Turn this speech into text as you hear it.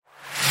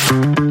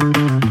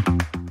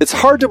It's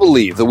hard to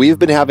believe that we've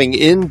been having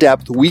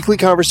in-depth weekly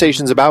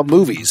conversations about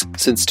movies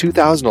since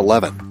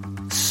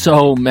 2011.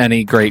 So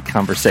many great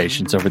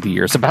conversations over the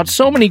years about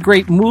so many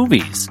great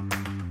movies.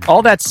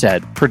 All that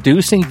said,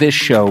 producing this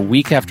show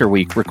week after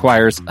week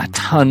requires a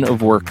ton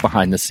of work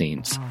behind the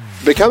scenes.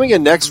 Becoming a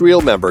Next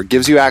Reel member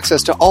gives you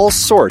access to all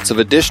sorts of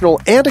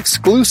additional and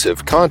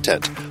exclusive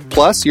content.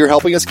 Plus, you're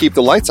helping us keep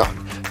the lights on.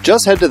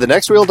 Just head to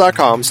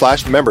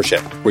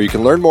thenextreel.com/membership, where you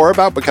can learn more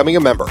about becoming a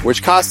member,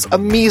 which costs a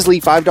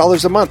measly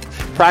 $5 a month,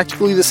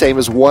 practically the same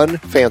as one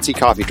fancy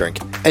coffee drink.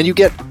 And you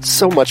get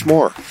so much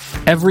more.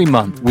 Every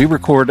month, we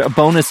record a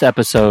bonus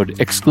episode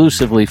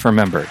exclusively for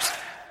members.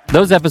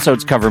 Those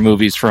episodes cover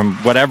movies from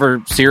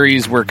whatever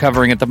series we're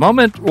covering at the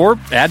moment, or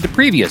add to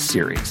previous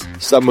series.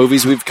 Some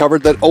movies we've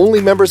covered that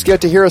only members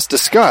get to hear us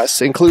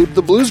discuss include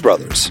The Blues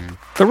Brothers,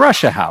 The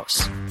Russia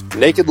House,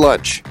 Naked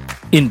Lunch,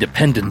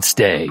 Independence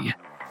Day,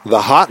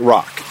 The Hot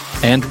Rock,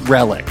 and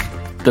Relic,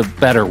 the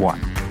better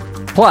one.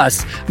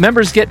 Plus,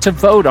 members get to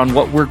vote on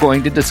what we're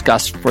going to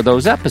discuss for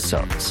those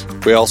episodes.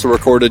 We also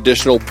record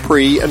additional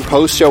pre- and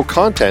post-show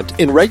content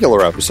in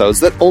regular episodes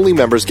that only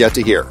members get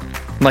to hear.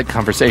 Like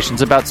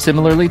conversations about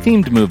similarly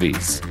themed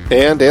movies.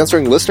 And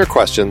answering listener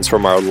questions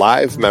from our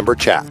live member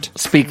chat.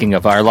 Speaking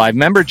of our live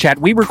member chat,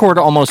 we record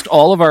almost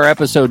all of our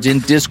episodes in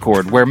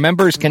Discord, where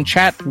members can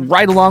chat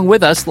right along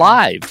with us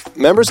live.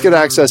 Members get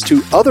access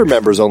to other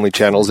members-only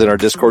channels in our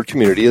Discord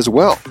community as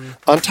well.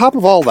 On top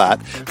of all that,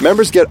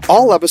 members get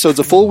all episodes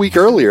a full week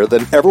earlier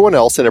than everyone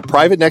else in a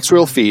private Next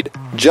Reel feed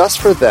just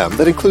for them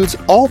that includes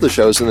all the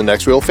shows in the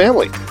Next Reel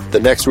family. The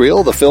Next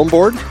Reel, the Film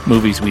Board,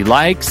 movies we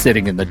like,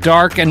 Sitting in the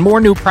Dark, and more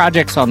new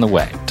projects on the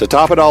way. To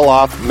top it all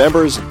off,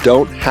 members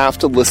don't have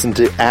to listen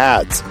to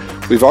ads.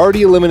 We've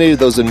already eliminated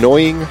those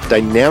annoying,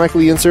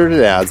 dynamically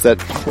inserted ads that,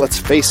 let's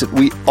face it,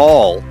 we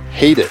all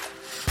hated.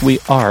 We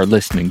are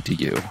listening to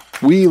you.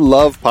 We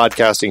love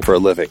podcasting for a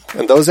living,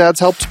 and those ads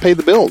help to pay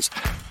the bills.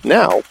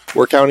 Now,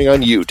 we're counting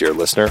on you, dear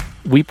listener.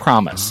 We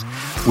promise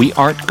we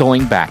aren't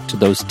going back to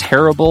those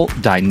terrible,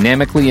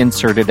 dynamically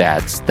inserted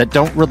ads that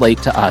don't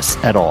relate to us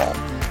at all.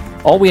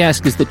 All we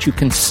ask is that you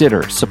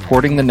consider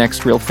supporting the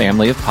Next Reel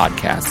family of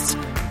podcasts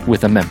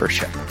with a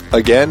membership.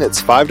 Again,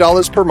 it's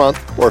 $5 per month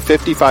or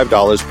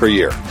 $55 per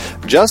year.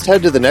 Just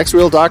head to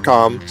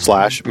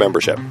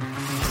thenextreel.com/membership.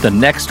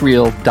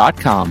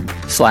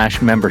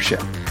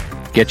 thenextreel.com/membership.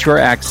 Get your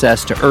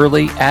access to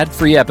early,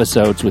 ad-free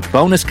episodes with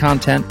bonus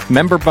content,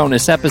 member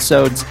bonus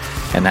episodes,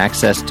 and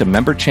access to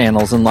member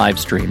channels and live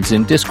streams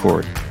in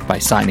Discord by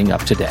signing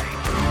up today.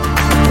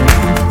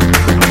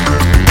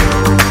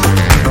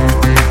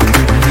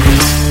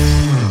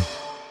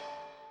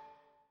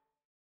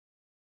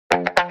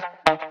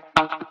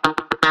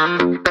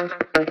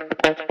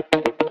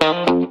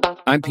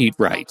 I'm Pete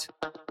Wright.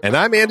 And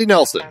I'm Andy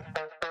Nelson.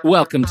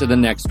 Welcome to The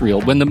Next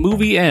Reel. When the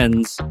movie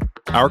ends,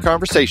 our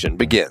conversation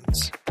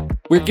begins.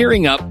 We're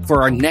gearing up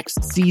for our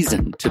next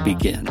season to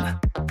begin.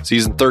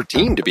 Season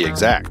 13, to be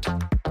exact.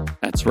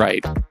 That's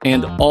right.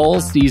 And all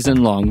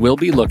season long, we'll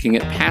be looking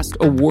at past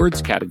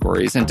awards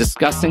categories and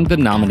discussing the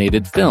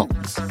nominated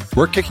films.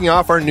 We're kicking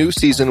off our new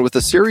season with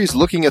a series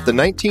looking at the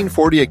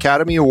 1940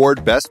 Academy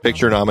Award Best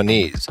Picture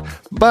nominees.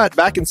 But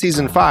back in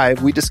Season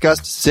 5, we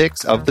discussed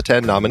 6 of the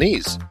 10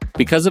 nominees.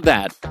 Because of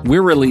that,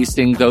 we're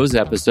releasing those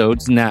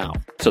episodes now,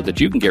 so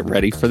that you can get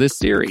ready for this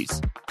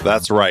series.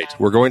 That's right.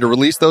 We're going to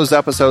release those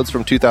episodes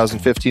from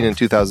 2015 and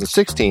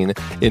 2016,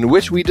 in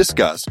which we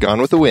discussed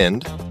Gone with the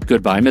Wind,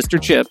 Goodbye, Mr.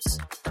 Chips,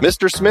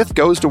 Mr. Smith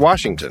Goes to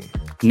Washington,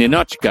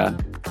 Ninotchka,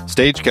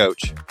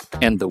 Stagecoach,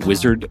 and The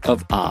Wizard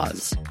of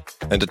Oz.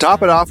 And to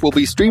top it off, we'll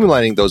be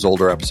streamlining those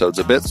older episodes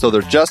a bit so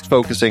they're just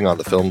focusing on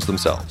the films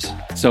themselves.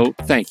 So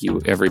thank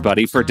you,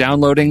 everybody, for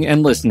downloading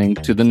and listening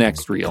to The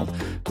Next Reel.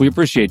 We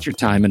appreciate your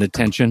time and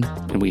attention,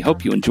 and we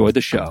hope you enjoy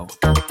the show.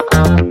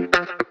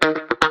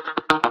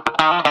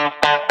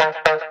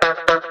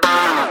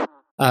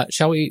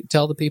 Shall we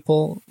tell the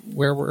people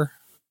where we're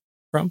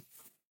from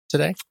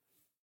today?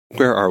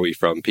 Where are we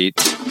from, Pete?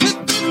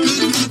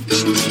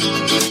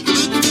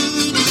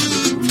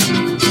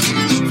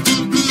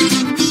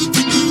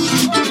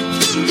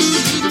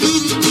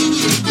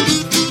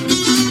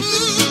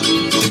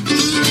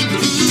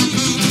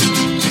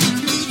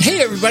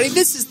 Hey everybody,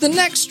 this is The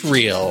Next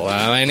Reel.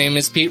 My name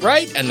is Pete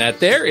Wright, and that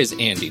there is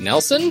Andy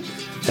Nelson.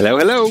 Hello,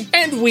 hello.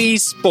 And we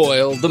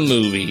spoil the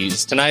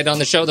movies. Tonight on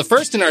the show, the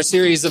first in our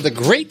series of the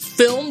great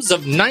films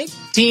of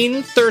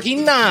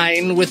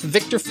 1939 with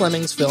Victor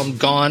Fleming's film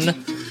Gone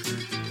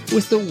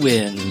with the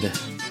Wind.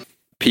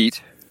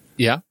 Pete?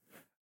 Yeah?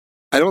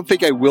 I don't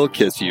think I will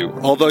kiss you,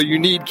 although you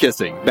need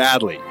kissing,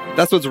 badly.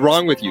 That's what's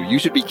wrong with you. You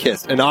should be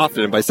kissed, and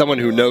often, by someone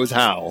who knows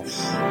how.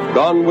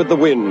 Gone with the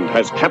Wind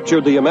has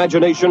captured the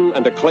imagination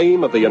and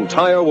acclaim of the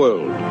entire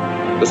world.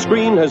 The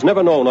screen has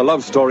never known a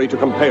love story to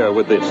compare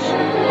with this.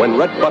 When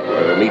Rhett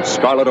Butler meets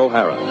Scarlett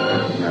O'Hara.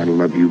 I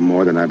love you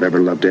more than I've ever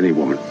loved any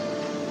woman.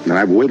 And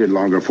I've waited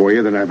longer for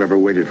you than I've ever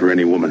waited for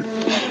any woman.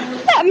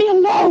 Let me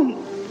alone.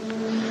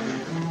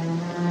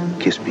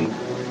 Kiss me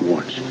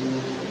once.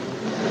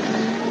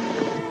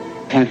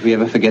 Can't we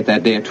ever forget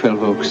that day at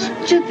 12 Oaks?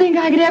 Do you think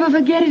I could ever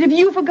forget it? Have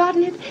you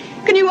forgotten it?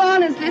 Can you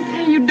honestly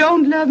say you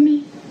don't love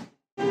me?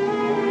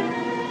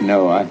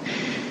 No,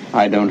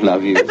 I don't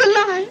love you. It's a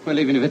lie. Well,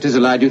 even if it is a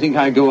lie, do you think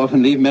I'd go off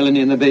and leave Melanie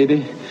and the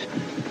baby?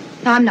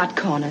 I'm not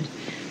cornered.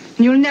 And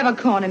you'll never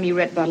corner me,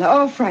 Red Butler,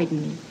 or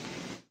frighten me.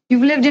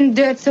 You've lived in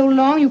dirt so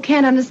long you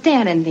can't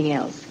understand anything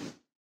else.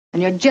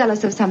 And you're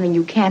jealous of something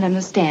you can't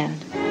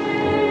understand.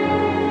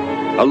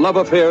 A love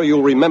affair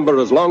you'll remember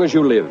as long as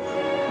you live,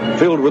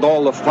 filled with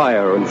all the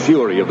fire and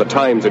fury of the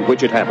times in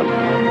which it happened.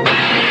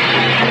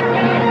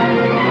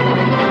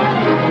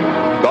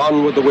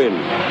 Gone with the Wind.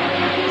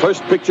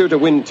 First picture to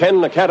win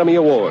 10 Academy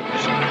Awards.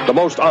 The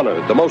most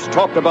honored, the most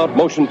talked about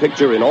motion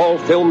picture in all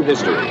film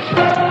history.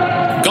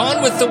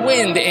 Gone with the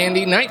Wind,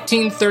 Andy,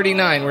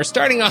 1939. We're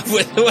starting off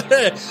with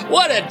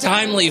what a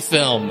timely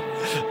film.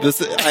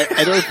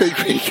 I don't think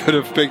we could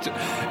have picked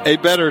a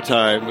better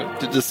time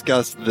to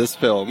discuss this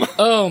film.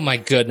 Oh my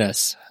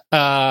goodness.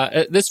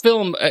 This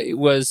film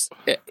was,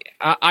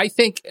 I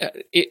think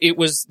it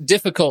was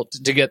difficult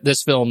to get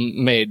this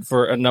film made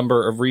for a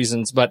number of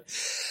reasons, but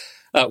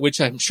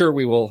which I'm sure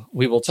we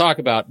will talk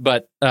about,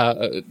 but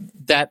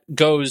that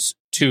goes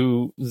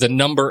to the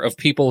number of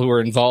people who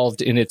are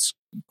involved in its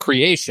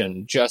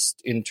creation,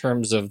 just in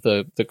terms of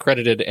the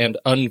credited and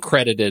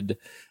uncredited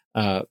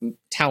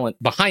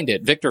talent behind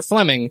it. Victor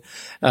Fleming,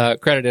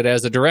 credited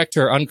as a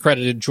director,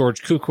 uncredited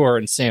George Cukor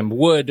and Sam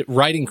Wood.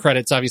 Writing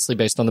credits, obviously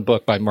based on the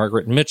book by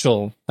Margaret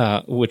Mitchell,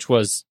 which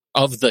was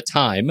of the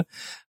time.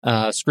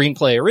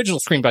 Original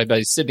screenplay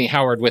by Sidney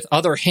Howard, with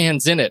other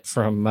hands in it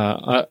from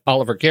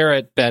Oliver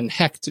Garrett, Ben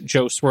Hecht,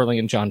 Joe Swirling,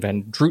 and John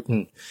Van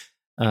Druten.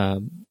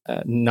 That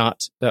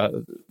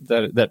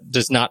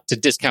does not to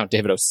discount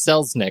David O.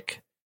 Selznick,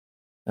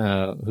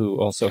 who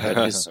also had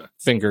his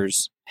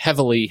fingers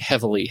heavily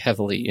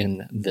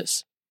in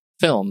this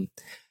film.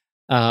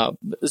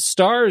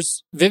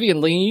 Stars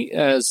Vivian Leigh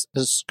as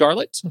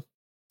Scarlett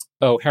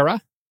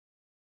O'Hara,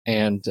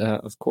 and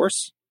of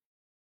course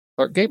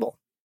Clark Gable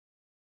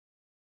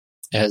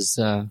as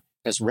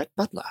Rhett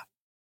Butler.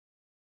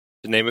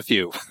 To name a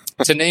few.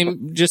 To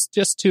name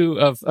just two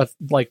of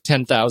like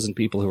 10,000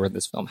 people who were in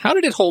this film. How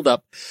did it hold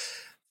up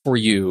for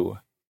you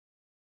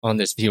on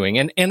this viewing?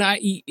 And I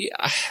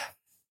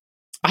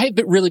have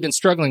really been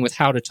struggling with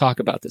how to talk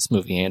about this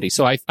movie, Andy.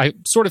 So I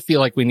sort of feel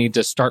like we need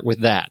to start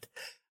with that.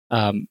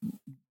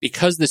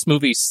 Because this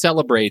movie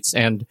celebrates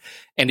and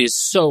is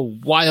so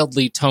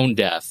wildly tone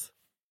deaf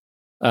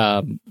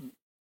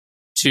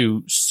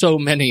to so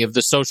many of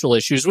the social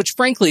issues, which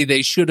frankly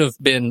they should have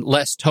been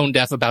less tone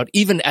deaf about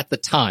even at the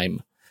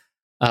time.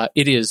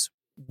 It is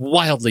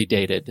wildly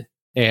dated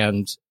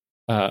and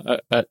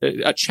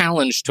a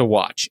challenge to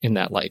watch in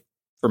that light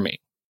for me.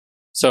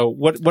 So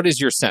what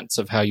is your sense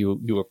of how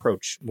you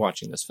approach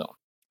watching this film?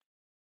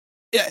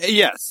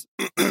 Yes,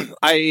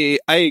 I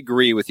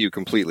agree with you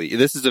completely.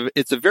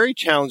 It's a very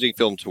challenging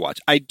film to watch.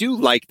 I do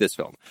like this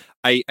film.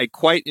 I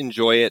quite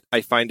enjoy it.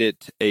 I find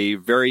it a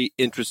very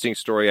interesting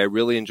story. I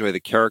really enjoy the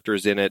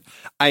characters in it.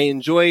 I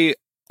enjoy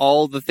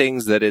all the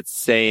things that it's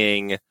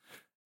saying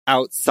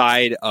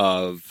outside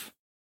of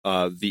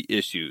the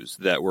issues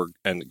that we're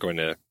going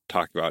to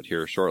talk about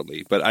here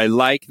shortly. But I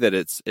like that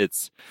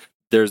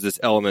there's this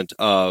element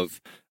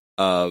of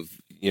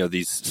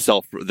this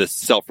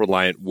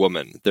self-reliant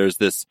woman. There's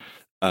this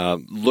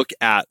look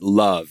at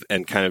love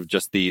and kind of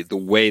just the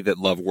way that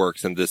love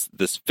works, and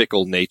this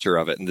fickle nature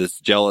of it, and this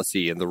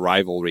jealousy and the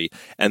rivalry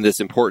and this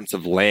importance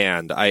of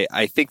land.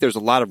 I think there's a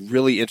lot of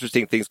really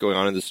interesting things going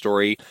on in the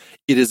story.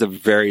 It is a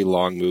very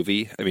long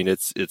movie. I mean,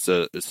 it's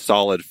a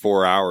solid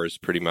 4 hours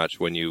pretty much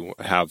when you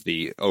have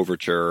the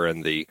overture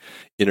and the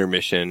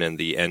intermission and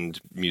the end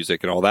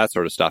music and all that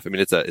sort of stuff. I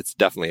mean, it's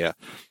definitely a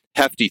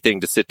hefty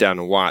thing to sit down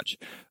and watch.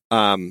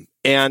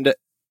 And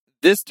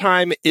this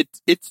time, it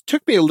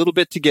took me a little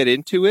bit to get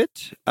into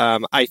it.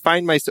 I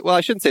find myself, well, I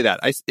shouldn't say that.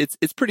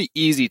 It's pretty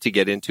easy to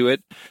get into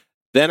it.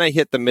 Then I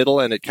hit the middle,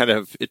 and it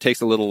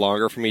takes a little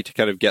longer for me to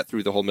kind of get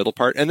through the whole middle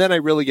part. And then I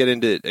really get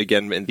into it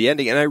again in the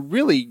ending, and I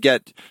really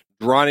get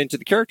drawn into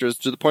the characters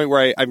to the point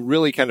where I'm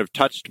really kind of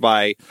touched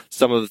by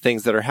some of the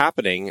things that are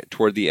happening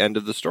toward the end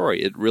of the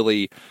story. It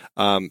really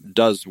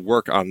does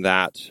work on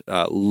that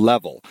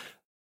level.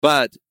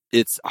 But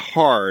it's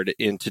hard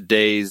in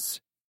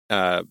today's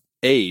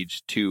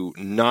age to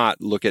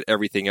not look at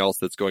everything else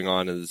that's going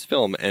on in this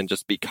film and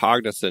just be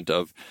cognizant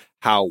of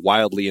how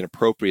wildly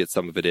inappropriate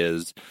some of it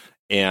is,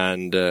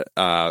 and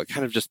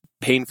kind of just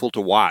painful to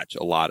watch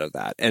a lot of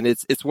that. And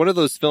it's one of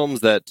those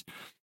films that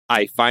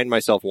I find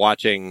myself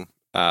watching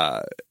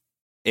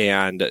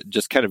and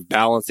just kind of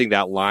balancing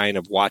that line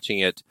of watching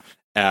it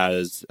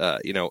as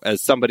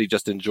as somebody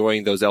just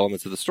enjoying those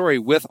elements of the story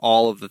with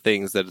all of the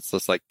things that it's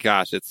just like,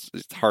 gosh, it's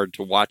hard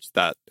to watch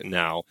that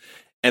now.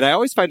 And I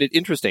always find it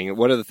interesting.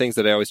 One of the things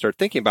that I always start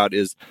thinking about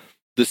is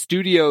the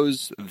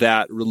studios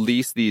that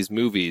release these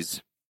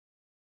movies,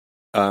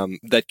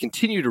 that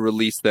continue to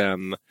release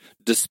them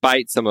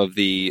despite some of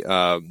the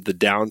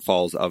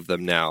downfalls of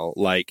them now.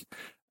 Like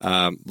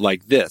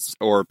like this,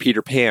 or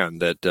Peter Pan,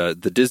 that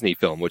the Disney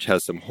film, which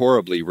has some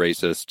horribly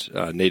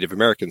racist Native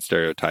American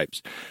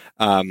stereotypes.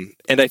 And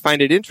I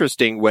find it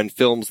interesting when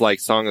films like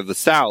Song of the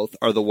South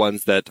are the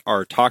ones that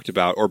are talked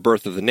about, or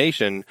Birth of the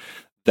Nation,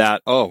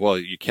 that, oh, well,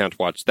 you can't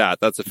watch that.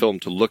 That's a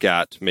film to look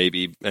at,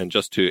 maybe, and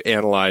just to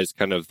analyze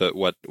kind of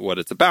what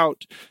it's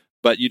about.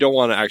 But you don't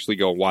want to actually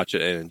go and watch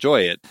it and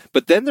enjoy it.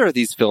 But then there are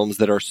these films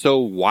that are so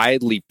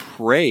widely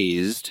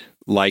praised,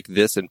 like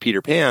this and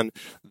Peter Pan,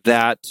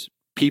 that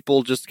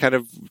people just kind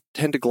of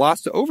tend to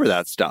gloss over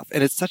that stuff.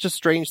 And it's such a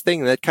strange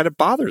thing that kind of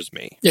bothers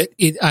me.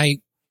 I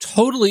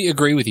totally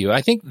agree with you.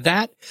 I think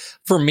that,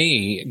 for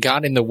me,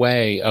 got in the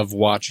way of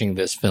watching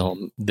this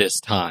film this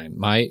time.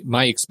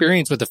 My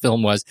experience with the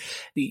film was,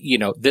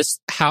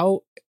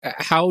 how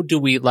do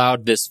we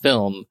laud this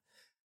film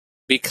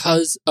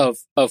because of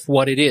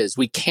what it is?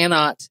 We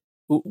cannot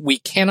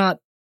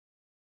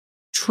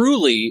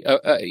truly,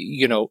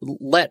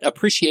 let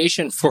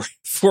appreciation for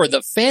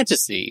the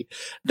fantasy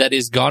that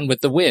is Gone with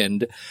the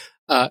Wind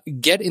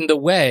get in the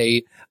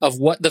way of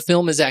what the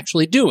film is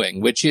actually doing,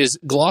 which is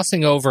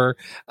glossing over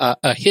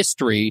a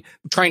history,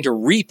 trying to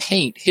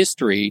repaint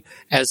history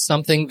as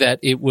something that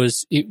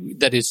is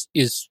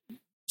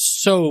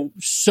so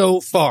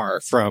far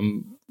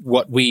from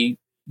what we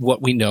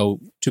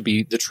know to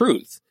be the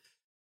truth.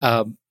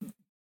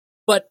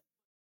 But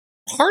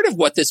part of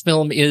what this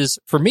film is,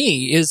 for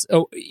me, is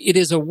it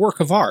is a work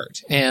of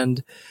art.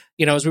 And,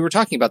 as we were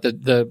talking about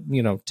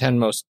the 10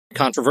 most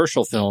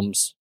controversial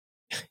films,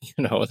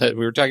 that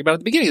we were talking about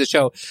at the beginning of the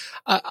show,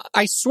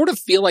 I sort of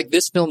feel like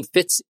this film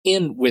fits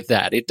in with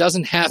that. It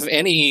doesn't have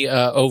any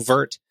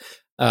overt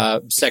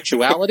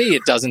sexuality.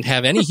 It doesn't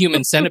have any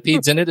human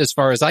centipedes in it, as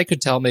far as I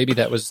could tell. Maybe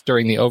that was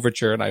during the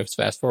overture, and I was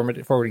fast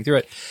forwarding through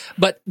it.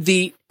 But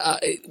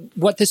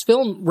what this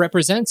film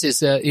represents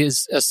is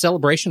a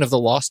celebration of the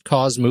lost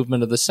cause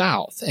movement of the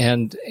South,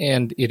 and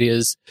it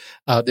is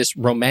this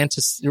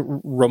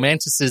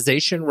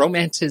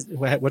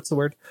romanticization. What's the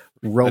word?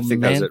 I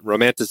think that's it.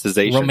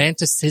 Romanticization.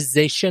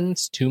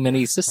 Romanticization. Too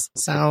many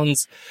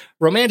sounds.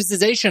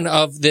 Romanticization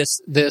of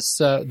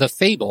the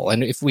fable.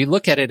 And if we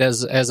look at it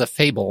as a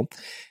fable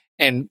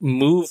and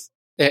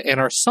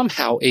are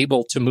somehow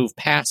able to move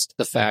past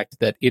the fact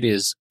that it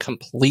is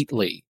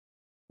completely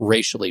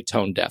racially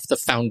tone deaf, the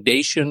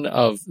foundation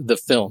of the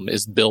film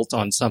is built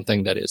on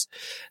something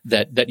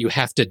that you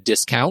have to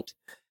discount.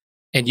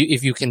 And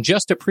if you can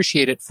just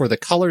appreciate it for the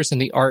colors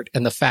and the art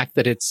and the fact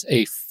that it's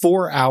a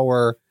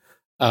 4-hour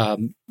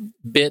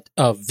bit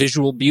of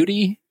visual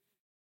beauty,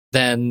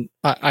 then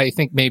I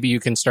think maybe you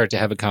can start to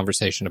have a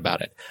conversation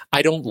about it.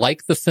 I don't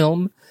like the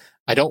film.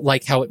 I don't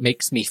like how it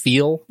makes me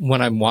feel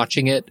when I'm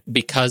watching it,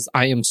 because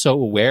I am so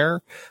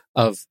aware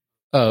of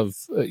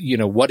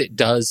what it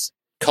does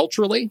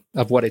culturally,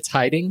 of what it's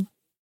hiding,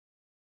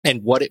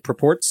 and what it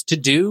purports to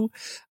do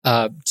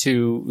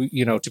to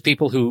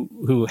people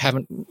who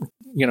haven't,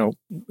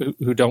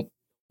 who don't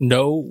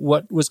know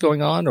what was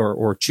going on,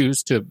 or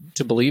choose to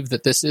believe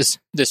that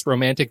this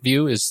romantic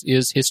view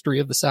is history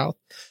of the South.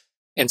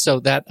 And so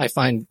that I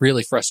find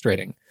really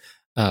frustrating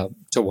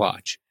to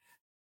watch.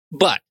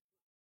 But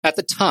at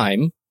the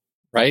time,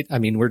 right? I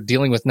mean, we're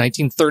dealing with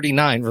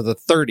 1939 or the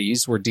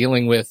 30s. We're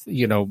dealing with,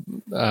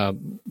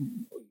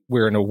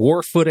 we're in a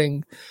war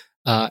footing,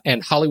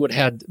 and Hollywood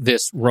had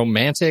this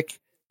romantic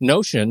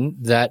notion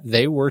that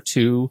they were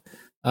to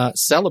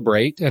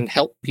celebrate and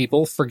help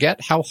people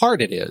forget how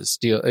hard it is.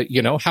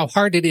 How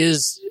hard it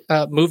is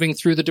moving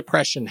through the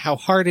Depression, how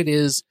hard it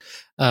is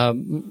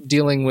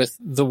dealing with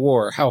the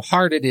war, how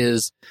hard it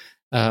is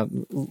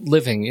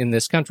living in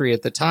this country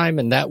at the time.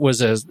 And that was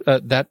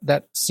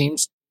that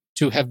seems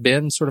to have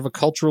been sort of a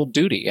cultural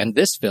duty. And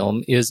this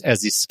film is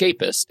as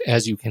escapist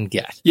as you can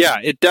get. Yeah,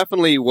 it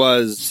definitely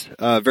was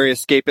very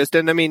escapist.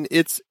 And I mean,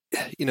 it's,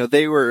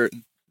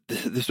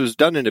 this was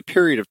done in a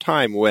period of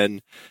time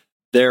when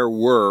there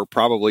were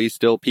probably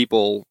still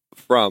people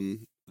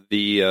from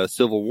the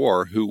Civil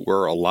War who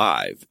were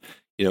alive.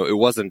 It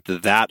wasn't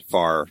that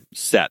far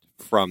set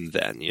from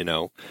then,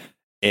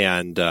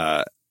 and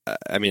I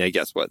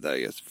guess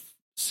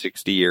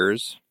 60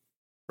 years,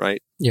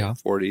 right? Yeah.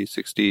 40,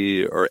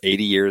 60 or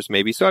 80 years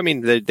maybe. So, I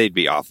mean, they'd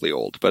be awfully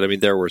old, but I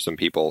mean, there were some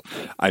people,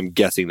 I'm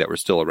guessing, that were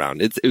still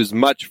around. It was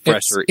much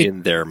fresher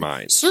in their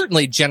minds.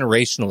 Certainly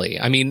generationally.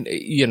 I mean,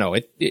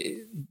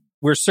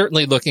 we're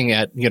certainly looking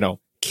at,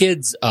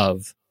 kids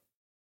of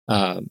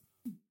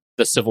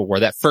the Civil War,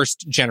 that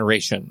first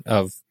generation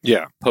of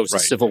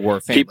post-Civil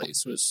War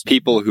families. Was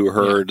people who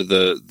heard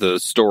the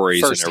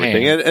stories and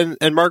everything.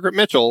 And Margaret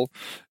Mitchell,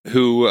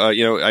 who,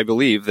 I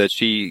believe that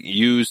she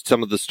used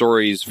some of the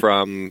stories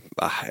from,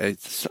 her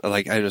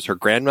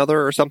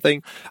grandmother or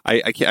something.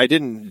 I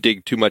didn't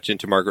dig too much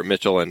into Margaret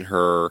Mitchell and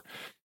her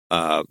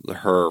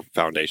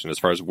foundation as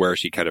far as where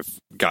she kind of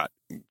got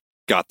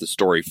the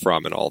story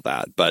from and all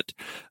that. But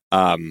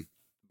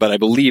I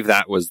believe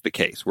that was the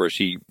case, where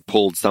she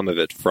pulled some of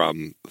it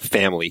from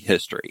family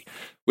history,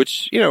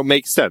 which,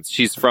 makes sense.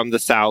 She's from the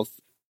South.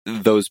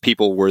 Those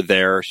people were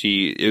there.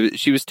 She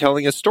was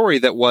telling a story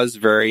that was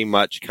very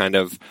much kind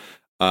of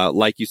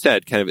like you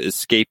said, kind of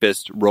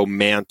escapist,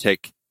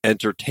 romantic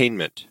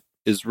entertainment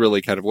is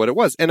really kind of what it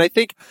was. And I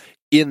think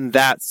in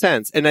that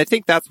sense, and I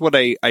think that's what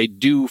I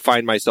do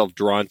find myself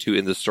drawn to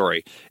in the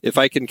story. If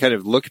I can kind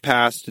of look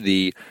past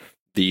the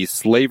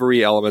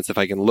slavery elements, if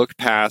I can look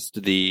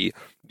past the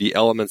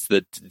elements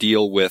that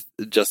deal with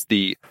just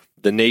the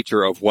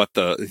nature of what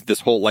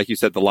this whole, like you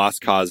said, the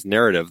lost cause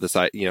narrative, this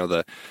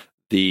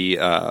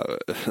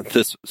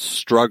this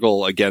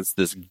struggle against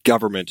this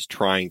government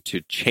trying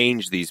to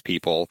change these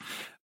people,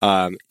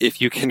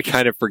 if you can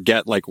kind of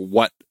forget like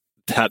what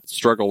that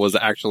struggle was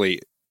actually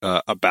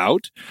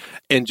about,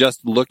 and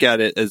just look at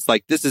it as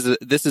like this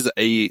is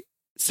a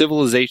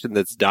civilization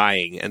that's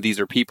dying, and these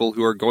are people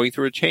who are going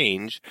through a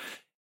change.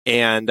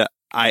 And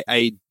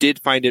I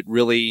did find it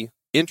really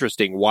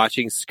interesting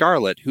watching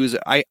Scarlett, who's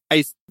I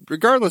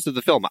regardless of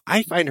the film,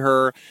 I find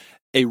her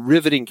a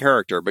riveting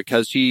character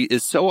because she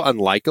is so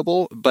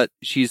unlikable, but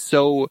she's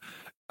so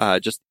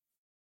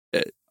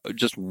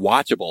just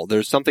watchable.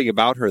 There's something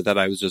about her that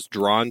I was just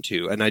drawn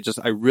to. And I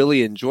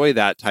really enjoy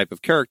that type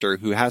of character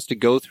who has to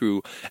go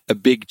through a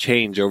big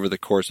change over the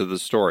course of the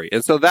story.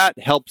 And so that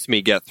helps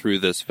me get through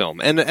this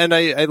film. And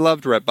I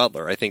loved Rhett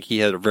Butler. I think he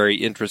had a very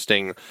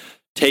interesting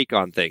take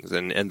on things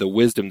and the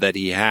wisdom that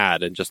he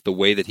had and just the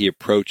way that he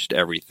approached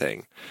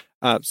everything.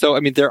 So, I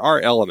mean, there are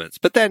elements,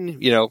 but then,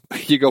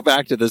 you go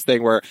back to this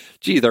thing where,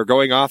 they're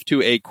going off to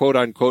a quote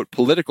unquote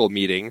political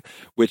meeting,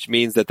 which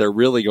means that they're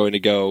really going to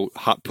go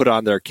put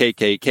on their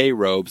KKK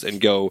robes and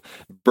go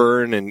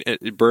burn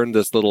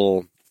this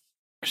little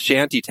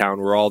shanty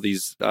town where all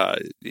these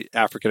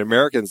African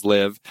Americans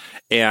live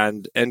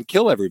and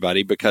kill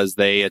everybody because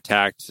they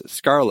attacked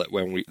Scarlett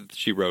when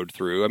she rode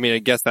through. I mean, I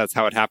guess that's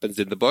how it happens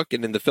in the book,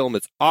 and in the film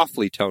it's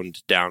awfully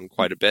toned down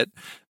quite a bit.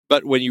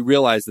 But when you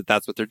realize that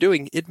that's what they're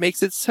doing, it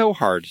makes it so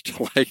hard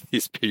to like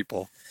these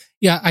people.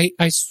 Yeah,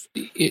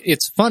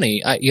 it's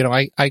funny.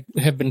 I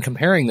have been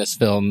comparing this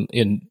film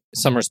in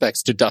some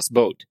respects to Das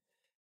Boot.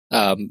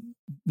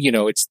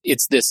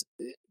 It's this,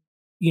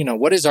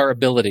 what is our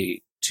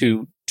ability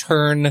to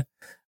turn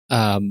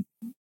the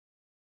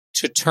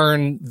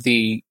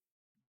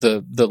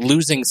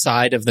losing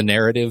side of the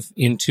narrative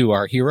into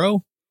our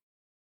hero,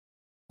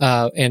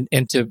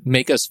 and to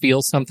make us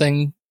feel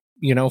something,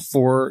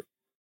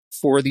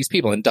 for these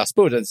people. And Das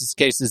Boot, in this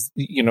case, is,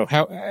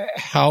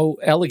 how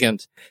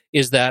elegant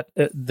is that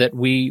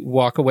we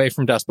walk away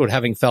from Das Boot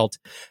having felt,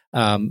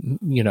 felt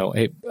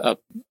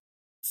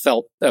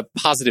a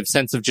positive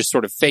sense of just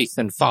sort of faith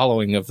and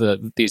following of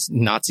these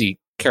Nazi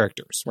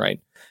characters, right?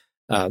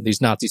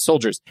 These Nazi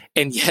soldiers.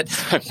 And yet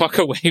I walk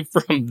away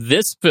from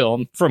this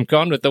film, from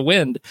Gone with the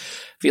Wind,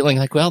 feeling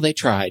like, well, they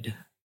tried.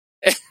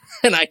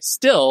 And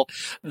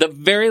the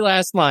very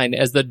last line,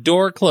 as the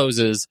door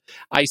closes,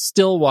 I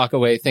still walk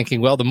away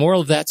thinking, well, the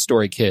moral of that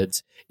story,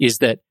 kids, is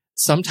that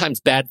sometimes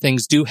bad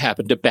things do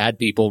happen to bad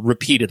people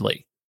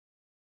repeatedly.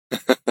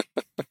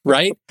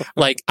 Right?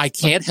 Like, I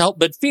can't help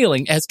but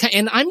feeling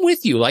and I'm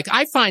with you. Like,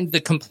 I find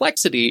the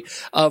complexity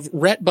of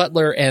Rhett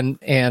Butler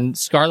and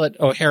Scarlett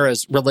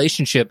O'Hara's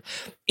relationship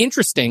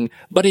interesting,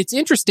 but it's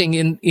interesting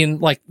in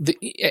like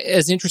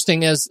as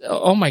interesting as,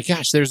 oh my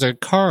gosh, there's a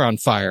car on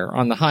fire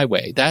on the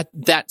highway.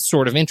 That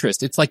sort of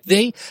interest. It's like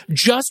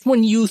just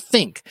when you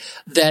think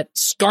that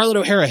Scarlett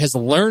O'Hara has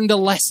learned a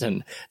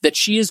lesson, that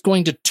she is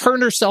going to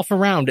turn herself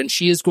around and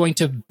she is going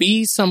to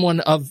be someone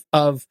of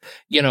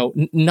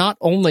not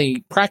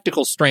only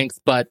practical strength,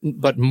 but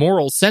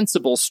moral,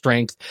 sensible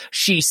strength,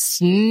 she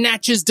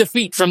snatches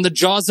defeat from the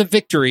jaws of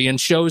victory and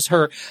shows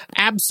her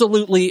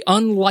absolutely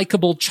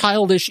unlikable,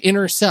 childish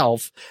inner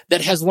self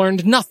that has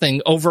learned nothing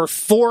over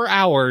 4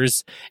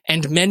 hours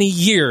and many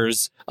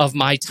years of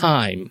my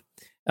time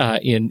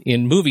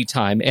in movie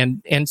time.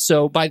 And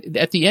so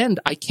at the end,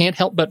 I can't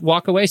help but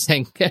walk away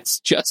saying, it's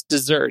just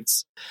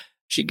desserts.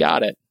 She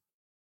got it.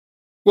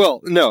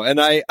 Well, no,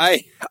 and I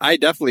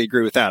definitely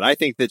agree with that. I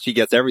think that she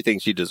gets everything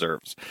she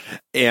deserves,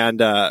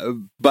 and I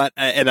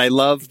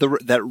love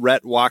that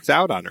Rhett walks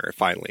out on her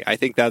finally. I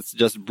think that's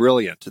just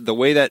brilliant. The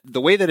way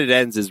that it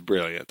ends is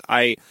brilliant.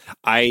 I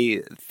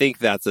think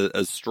that's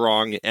a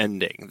strong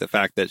ending. The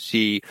fact that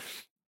she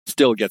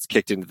still gets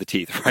kicked into the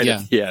teeth right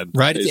at the end,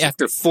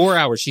 after 4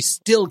 hours, she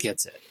still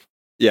gets it.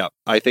 Yeah,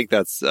 I think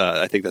that's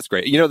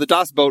great. The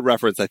Das Boot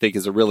reference, I think,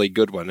 is a really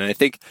good one. And I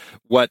think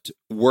what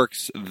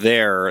works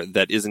there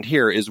that isn't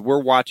here is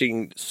we're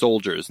watching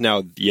soldiers.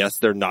 Now, yes,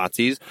 they're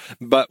Nazis,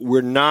 but we're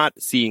not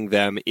seeing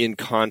them in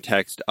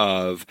context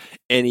of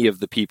any of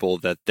the people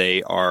that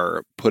they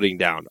are putting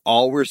down.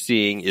 All we're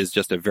seeing is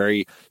just a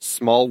very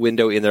small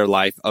window in their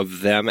life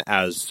of them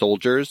as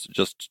soldiers,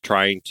 just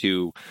trying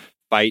to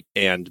fight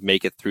and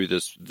make it through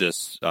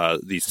these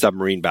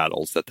submarine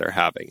battles that they're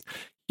having.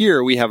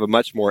 Here we have a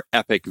much more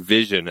epic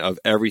vision of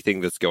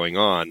everything that's going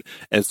on,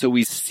 and so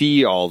we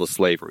see all the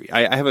slavery.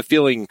 I have a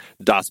feeling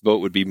Das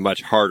Boot would be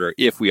much harder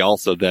if we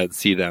also then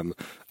see them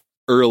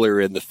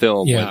earlier in the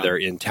film when they're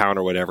in town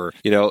or whatever.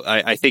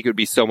 I think it would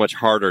be so much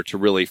harder to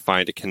really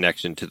find a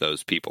connection to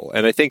those people,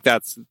 and I think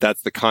that's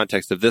the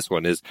context of this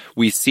one. Is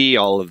we see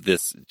all of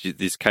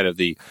these kind of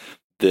the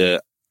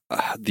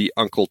the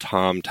Uncle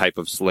Tom type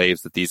of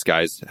slaves that these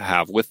guys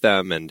have with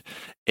them, and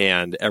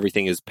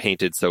everything is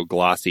painted so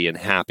glossy and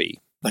happy.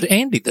 But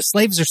Andy, the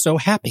slaves are so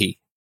happy.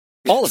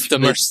 All of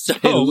them are so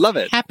love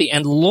it. happy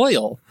and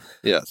loyal.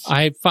 Yes.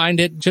 I find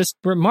it just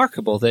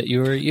remarkable that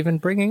you are even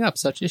bringing up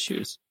such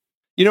issues.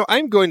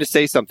 I'm going to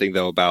say something,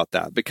 though, about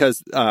that,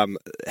 because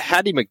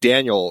Hattie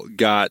McDaniel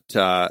got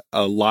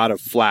a lot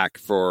of flack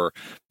for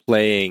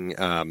playing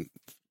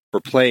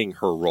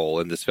her role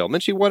in this film,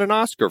 and she won an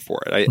Oscar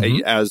for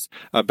it as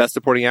a Best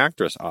Supporting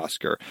Actress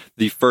Oscar,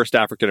 the first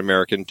African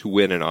American to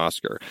win an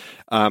Oscar.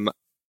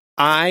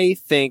 I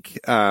think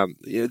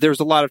there's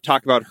a lot of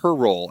talk about her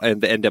role, and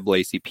the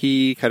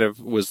NAACP kind of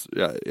was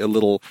a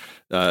little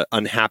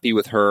unhappy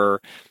with her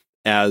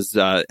as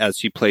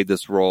she played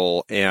this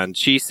role. And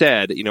she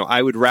said,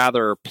 I would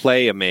rather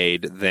play a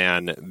maid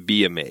than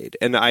be a maid.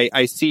 And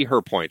I see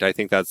her point. I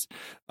think that's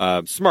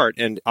smart.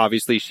 And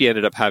obviously she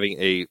ended up having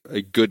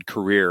a good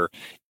career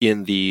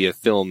in the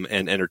film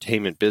and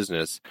entertainment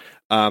business.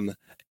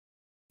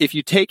 If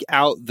you take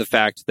out the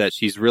fact that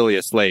she's really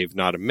a slave,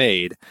 not a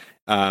maid,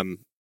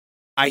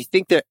 I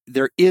think that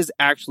there is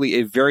actually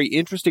a very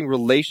interesting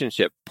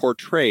relationship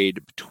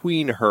portrayed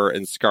between her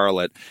and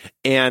Scarlett.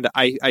 And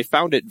I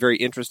found it very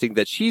interesting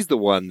that she's the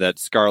one that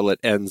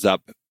Scarlett ends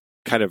up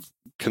kind of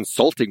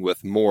consulting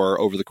with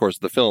more over the course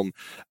of the film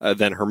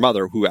than her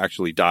mother, who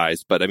actually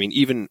dies. But I mean,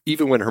 even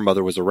when her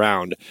mother was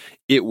around,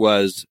 it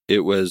was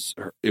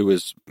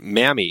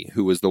Mammy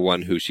who was the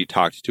one who she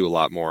talked to a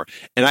lot more.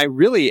 And I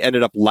really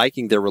ended up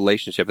liking their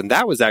relationship. And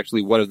that was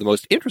actually one of the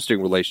most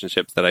interesting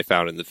relationships that I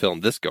found in the film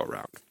this go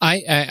around.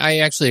 I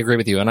actually agree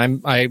with you.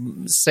 And I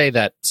say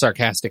that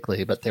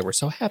sarcastically, but they were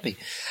so happy.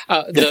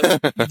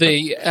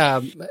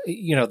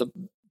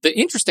 The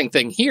interesting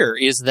thing here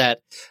is that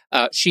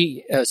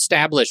she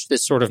established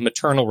this sort of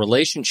maternal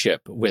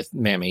relationship with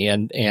Mammy,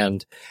 and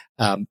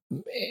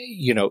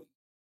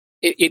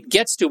it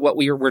gets to what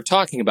we're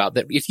talking about,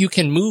 that if you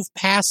can move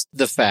past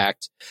the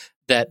fact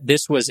that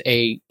this was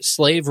a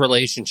slave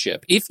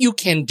relationship, if you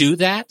can do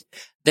that,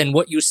 then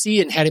what you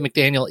see in Hattie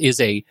McDaniel is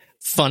a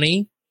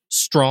funny,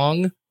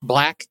 strong,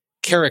 black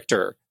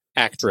character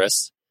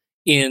actress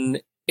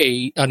in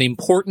an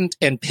important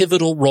and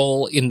pivotal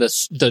role in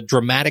the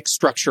dramatic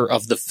structure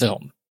of the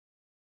film,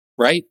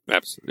 right?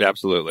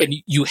 Absolutely. And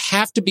you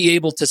have to be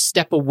able to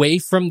step away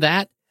from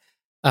that,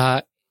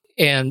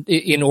 and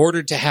in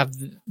order to have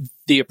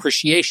the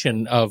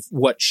appreciation of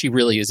what she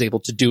really is able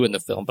to do in the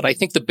film. But I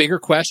think the bigger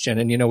question,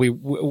 and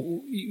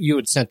you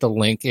had sent the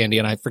link, Andy,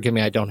 and forgive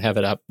me, I don't have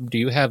it up. Do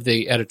you have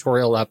the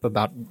editorial up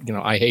about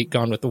I hate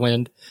Gone with the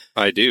Wind?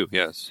 I do,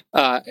 yes.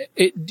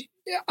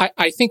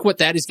 I think what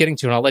that is getting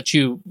to, and I'll let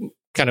you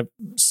kind of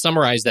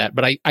summarize that,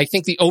 but I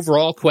think the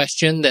overall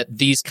question that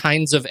these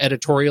kinds of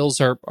editorials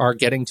are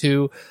getting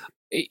to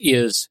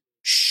is,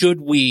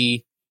 should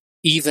we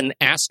even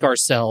ask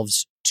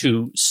ourselves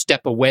to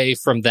step away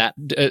from that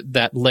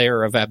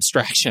layer of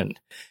abstraction?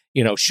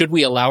 Should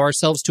we allow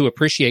ourselves to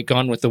appreciate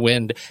Gone with the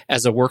Wind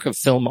as a work of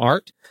film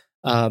art,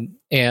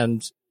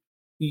 and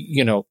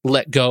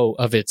let go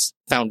of its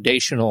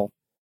foundational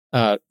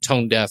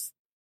tone-deaf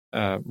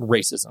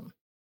racism?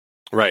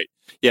 Right.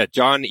 Yeah,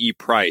 John E.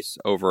 Price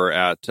over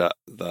at the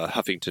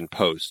Huffington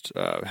Post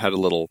had a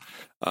little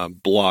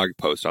blog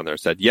post on there.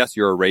 Said, yes,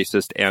 you're a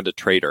racist and a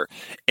traitor.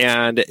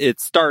 And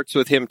it starts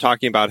with him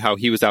talking about how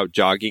he was out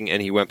jogging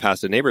and he went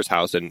past a neighbor's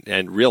house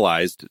and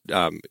realized,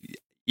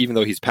 even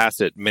though he's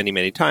passed it many,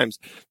 many times,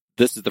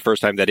 this is the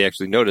first time that he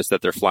actually noticed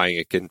that they're flying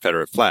a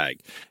Confederate flag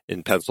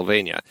in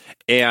Pennsylvania.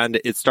 And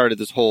it started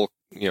this whole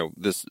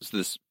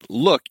this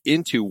look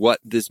into what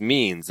this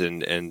means,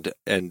 and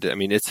I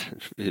mean, it's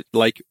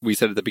like we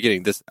said at the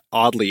beginning, this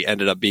oddly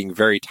ended up being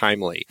very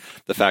timely,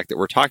 the fact that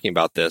we're talking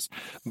about this.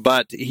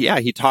 But yeah,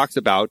 he talks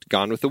about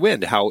Gone with the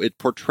Wind, how it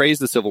portrays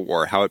the Civil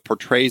War, how it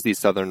portrays these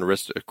Southern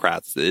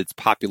aristocrats, its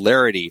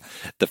popularity,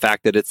 the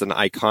fact that it's an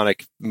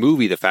iconic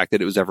movie, the fact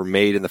that it was ever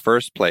made in the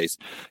first place.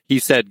 He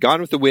said, Gone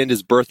with the Wind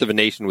is Birth of a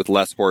Nation with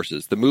Less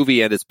Horses. The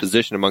movie and its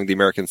position among the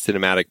American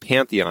cinematic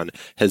pantheon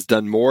has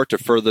done more to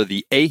further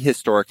the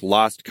ahistoric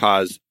lost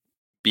cause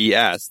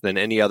BS than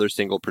any other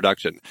single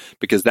production,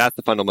 because that's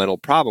the fundamental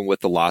problem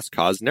with the lost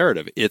cause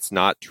narrative. It's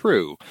not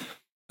true.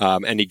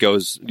 And he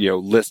goes,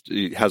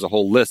 has a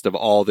whole list of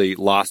all the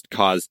lost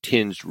cause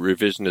tinged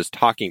revisionist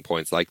talking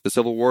points, like the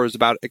Civil War is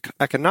about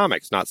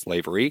economics, not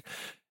slavery.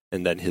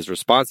 And then his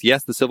response,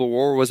 yes, the Civil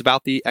War was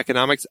about the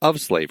economics of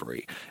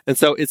slavery. And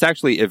so it's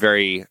actually a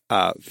very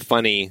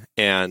funny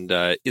and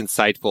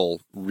insightful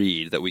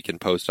read that we can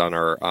post on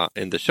our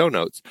in the show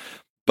notes.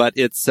 But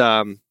it's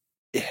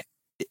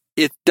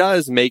it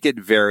does make it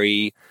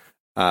very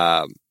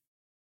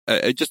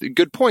just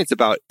good points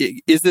about,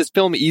 is this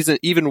film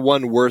even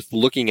one worth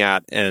looking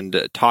at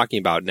and talking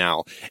about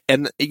now?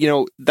 And,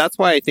 that's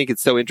why I think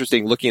it's so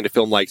interesting looking at a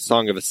film like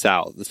Song of the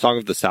South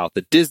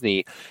that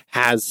Disney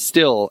has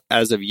still,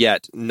 as of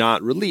yet,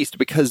 not released,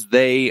 because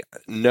they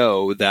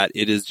know that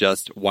it is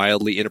just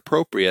wildly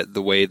inappropriate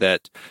the way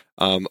that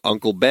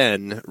Uncle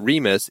Ben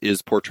Remus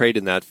is portrayed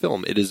in that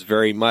film. It is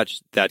very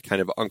much that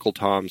kind of Uncle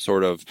Tom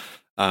sort of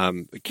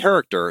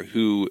character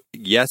who,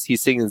 yes,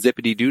 he's singing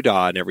Zippity Doo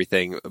Dah and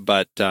everything,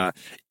 but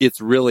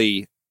it's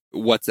really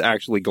what's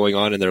actually going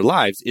on in their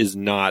lives is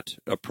not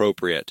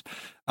appropriate.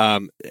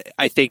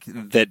 I think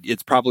that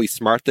it's probably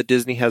smart that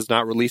Disney has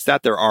not released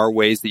that. There are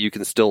ways that you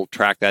can still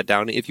track that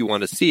down if you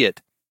want to see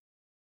it.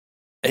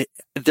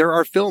 There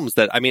are films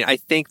that, I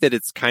think that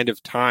it's kind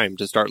of time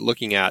to start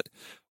looking at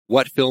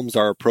what films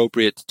are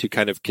appropriate to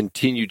kind of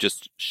continue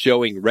just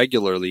showing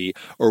regularly,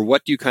 or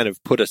what do you kind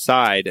of put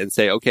aside and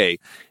say, okay,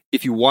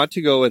 if you want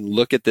to go and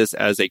look at this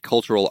as a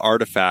cultural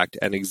artifact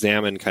and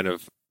examine kind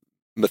of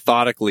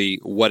methodically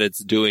what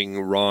it's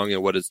doing wrong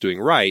and what it's doing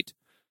right,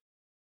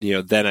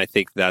 then I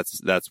think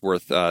that's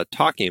worth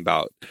talking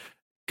about.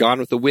 Gone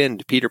with the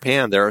Wind, Peter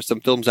Pan, there are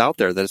some films out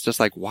there that it's just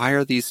like, why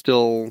are these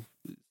still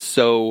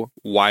so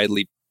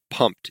widely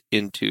pumped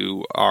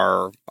into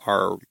our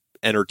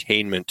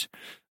entertainment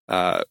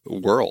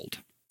world?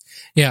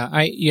 Yeah,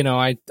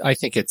 I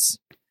think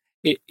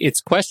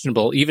it's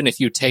questionable, even if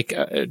you take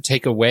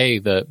away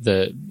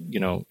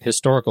the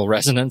historical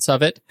resonance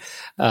of it.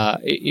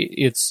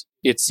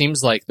 It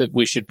seems like that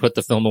we should put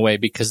the film away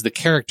because the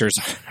characters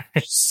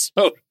are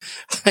so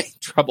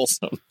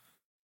troublesome.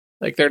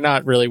 Like, they're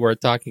not really worth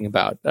talking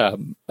about.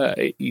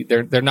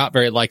 They're not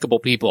very likable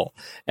people,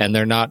 and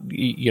they're not,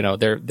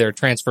 their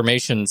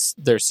transformations,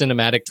 their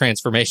cinematic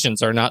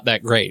transformations are not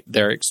that great.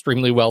 They're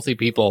extremely wealthy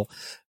people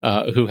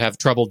who have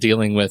trouble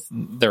dealing with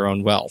their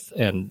own wealth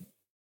and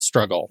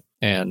struggle,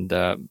 and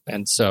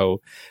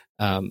so.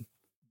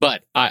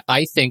 But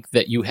I think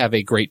that you have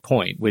a great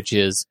point, which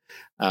is,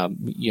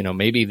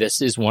 maybe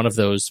this is one of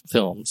those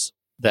films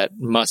that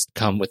must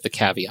come with the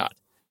caveat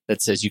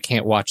that says you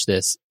can't watch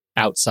this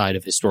outside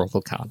of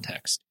historical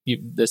context.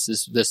 This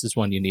is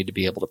one you need to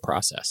be able to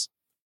process.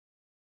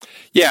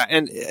 Yeah,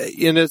 and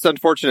it's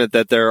unfortunate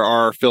that there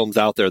are films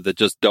out there that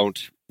just don't,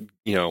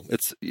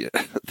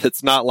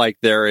 it's not like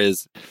there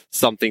is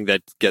something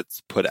that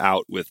gets put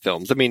out with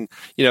films.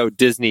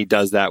 Disney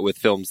does that with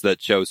films that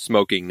show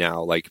smoking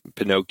now, like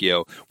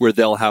Pinocchio, where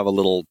they'll have a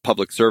little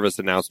public service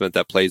announcement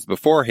that plays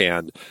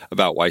beforehand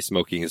about why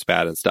smoking is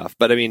bad and stuff.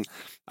 But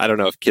I don't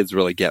know if kids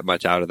really get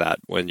much out of that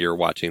when you're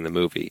watching the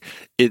movie.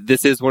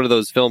 This is one of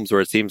those films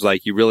where it seems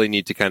like you really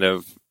need to kind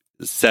of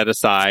set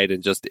aside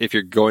and just, if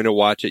you're going to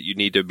watch it, you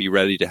need to be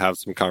ready to have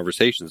some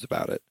conversations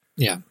about it.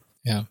 Yeah.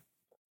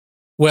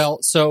 Well,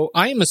 so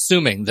I am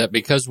assuming that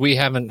because we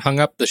haven't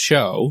hung up the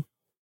show,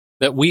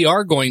 that we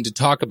are going to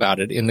talk about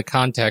it in the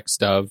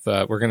context of,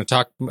 we're going to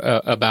talk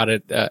about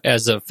it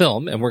as a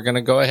film, and we're going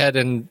to go ahead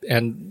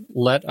and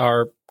let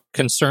our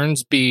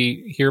concerns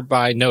be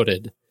hereby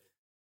noted.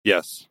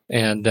 Yes.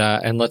 And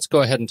let's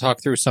go ahead and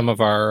talk through some of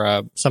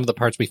the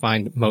parts we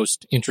find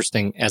most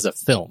interesting as a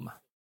film.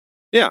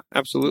 Yeah,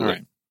 absolutely. All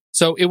right.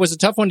 So it was a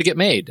tough one to get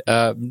made.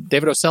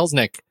 David O.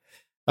 Selznick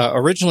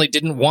originally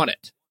didn't want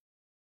it.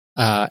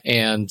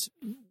 And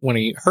when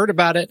he heard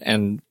about it,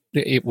 and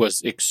it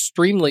was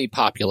extremely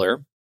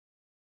popular,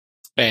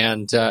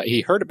 and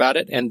he heard about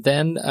it and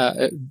then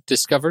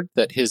discovered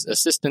that his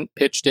assistant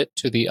pitched it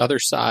to the other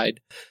side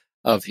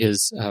of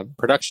his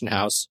production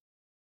house.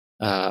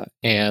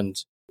 And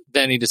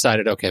then he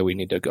decided, okay, we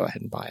need to go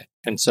ahead and buy it.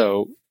 And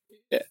so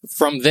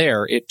from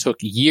there, it took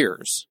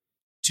years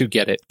to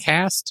get it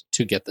cast,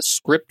 to get the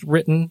script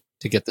written,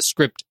 to get the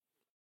script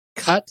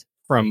cut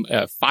from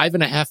a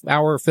 5.5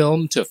 hour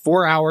film to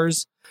 4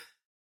 hours.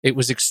 It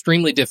was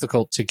extremely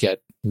difficult to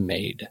get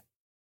made.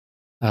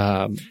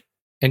 And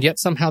yet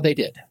somehow they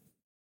did.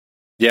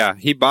 Yeah,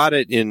 he bought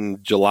it in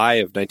July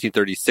of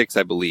 1936,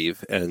 I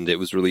believe, and it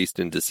was released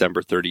in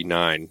December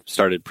 39,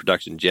 started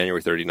production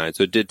January 39.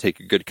 So it did take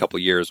a good couple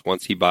years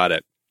once he bought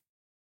it.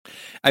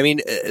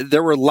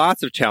 There were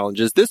lots of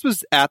challenges. This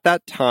was at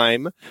that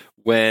time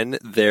when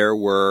there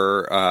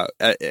were,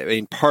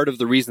 part of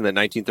the reason that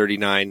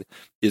 1939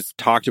 is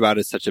talked about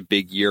as such a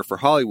big year for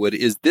Hollywood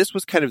is this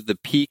was kind of the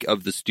peak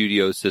of the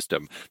studio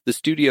system. The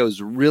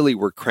studios really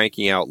were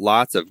cranking out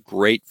lots of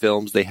great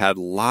films. They had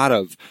a lot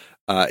of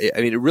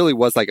it really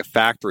was like a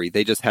factory.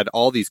 They just had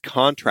all these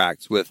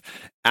contracts with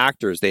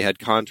actors. They had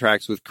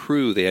contracts with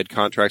crew. They had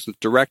contracts with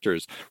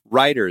directors,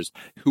 writers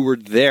who were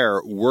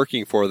there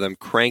working for them,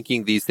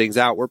 cranking these things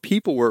out, where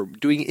people were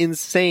doing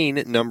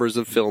insane numbers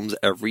of films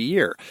every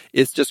year.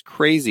 It's just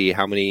crazy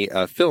how many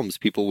films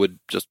people would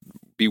just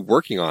be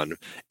working on.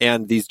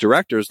 And these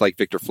directors like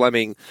Victor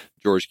Fleming,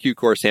 George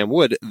Cukor, Sam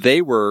Wood,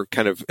 they were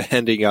kind of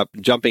ending up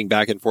jumping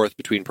back and forth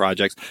between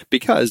projects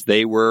because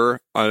they were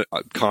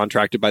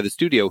contracted by the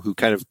studio who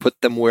kind of put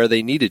them where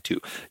they needed to,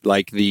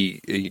 like the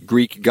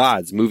Greek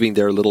gods moving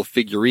their little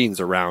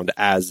figurines around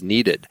as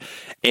needed.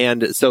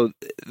 And so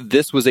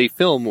this was a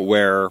film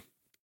where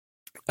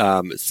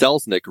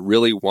Selznick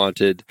really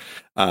wanted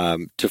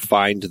to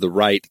find the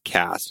right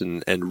cast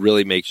and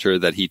really make sure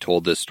that he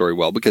told this story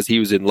well, because he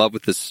was in love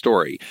with this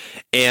story,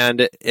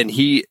 and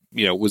he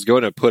was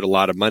going to put a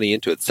lot of money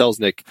into it.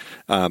 Selznick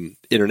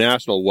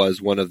International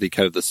was one of the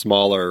kind of the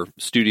smaller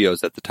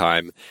studios at the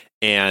time,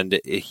 and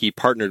he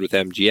partnered with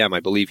MGM. I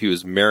believe he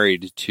was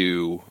married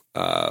to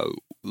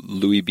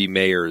Louis B.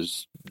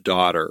 Mayer's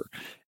daughter.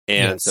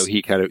 And Yes. so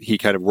he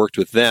kind of worked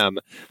with them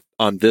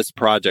on this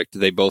project.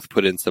 They both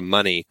put in some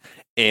money,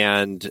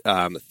 and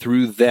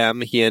through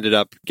them, he ended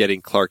up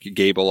getting Clark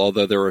Gable,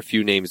 although there were a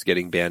few names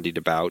getting bandied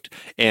about.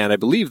 And I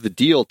believe the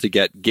deal to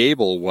get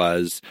Gable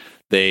was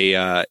they,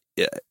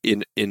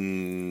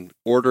 in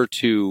order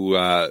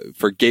to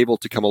for Gable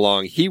to come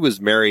along, he was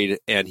married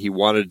and he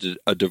wanted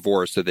a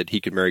divorce so that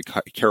he could marry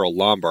Carol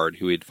Lombard,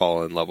 who he'd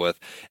fallen in love with.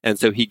 And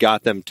so he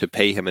got them to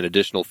pay him an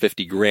additional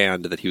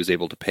 $50,000 that he was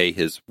able to pay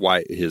his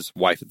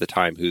wife at the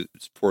time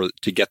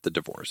to get the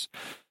divorce.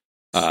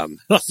 I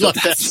love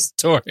that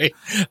story.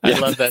 I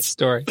love that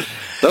story.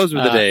 Those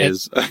were the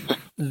days.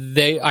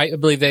 I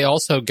believe they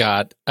also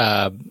got,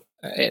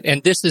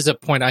 and this is a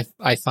point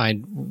I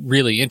find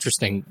really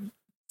interesting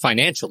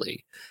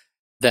financially,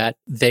 that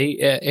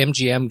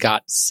MGM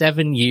got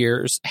 7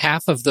 years,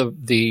 half of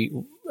the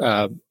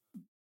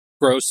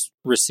gross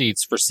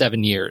receipts for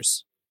 7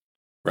 years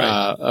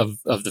of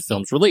the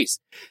film's release.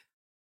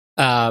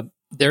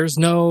 There's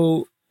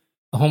no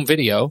home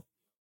video.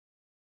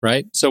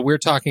 Right. So we're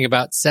talking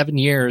about 7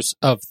 years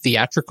of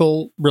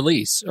theatrical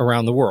release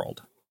around the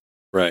world.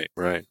 Right.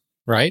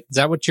 Is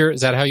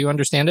that how you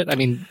understand it? I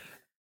mean,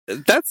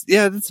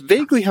 that's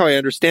vaguely how I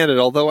understand it.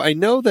 Although I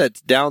know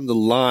that down the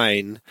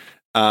line,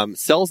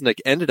 Selznick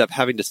ended up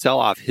having to sell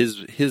off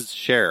his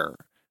share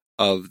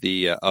of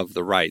the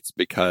rights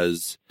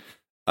because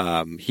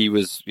he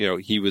was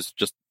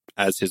just,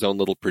 as his own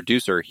little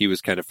producer, he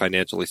was kind of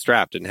financially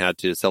strapped and had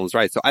to sell his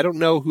rights. So I don't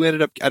know if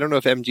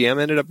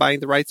MGM ended up buying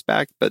the rights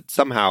back, but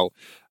somehow,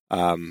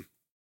 I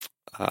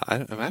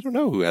don't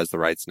know who has the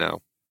rights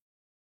now.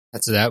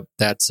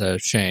 That's a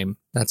shame.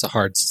 That's a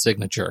hard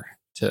signature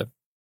to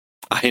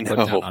put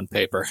down on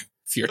paper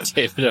if you're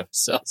David O.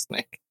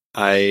 Selznick.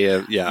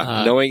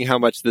 Knowing how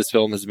much this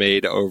film has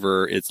made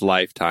over its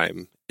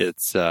lifetime,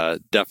 it's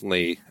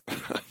definitely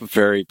a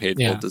very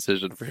painful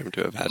decision for him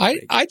to have had to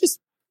make.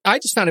 I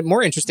just found it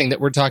more interesting that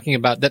we're talking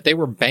about that they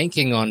were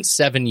banking on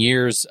 7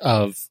 years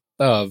of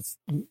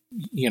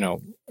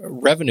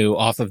revenue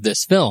off of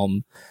this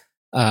film.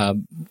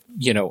 I'm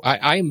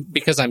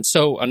because I'm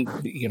so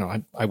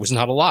I was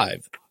not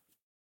alive.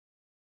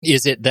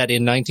 Is it that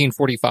in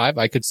 1945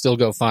 I could still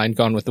go find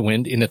Gone with the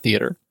Wind in a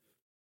theater?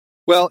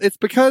 Well, it's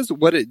because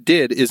what it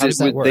did is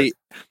they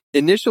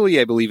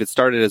initially, I believe, it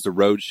started as a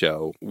road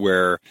show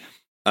where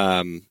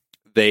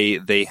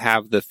they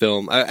have the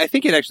film. I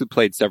think it actually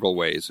played several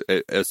ways.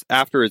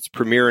 After its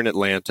premiere in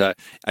Atlanta,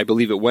 I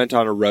believe it went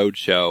on a road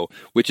show,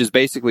 which is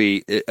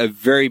basically a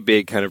very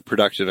big kind of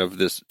production of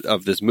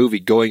this movie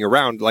going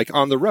around like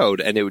on the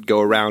road, and it would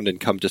go around and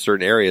come to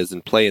certain areas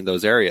and play in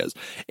those areas.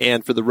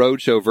 And for the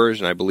road show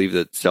version, I believe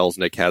that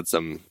Selznick had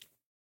some.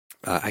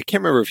 I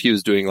can't remember if he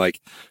was doing like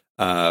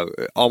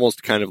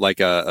almost kind of like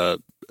a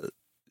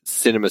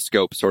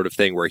cinemascope sort of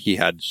thing where he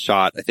had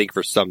shot, I think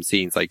for some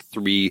scenes, like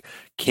 3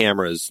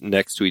 cameras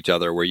next to each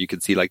other where you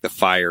could see like the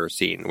fire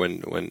scene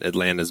when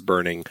Atlanta's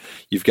burning.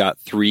 You've got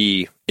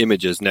 3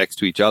 images next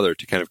to each other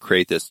to kind of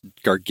create this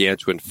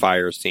gargantuan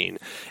fire scene.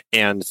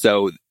 And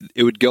so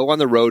it would go on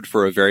the road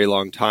for a very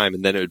long time,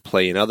 and then it would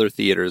play in other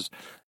theaters.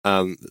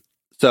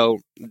 So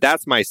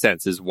that's my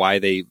sense is why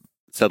they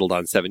settled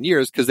on 7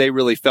 years, because they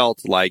really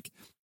felt like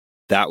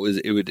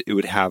it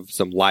would have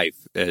some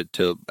life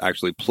to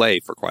actually play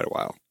for quite a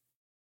while.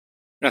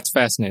 That's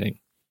fascinating.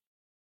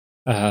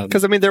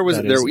 Because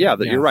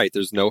you're right.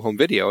 There's no home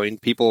video,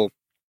 and people,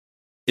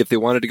 if they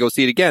wanted to go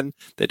see it again,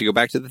 they had to go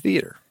back to the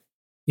theater.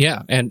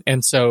 Yeah,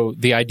 and so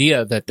the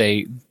idea that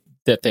they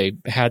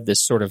had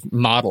this sort of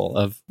model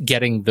of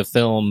getting the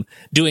film,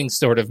 doing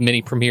sort of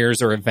mini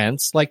premieres or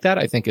events like that,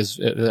 I think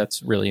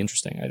that's really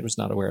interesting. I was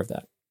not aware of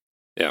that.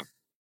 Yeah.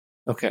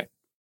 Okay.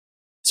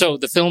 So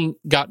the film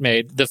got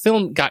made. The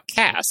film got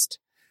cast.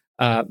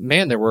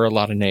 There were a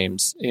lot of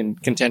names in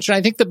contention.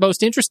 I think the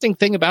most interesting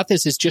thing about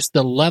this is just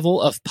the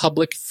level of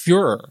public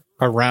furor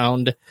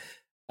around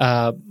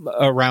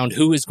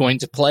who is going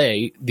to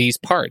play these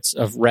parts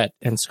of Rhett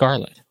and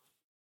Scarlett.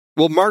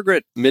 Well,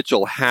 Margaret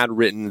Mitchell had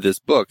written this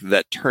book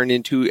that turned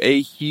into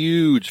a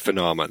huge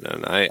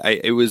phenomenon.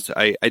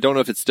 I don't know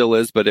if it still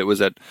is, but it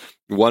was at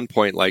one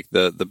point like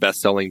the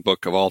best-selling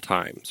book of all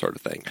time sort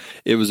of thing.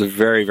 It was a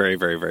very, very,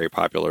 very, very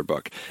popular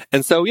book.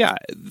 And so, yeah,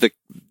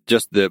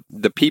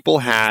 the people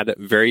had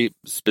very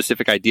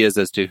specific ideas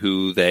as to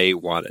who they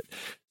wanted.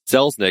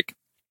 Selznick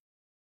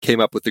came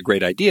up with the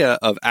great idea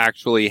of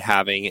actually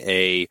having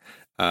a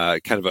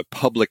kind of a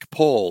public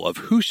poll of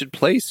who should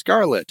play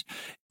Scarlett.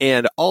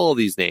 And all of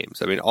these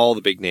names, I mean, all the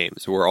big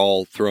names were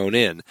all thrown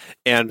in.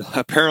 And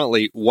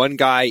apparently one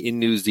guy in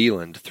New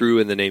Zealand threw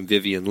in the name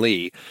Vivian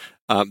Leigh.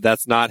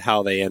 That's not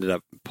how they ended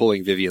up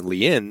pulling Vivian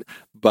Leigh in,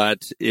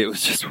 but it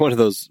was just one of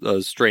those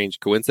strange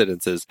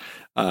coincidences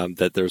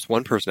that there's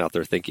one person out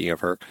there thinking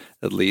of her,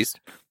 at least.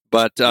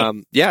 But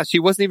she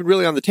wasn't even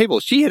really on the table.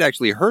 She had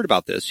actually heard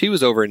about this. She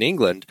was over in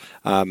England,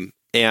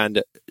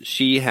 and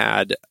she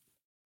had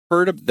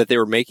heard that they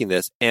were making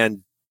this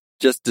and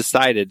just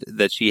decided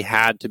that she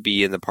had to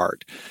be in the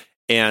part.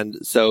 And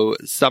so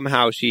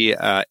somehow she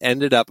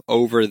ended up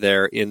over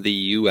there in the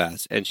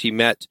U.S. and she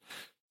met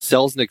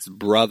Selznick's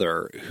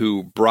brother,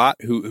 who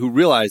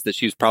realized that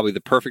she was probably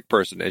the perfect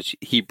person, and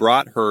he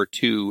brought her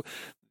to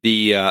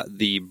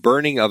the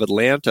burning of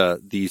Atlanta,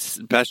 these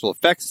special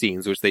effects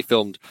scenes, which they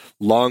filmed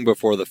long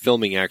before the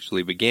filming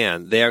actually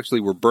began. They actually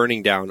were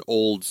burning down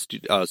old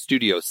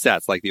studio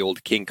sets, like the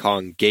old King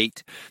Kong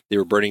gate. They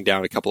were burning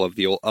down a couple of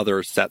the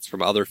other sets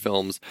from other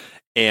films.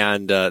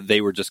 And they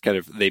were just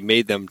they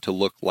made them to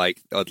look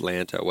like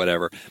Atlanta,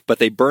 whatever. But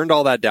they burned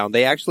all that down.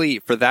 They actually,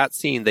 for that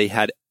scene, they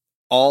had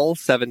all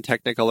 7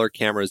 Technicolor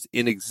cameras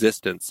in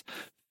existence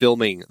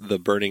filming the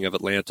burning of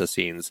Atlanta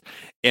scenes.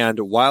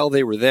 And while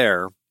they were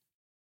there,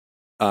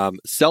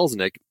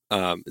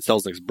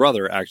 Selznick's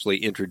brother actually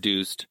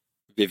introduced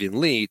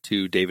Vivien Leigh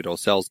to David O.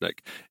 Selznick,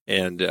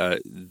 and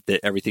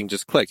everything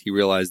just clicked. He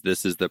realized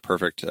this is the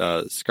perfect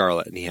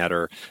Scarlett, and he had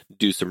her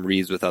do some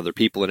reads with other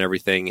people and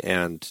everything,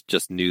 and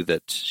just knew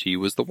that she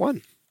was the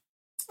one.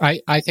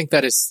 I think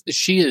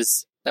she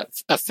is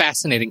a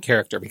fascinating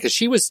character, because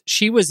she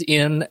was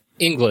in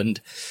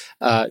England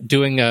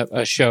doing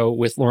a show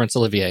with Laurence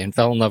Olivier and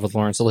fell in love with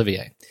Laurence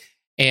Olivier,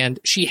 and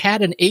she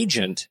had an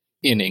agent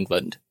in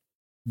England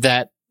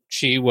that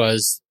she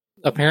was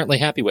apparently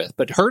happy with,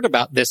 but heard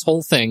about this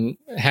whole thing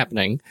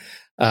happening,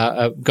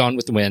 Gone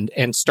with the Wind,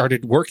 and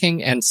started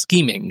working and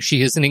scheming.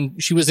 She was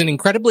an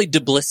incredibly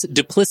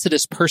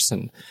duplicitous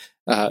person,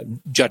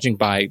 judging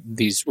by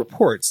these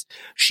reports.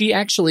 She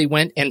actually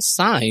went and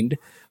signed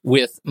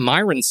with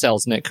Myron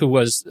Selznick, who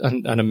was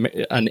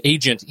an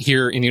agent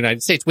here in the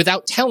United States,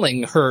 without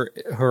telling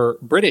her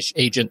British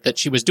agent that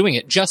she was doing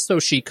it, just so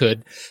she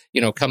could,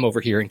 come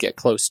over here and get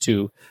close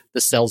to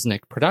the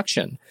Selznick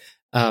production.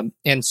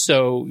 And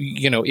so,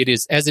 it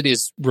is, as it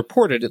is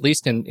reported, at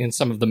least in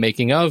some of the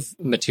making of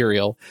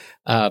material,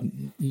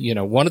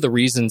 one of the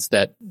reasons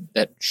that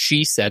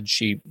she said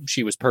she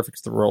was perfect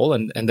for the role,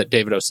 and that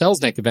David O.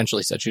 Selznick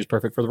eventually said she was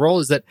perfect for the role,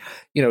 is that,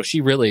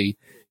 she really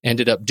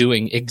ended up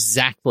doing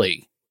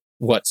exactly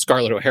what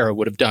Scarlett O'Hara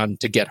would have done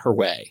to get her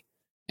way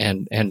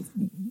and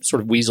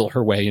sort of weasel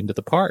her way into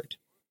the part.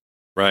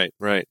 Right.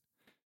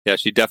 Yeah,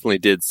 she definitely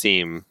did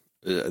seem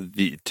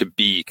to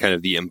be kind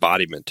of the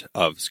embodiment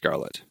of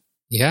Scarlett.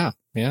 Yeah.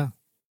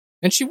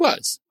 And she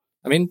was.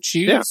 I mean,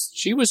 she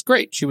was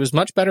great. She was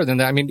much better than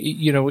that. I mean,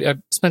 I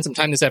spent some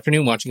time this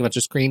afternoon watching a bunch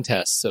of screen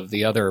tests of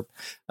the other,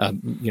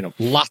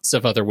 lots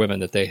of other women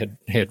that they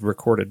had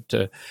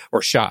recorded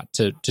or shot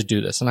to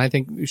do this. And I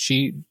think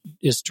she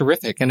is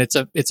terrific. And it's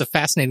a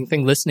fascinating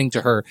thing listening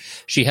to her.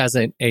 She has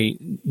a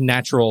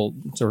natural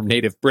sort of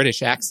native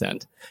British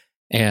accent,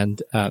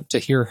 and to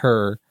hear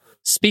her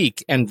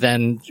speak and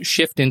then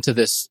shift into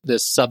this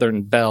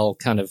Southern Belle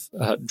kind of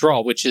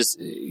drawl, which is,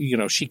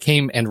 she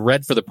came and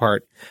read for the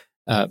part,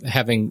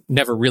 having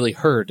never really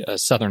heard a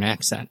Southern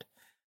accent.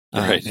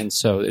 Right. And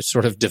so it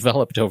sort of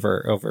developed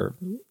over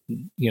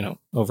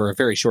a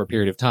very short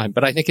period of time.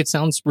 But I think it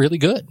sounds really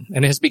good,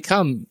 and has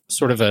become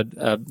sort of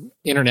a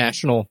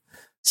international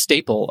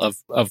staple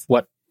of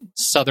what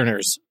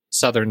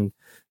Southern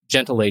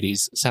gentle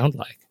ladies sound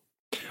like.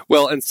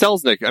 Well, and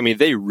Selznick, I mean,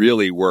 they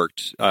really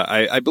worked.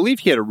 I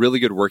believe he had a really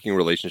good working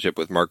relationship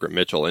with Margaret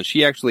Mitchell, and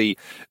she actually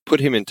put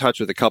him in touch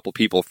with a couple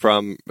people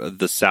from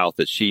the South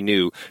that she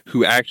knew,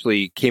 who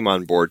actually came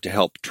on board to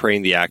help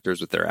train the actors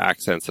with their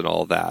accents and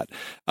all that.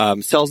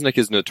 Selznick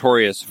is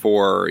notorious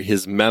for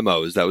his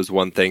memos. That was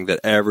one thing that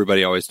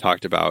everybody always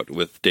talked about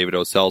with David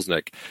O.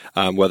 Selznick,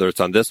 whether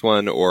it's on this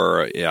one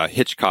or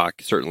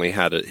Hitchcock certainly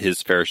had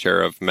his fair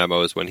share of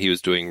memos when he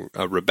was doing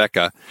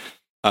Rebecca.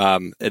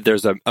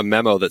 There's a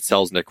memo that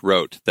Selznick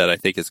wrote that I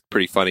think is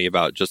pretty funny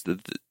about just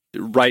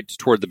right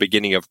toward the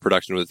beginning of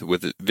production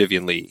with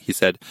Vivien Leigh. He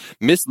said,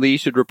 Miss Leigh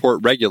should report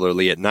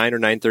regularly at 9 or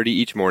 9:30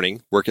 each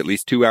morning, work at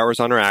least 2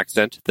 hours on her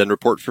accent, then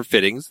report for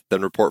fittings,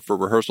 then report for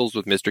rehearsals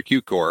with Mr.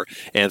 Cukor,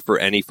 and for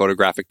any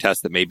photographic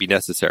test that may be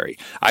necessary.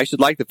 I should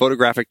like the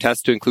photographic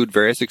test to include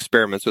various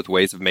experiments with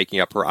ways of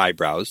making up her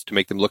eyebrows to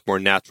make them look more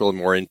natural and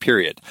more in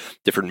period,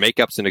 different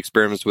makeups and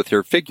experiments with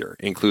her figure,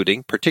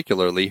 including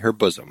particularly her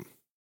bosom.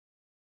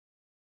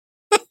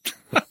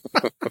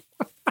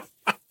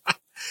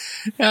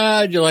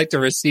 How'd you like to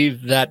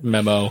receive that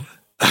memo?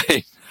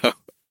 I know.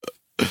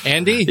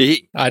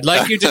 Andy, I'd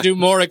like you to do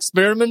more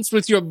experiments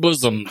with your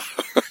bosom.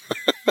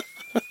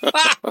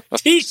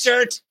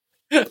 T-shirt.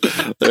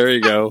 There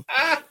you go.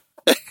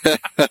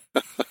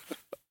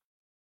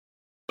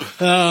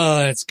 Oh,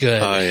 that's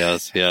good. Oh,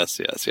 yes.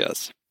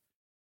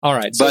 All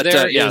right, so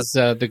there is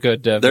the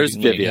good there's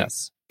Vivien Vivien. Leigh,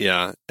 yes.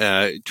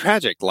 Yeah.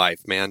 Tragic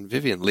life, man.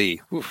 Vivien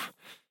Leigh. Oof.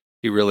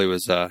 He really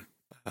was...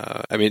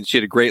 I mean, she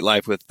had a great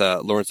life with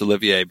Laurence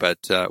Olivier,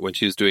 but when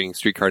she was doing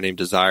Streetcar Named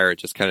Desire,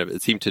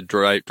 it seemed to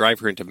drive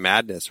her into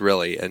madness,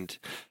 really. And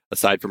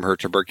aside from her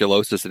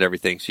tuberculosis and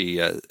everything,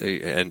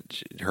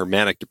 her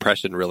manic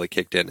depression really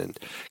kicked in and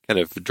kind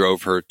of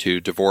drove her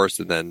to divorce.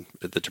 And then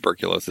the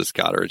tuberculosis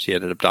got her, and she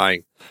ended up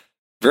dying.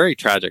 Very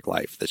tragic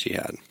life that she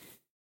had,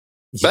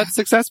 but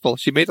successful.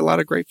 She made a lot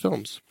of great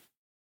films.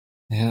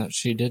 Yeah,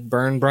 she did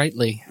burn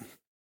brightly.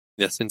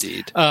 Yes,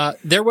 indeed.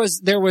 There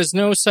was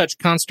no such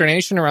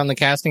consternation around the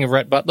casting of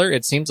Rhett Butler.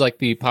 It seems like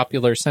the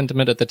popular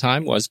sentiment at the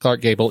time was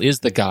Clark Gable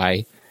is the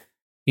guy.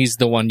 He's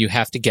the one you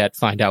have to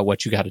find out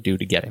what you got to do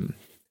to get him.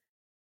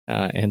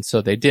 And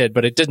so they did,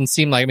 but it didn't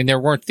seem like, there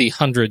weren't the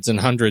hundreds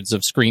and hundreds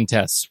of screen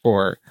tests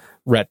for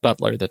Rhett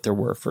Butler that there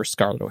were for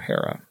Scarlett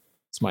O'Hara.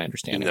 It's my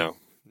understanding.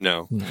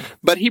 No.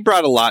 But he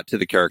brought a lot to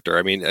the character.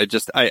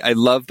 I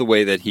love the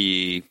way that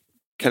he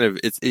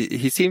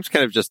he seems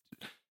kind of just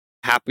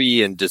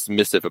happy and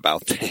dismissive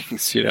about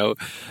things.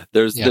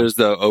 There's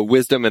a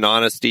wisdom and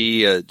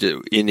honesty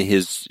in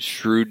his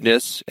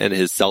shrewdness and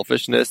his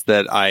selfishness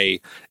that I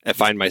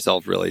find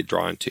myself really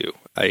drawn to.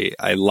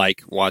 I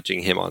like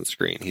watching him on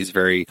screen. He's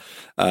very,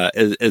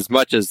 as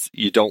much as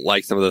you don't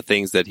like some of the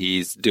things that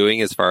he's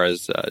doing as far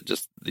as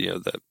just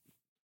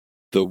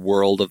the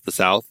world of the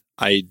South,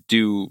 I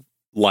do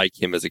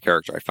like him as a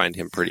character. I find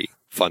him pretty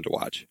fun to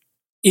watch.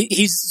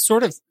 He's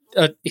sort of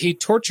he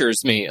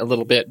tortures me a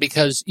little bit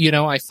because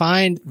I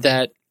find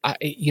that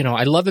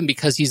I love him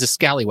because he's a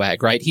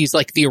scallywag, right? He's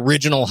like the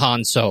original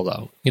Han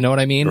Solo. You know what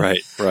I mean?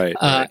 Right.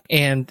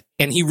 And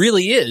he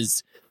really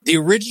is the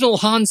original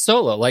Han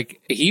Solo.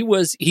 Like he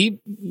was a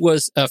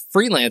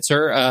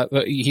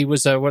freelancer. He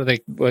was what do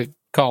they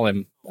call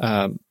him?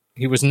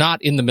 He was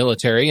not in the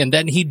military, and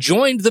then he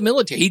joined the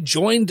military. He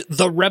joined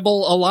the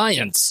Rebel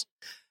Alliance,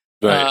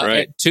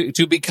 right.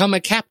 to become a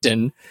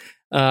captain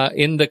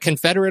in the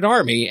Confederate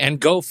Army and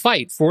go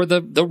fight for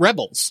the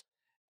rebels.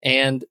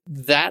 And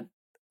that,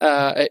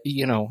 I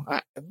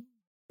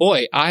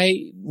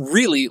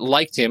really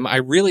liked him. I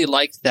really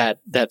liked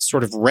that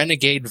sort of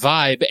renegade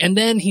vibe. And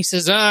then he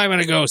says, I'm going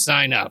to go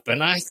sign up.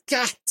 And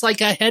it's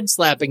like a head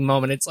slapping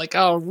moment. It's like,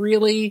 oh,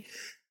 really?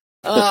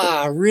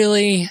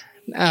 Really?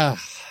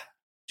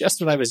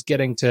 Just when I was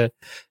getting to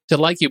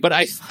like you. But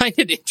I find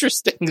it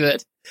interesting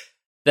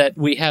that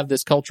we have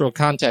this cultural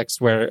context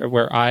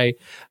where I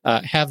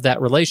have that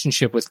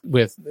relationship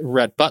with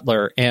Rhett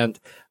Butler and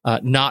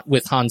not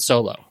with Han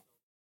Solo.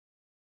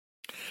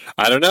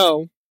 I don't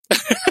know.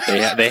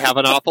 They have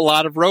an awful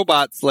lot of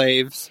robot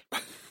slaves.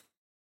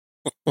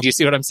 Do you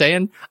see what I'm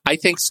saying? I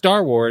think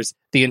Star Wars,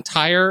 the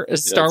entire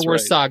Star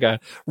Wars saga,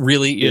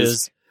 really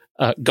is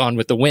Gone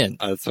with the Wind.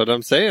 That's what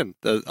I'm saying.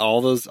 All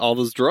those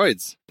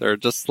droids, they're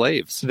just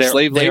slaves.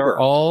 Slave labor. They're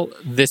all.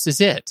 This is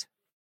it.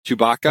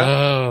 Chewbacca.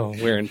 Oh,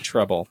 we're in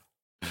trouble.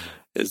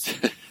 We're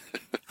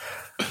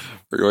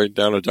going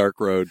down a dark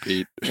road,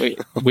 Pete.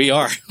 We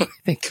are. I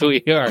think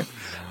we are.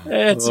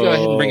 Let's go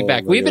ahead and bring it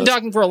back. We've been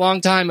talking for a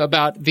long time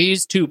about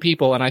these two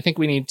people, and I think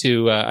we need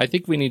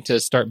to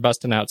start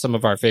busting out some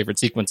of our favorite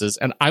sequences.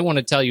 And I want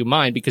to tell you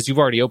mine because you've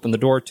already opened the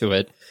door to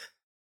it,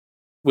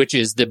 which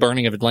is the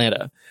burning of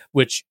Atlanta,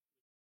 which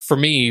for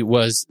me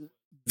was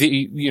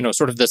the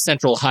sort of the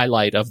central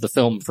highlight of the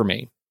film for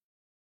me.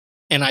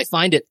 And I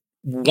find it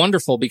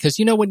wonderful because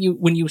when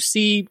you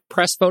see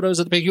press photos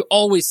of the pig, you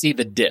always see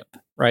the dip,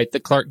 right? The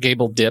Clark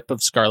Gable dip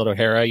of Scarlett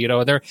O'Hara.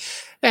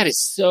 That is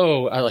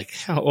so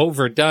how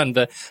overdone.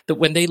 The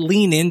when they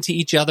lean into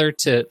each other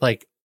to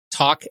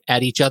talk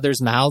at each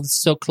other's mouths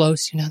so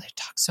close. They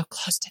talk so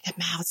close to their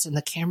mouths, and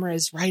the camera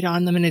is right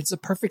on them, and it's a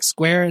perfect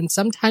square. And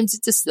sometimes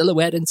it's a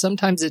silhouette, and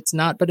sometimes it's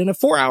not. But in a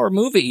 4-hour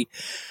movie,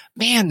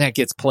 man, that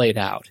gets played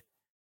out.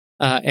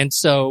 And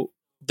so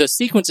the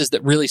sequences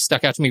that really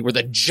stuck out to me were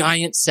the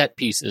giant set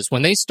pieces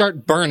when they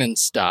start burning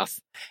stuff,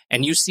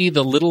 and you see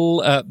the little,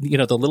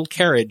 the little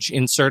carriage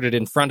inserted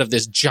in front of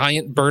this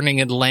giant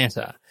burning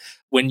Atlanta.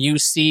 When you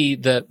see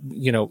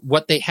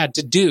what they had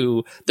to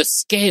do, the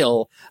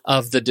scale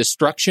of the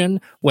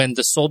destruction when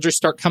the soldiers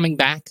start coming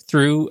back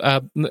through,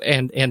 and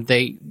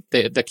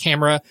the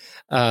camera,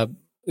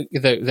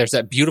 there's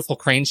that beautiful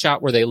crane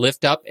shot where they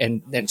lift up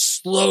and then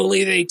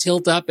slowly they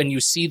tilt up, and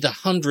you see the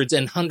hundreds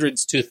and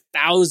hundreds to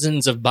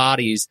thousands of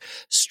bodies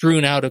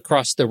strewn out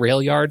across the rail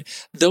yard.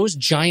 Those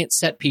giant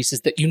set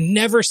pieces that you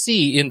never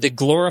see in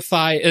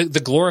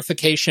the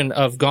glorification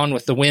of Gone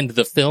with the Wind,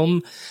 the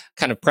film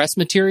kind of press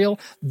material.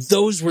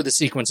 Those were the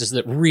sequences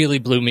that really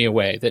blew me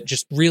away, that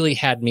just really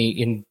had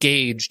me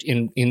engaged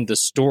in the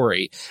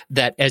story,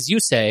 that, as you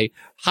say,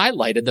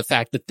 highlighted the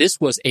fact that this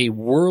was a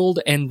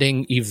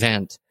world-ending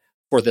event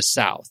for the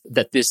South,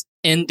 that this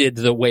ended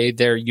the way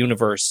their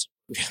universe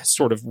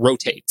sort of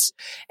rotates.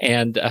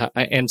 And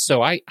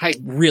so I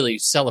really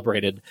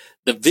celebrated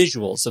the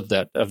visuals of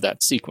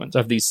that sequence,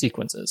 of these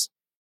sequences.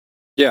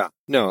 Yeah,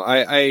 no,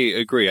 I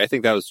agree. I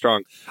think that was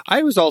strong.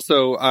 I was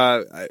also,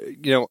 I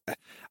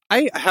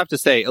have to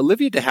say,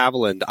 Olivia de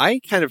Havilland, I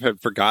kind of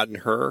had forgotten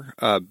her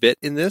a bit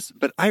in this,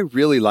 but I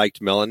really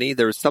liked Melanie.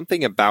 There was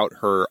something about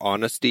her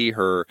honesty,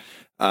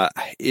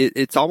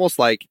 it's almost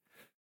like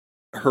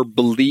her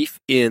belief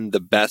in the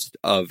best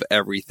of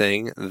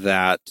everything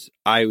that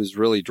I was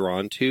really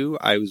drawn to.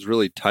 I was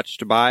really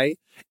touched by,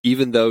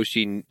 even though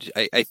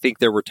I think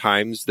there were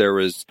times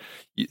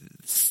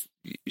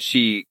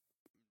she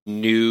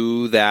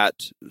knew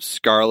that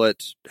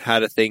Scarlett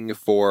had a thing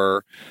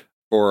for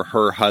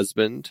her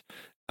husband.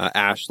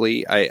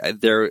 Ashley. I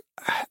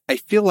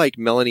feel like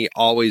Melanie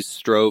always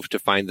strove to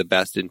find the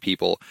best in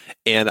people,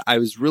 and I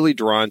was really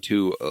drawn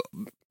to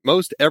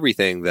most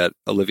everything that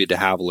Olivia de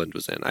Havilland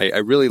was in. I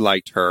really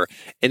liked her,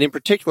 and in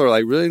particular, I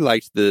really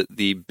liked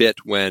the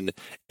bit when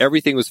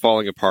everything was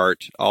falling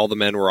apart, all the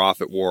men were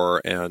off at war,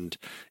 and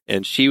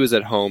she was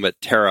at home at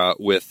Tara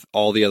with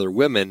all the other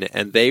women,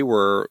 and they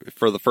were,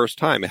 for the first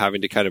time,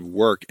 having to kind of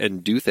work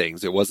and do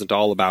things. It wasn't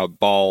all about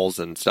balls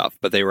and stuff,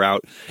 but they were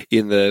out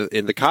in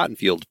the cotton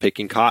field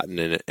picking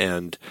cotton,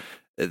 and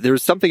there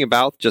was something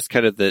about just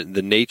kind of the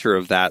nature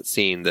of that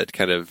scene that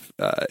kind of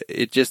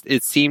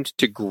it seemed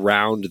to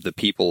ground the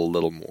people a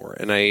little more,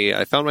 and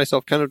I found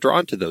myself kind of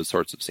drawn to those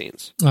sorts of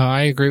scenes. Oh,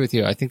 I agree with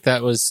you. I think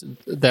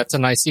that's a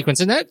nice sequence,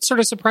 and that sort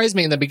of surprised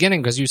me in the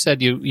beginning because you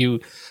said you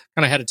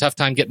kind of had a tough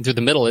time getting through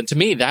the middle, and to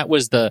me that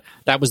was the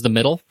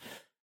middle.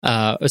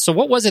 So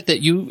what was it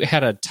that you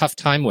had a tough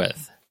time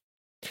with?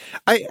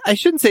 I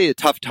shouldn't say a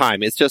tough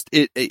time. It's just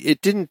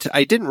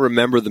I didn't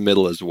remember the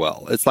middle as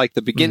well. It's like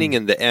the beginning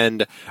and the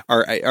end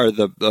are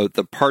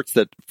the parts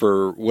that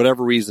for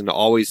whatever reason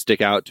always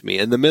stick out to me,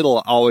 and the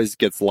middle always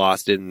gets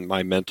lost in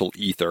my mental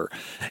ether.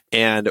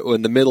 And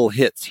when the middle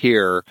hits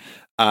here,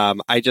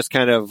 I just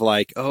kind of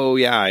like, oh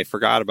yeah, I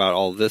forgot about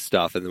all this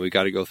stuff, and then we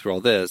got to go through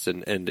all this,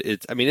 and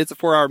it's a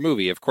 4-hour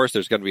movie. Of course,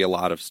 there's going to be a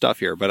lot of stuff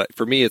here, but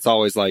for me, it's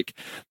always like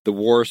the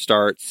war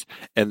starts,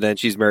 and then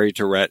she's married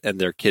to Rhett,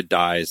 and their kid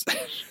dies.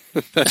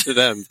 That's it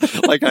ends.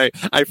 Like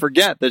I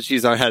forget that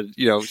she's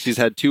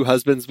had 2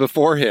 husbands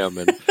before him,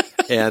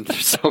 and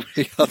there's so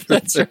many other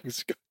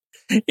things.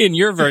 In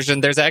your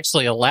version, there's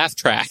actually a laugh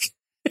track.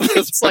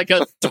 It's like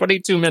a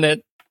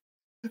 22-minute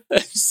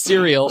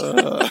serial.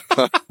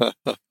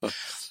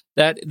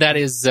 That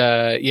is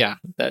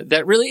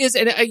that really is,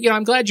 and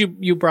I'm glad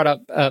you brought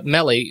up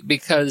Mellie,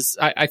 because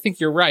I think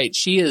you're right.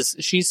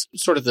 She's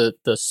sort of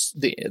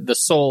the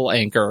soul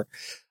anchor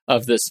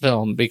of this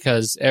film,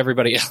 because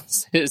everybody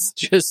else is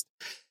just,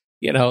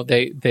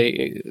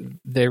 they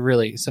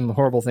really, some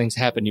horrible things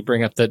happen. You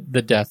bring up the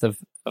death of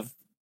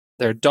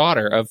their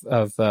daughter of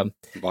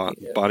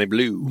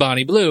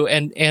Bonnie Blue,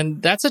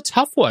 and that's a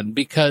tough one,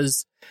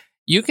 because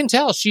you can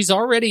tell she's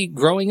already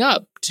growing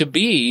up to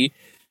be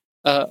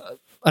an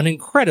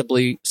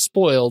incredibly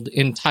spoiled,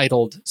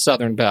 entitled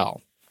Southern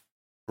belle.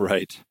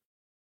 Right.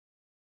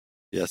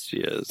 Yes, she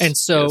is. And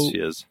so, yes, she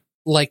is.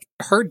 Like,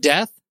 her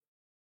death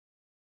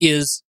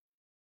is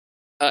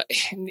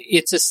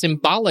it's a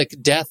symbolic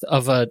death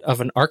of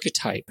an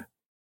archetype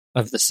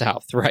of the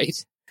South,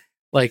 right?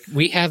 Like,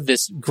 we have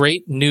this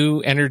great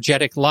new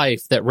energetic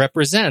life that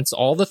represents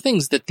all the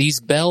things that these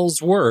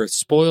belles were: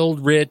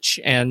 spoiled, rich,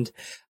 and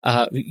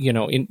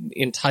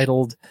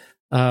entitled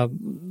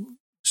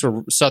sort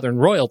of Southern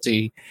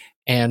royalty.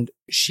 And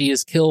she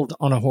is killed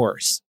on a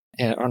horse,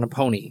 on a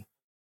pony,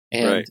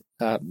 and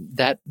right.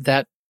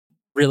 That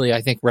really, I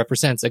think,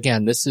 represents,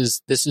 again, this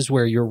is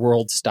where your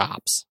world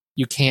stops.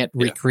 You can't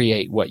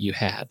recreate what you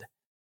had,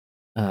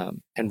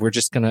 and we're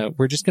just gonna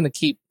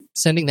keep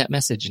sending that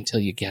message until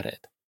you get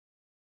it.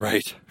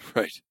 Right.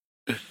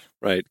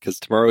 Because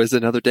tomorrow is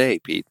another day,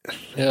 Pete.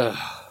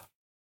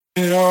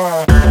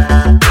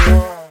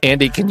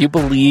 Andy, can you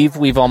believe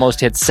we've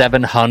almost hit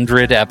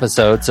 700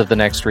 episodes of The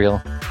Next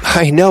Reel?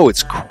 I know,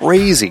 it's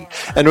crazy.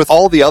 And with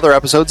all the other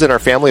episodes in our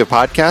family of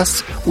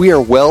podcasts, we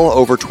are well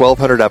over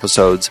 1,200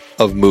 episodes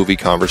of movie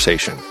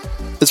conversation.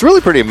 It's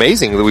really pretty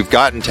amazing that we've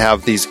gotten to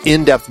have these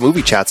in-depth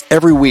movie chats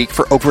every week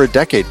for over a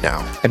decade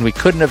now. And we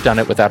couldn't have done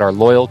it without our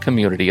loyal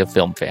community of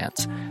film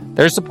fans.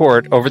 Their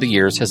support over the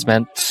years has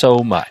meant so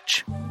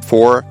much.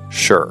 For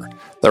sure.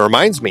 That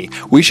reminds me,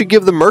 we should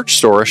give the merch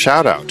store a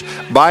shout out.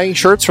 Buying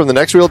shirts from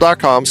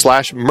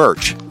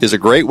thenextreel.com/merch is a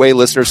great way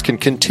listeners can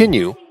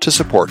continue to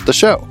support the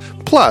show.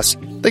 Plus,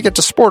 they get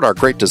to sport our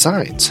great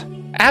designs.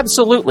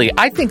 Absolutely.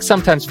 I think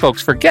sometimes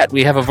folks forget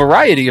we have a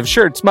variety of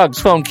shirts, mugs,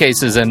 phone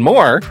cases, and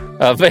more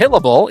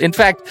available. In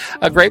fact,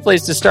 a great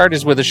place to start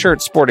is with a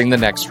shirt sporting the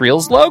Next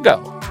Reel's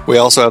logo. We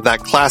also have that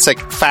classic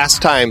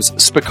Fast Times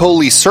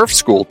Spicoli Surf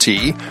School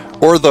tee,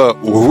 or the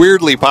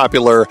weirdly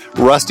popular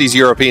Rusty's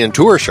European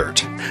Tour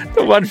shirt.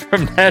 The one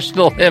from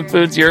National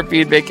Lampoon's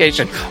European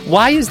Vacation.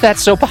 Why is that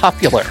so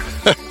popular?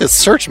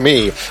 Search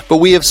me, but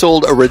we have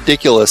sold a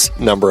ridiculous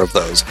number of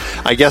those.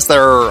 I guess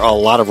there are a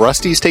lot of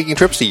Rustys taking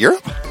trips to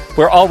Europe?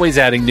 We're always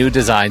adding new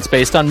designs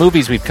based on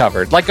movies we've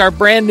covered, like our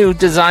brand new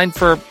design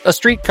for a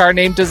streetcar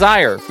named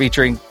Desire,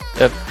 featuring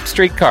a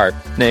streetcar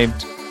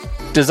named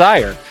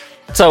Desire.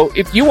 So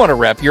if you want to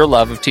rep your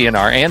love of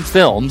TNR and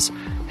films,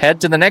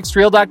 head to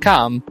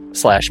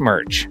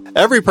thenextreel.com/merch.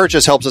 Every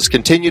purchase helps us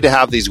continue to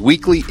have these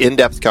weekly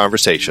in-depth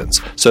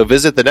conversations. So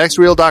visit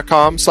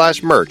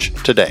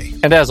thenextreel.com/merch today.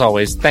 And as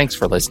always, thanks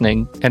for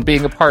listening and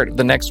being a part of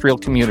the Next Reel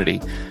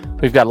community.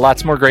 We've got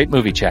lots more great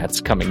movie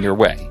chats coming your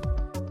way.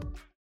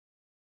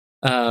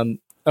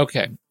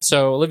 Okay,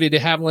 so Olivia de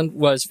Havilland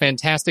was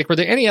fantastic. Were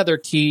there any other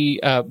key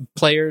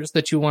players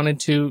that you wanted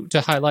to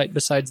highlight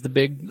besides the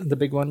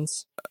big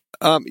ones?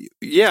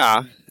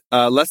 Yeah.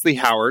 Leslie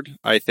Howard,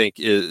 I think,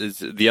 is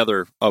the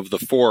other of the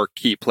four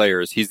key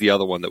players. He's the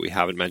other one that we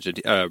haven't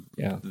mentioned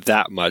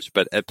that much,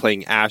 but at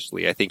playing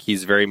Ashley, I think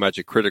he's very much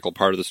a critical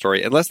part of the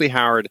story. And Leslie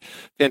Howard,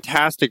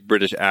 fantastic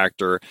British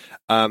actor.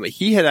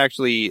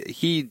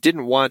 He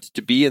didn't want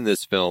to be in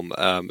this film.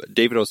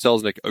 David O.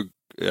 Selznick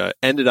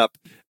ended up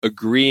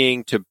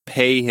agreeing to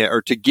pay him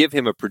or to give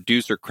him a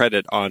producer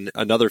credit on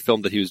another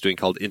film that he was doing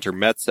called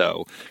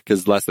Intermezzo,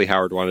 because Leslie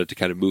Howard wanted to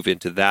kind of move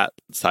into that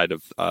side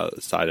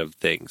of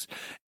things.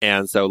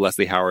 And so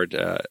Leslie Howard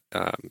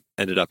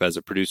ended up as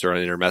a producer on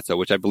Intermezzo,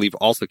 which I believe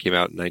also came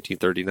out in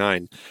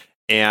 1939.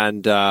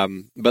 And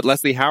but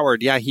Leslie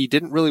Howard, he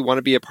didn't really want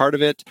to be a part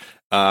of it.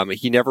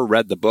 He never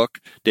read the book.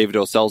 David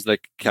O.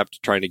 Selznick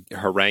kept trying to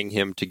harangue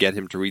him to get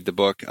him to read the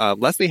book.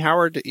 Leslie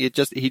Howard, he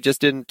just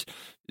didn't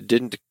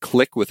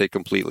click with it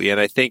completely. And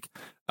I think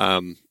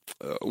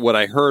what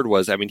I heard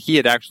was, he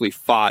had actually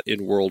fought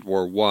in World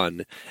War I,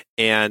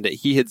 and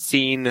he had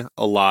seen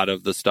a lot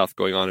of the stuff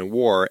going on in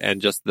war,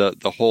 and just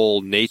the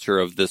whole nature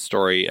of this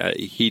story.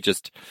 He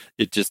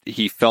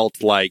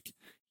felt like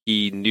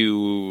he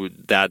knew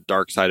that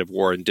dark side of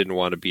war and didn't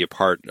want to be a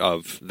part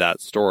of that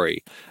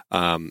story.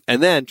 And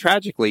then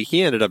tragically,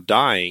 he ended up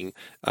dying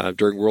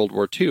during World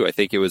War II. I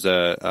think it was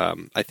I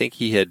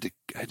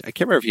can't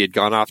remember if he had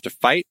gone off to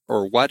fight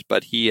or what,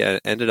 but he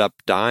ended up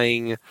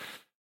dying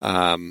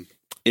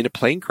in a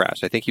plane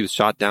crash. I think he was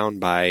shot down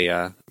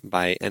by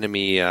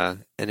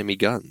enemy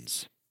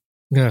guns.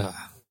 Yeah,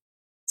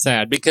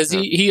 sad, because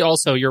he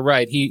also, you're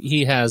right.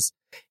 He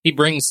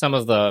brings some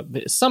of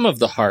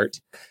the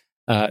heart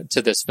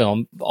to this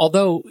film,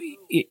 although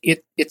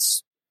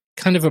it's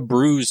kind of a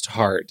bruised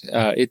heart.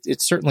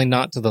 It's certainly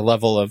not to the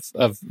level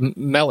of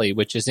Melly,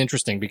 which is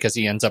interesting because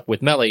he ends up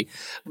with Melly,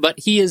 but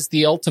he is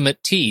the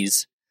ultimate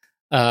tease,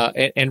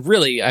 and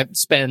really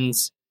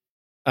spends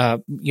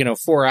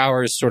 4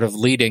 hours sort of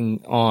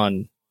leading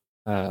on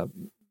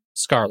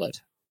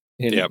Scarlett.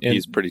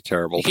 He's pretty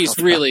terrible. He's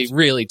really,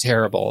 really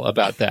terrible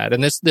about that.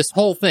 And this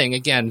whole thing,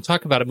 again,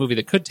 talk about a movie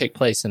that could take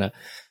place in a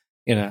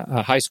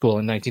high school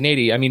in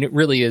 1980. It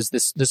really is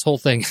this whole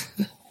thing.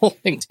 The whole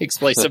thing takes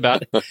place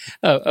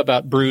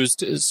about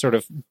bruised sort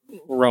of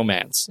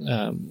romance.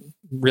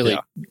 Really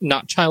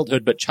not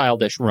childhood, but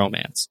childish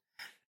romance.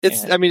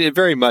 It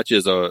very much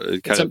is a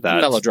kind of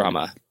that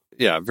melodrama.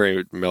 Yeah,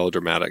 very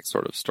melodramatic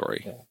sort of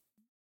story. Yeah.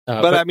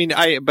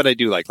 But I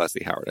do like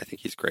Leslie Howard. I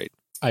think he's great.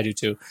 I do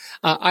too.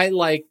 I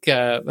like.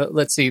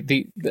 Let's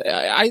see.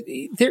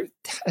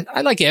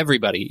 I like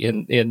everybody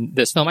in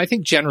this film. I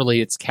think generally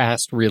it's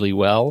cast really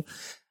well.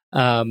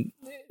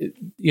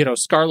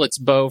 Scarlett's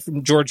beau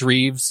from George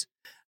Reeves,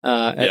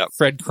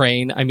 Fred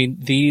Crane.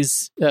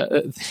 These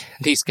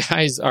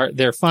guys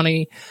they're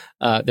funny.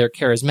 They're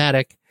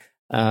charismatic.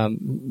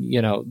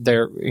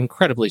 They're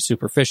incredibly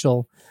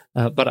superficial.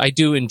 But I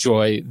do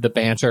enjoy the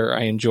banter.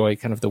 I enjoy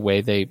kind of the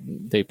way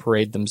they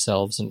parade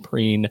themselves and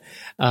preen.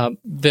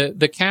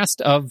 The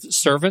cast of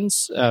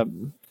servants,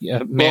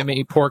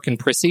 Mammy, Pork, and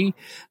Prissy,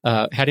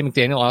 Hattie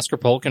McDaniel, Oscar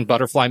Polk, and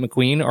Butterfly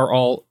McQueen are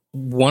all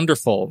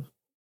wonderful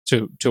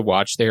to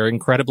watch. They are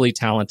incredibly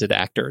talented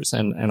actors,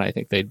 and I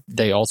think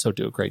they also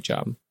do a great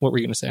job. What were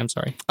you going to say? I'm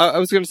sorry. I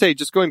was going to say,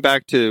 just going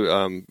back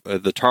to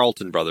the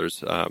Tarleton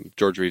brothers,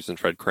 George Reeves and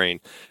Fred Crane.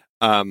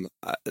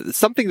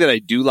 Something that I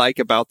do like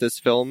about this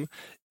film,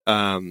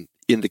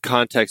 in the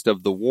context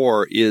of the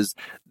war, is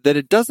that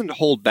it doesn't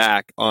hold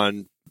back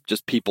on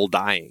just people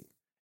dying.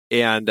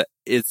 And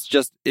it's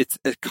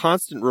a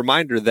constant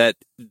reminder that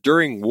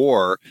during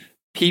war,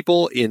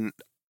 people in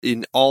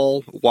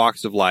all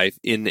walks of life,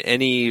 in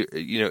any,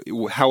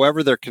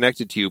 however they're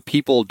connected to you,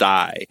 people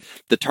die.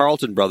 The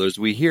Tarleton brothers,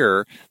 we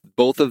hear,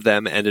 both of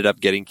them ended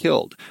up getting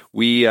killed.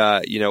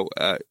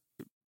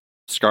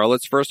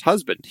 Scarlett's first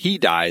husband, he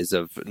dies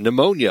of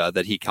pneumonia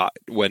that he caught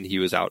when he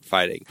was out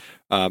fighting.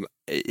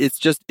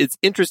 It's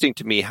interesting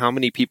to me how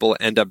many people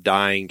end up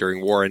dying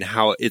during war and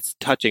how it's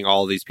touching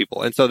all of these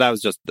people. And so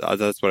that's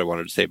what I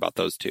wanted to say about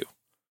those two.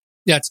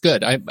 Yeah, it's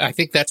good. I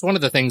think that's one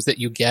of the things that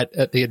you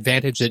get, the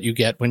advantage that you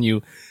get when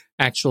you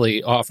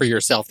actually offer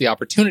yourself the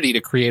opportunity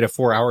to create a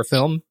 4-hour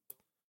film.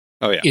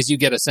 Oh yeah, is you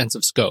get a sense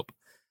of scope.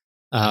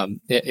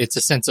 It's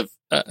a sense of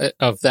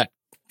that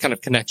kind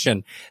of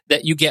connection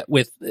that you get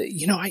with,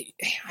 I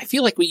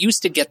feel like we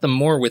used to get them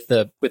more with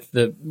the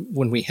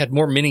when we had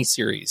more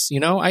miniseries.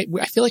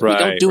 I feel like we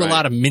don't do a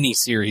lot of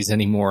miniseries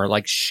anymore,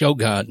 like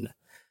Shogun.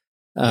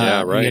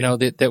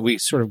 That we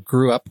sort of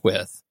grew up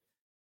with.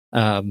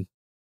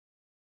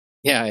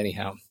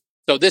 Anyhow.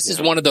 So this is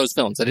one of those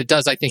films that it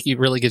does, I think, it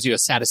really gives you a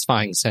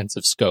satisfying sense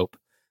of scope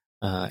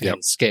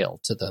and scale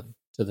to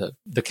the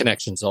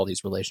connections, all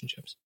these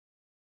relationships.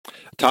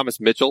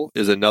 Thomas Mitchell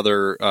is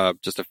another,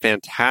 just a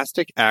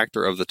fantastic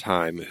actor of the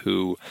time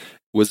who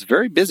was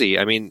very busy.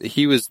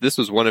 This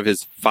was one of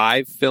his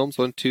 5 films,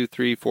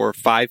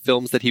 5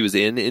 films that he was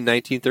in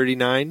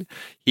 1939.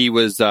 He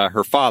was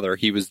her father.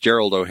 He was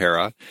Gerald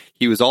O'Hara.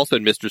 He was also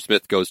in Mr.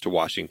 Smith Goes to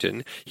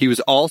Washington. He was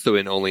also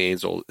in Only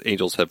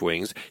Angels Have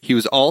Wings. He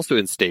was also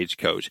in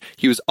Stagecoach.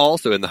 He was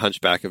also in The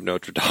Hunchback of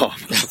Notre Dame.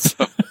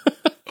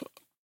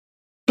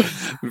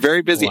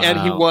 Very busy. Wow.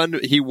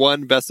 And he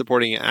won Best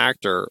Supporting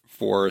Actor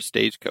for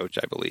Stagecoach,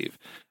 I believe,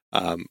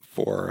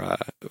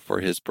 for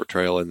his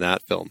portrayal in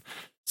that film.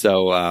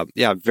 So,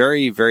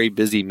 very, very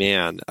busy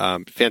man.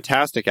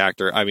 Fantastic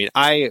actor. I mean,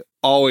 I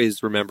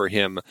always remember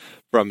him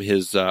from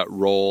his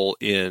role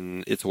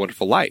in It's a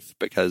Wonderful Life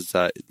because,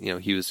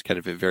 he was kind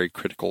of a very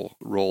critical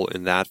role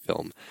in that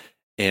film.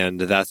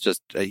 And that's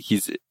just,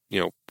 he's,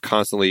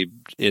 constantly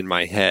in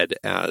my head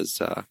as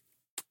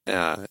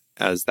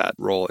that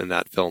role in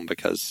that film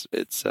because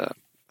it's,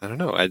 I don't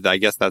know. I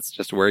guess that's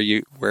just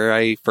where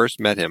I first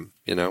met him,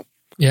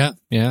 Yeah.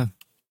 Yeah.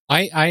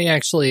 I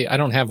actually, I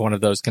don't have one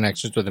of those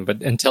connections with him,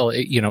 but until,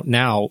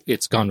 now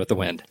it's Gone with the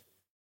Wind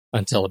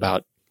until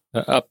about,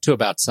 up to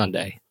about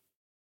Sunday.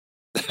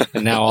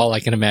 And now all I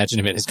can imagine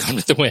him in is Gone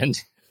with the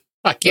Wind.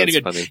 I can't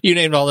funny. You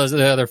named all those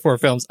the other 4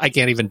 films. I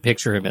can't even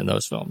picture him in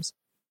those films.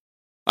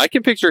 I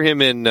can picture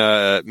him in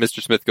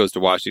Mr. Smith Goes to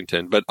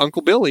Washington, but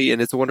Uncle Billy in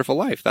It's a Wonderful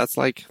Life. That's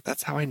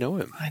how I know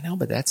him. I know,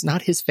 but that's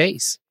not his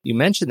face. You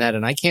mentioned that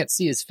and I can't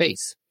see his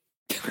face.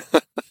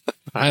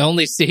 I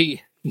only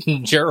see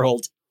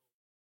Gerald.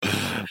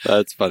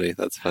 That's funny.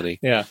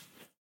 Yeah.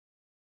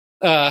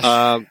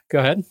 Go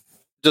ahead.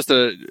 Just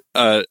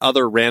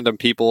other random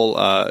people,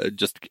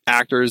 just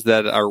actors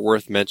that are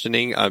worth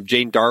mentioning.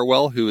 Jane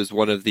Darwell, who is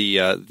one of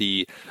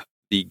the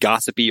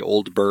gossipy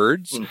old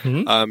birds.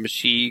 Mm-hmm.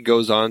 She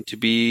goes on to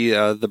be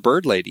the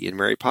bird lady in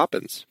Mary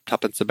Poppins.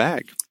 Tuppence a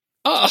bag.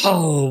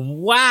 Oh,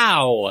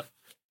 wow.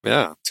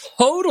 Yeah.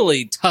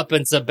 Totally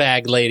tuppence a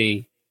bag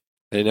lady.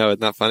 I know, isn't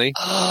that funny?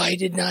 Oh, I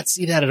did not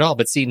see that at all.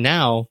 But see,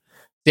 now,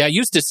 I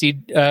used to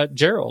see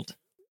Gerald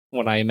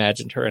when I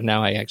imagined her, and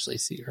now I actually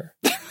see her.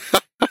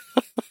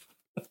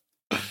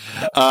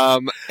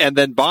 And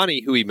then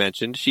Bonnie, who he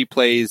mentioned, she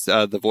plays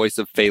the voice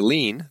of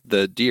Faline,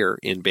 the deer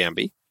in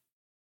Bambi.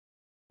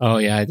 Oh,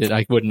 yeah, I did.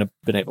 I wouldn't have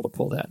been able to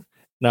pull that.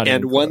 Not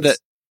and even one close.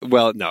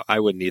 well, no, I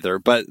wouldn't either.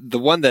 But the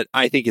one that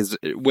I think is,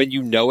 when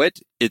you know it,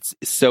 it's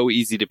so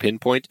easy to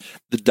pinpoint.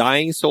 The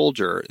dying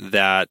soldier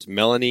that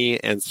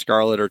Melanie and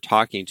Scarlett are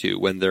talking to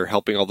when they're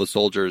helping all the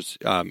soldiers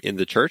in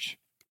the church.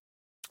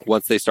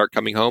 Once they start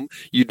coming home,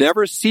 you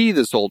never see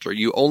the soldier.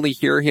 You only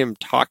hear him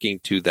talking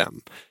to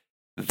them.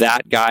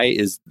 That guy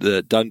is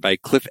done by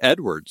Cliff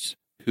Edwards,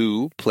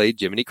 who played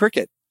Jiminy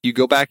Cricket. You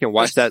go back and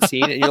watch that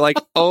scene, and you're like,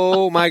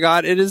 oh my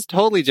God, it is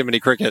totally Jiminy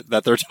Cricket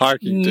that they're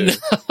talking to.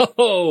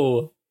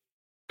 No!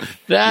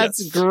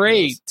 That's Yes,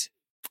 great.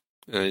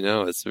 yes. I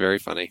know, it's very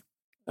funny.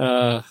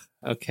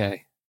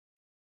 Okay.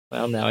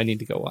 Well, now I need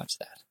to go watch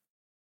that.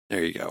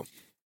 There you go.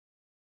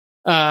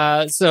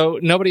 So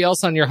nobody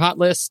else on your hot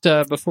list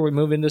before we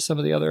move into some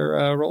of the other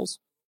roles?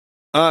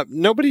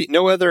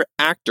 No other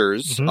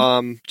actors.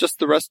 Mm-hmm.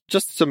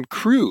 Just some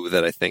crew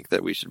that I think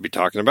that we should be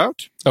talking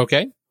about.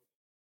 Okay.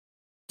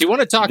 Do you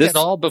want to talk at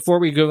all before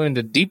we go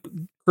into deep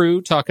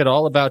crew? Talk at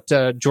all about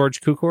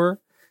George Cukor,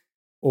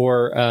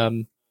 or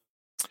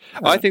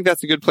I think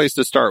that's a good place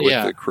to start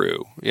with the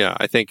crew. Yeah,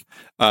 I think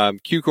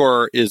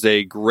Cukor is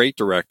a great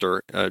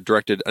director.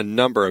 Directed a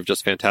number of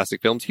just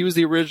fantastic films. He was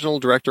the original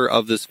director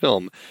of this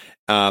film,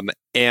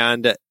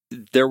 and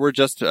there were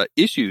just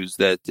issues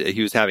that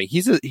he was having.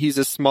 He's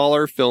a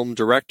smaller film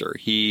director.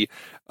 He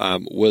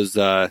was,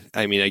 I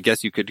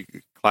guess you could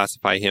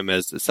classify him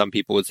as, some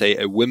people would say,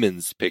 a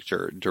women's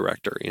picture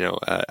director.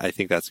 I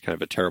think that's kind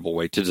of a terrible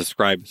way to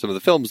describe some of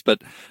the films,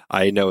 but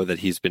I know that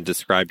he's been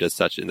described as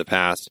such in the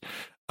past.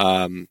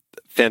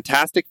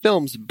 Fantastic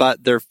films,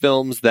 but they're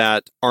films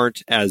that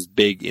aren't as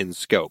big in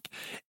scope.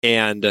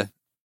 And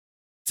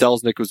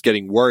Selznick was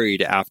getting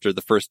worried after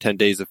the first 10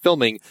 days of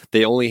filming.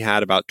 They only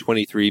had about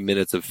 23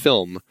 minutes of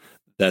film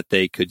that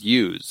they could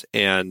use.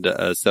 And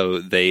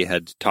so they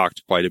had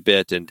talked quite a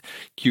bit, and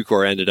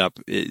Cukor ended up,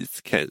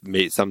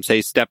 some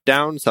say stepped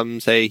down, some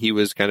say he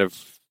was kind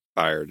of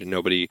fired, and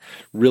nobody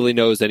really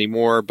knows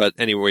anymore. But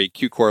anyway,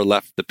 Cukor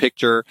left the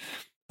picture.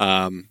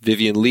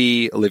 Vivian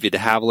Leigh, Olivia de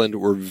Havilland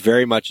were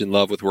very much in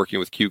love with working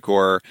with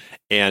Cukor,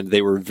 and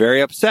they were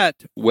very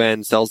upset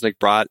when Selznick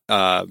brought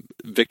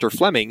Victor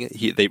Fleming.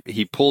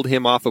 He pulled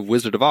him off of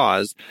Wizard of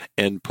Oz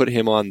and put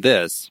him on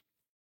this.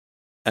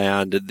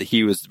 And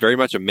he was very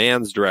much a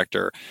man's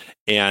director,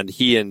 and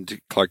he and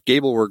Clark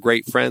Gable were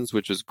great friends,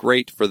 which was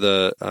great for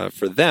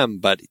them.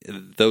 But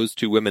those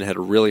two women had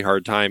a really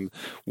hard time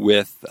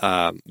with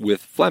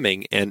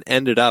Fleming, and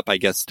ended up, I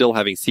guess, still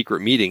having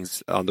secret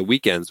meetings on the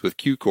weekends with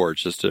Cukor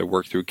just to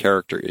work through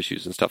character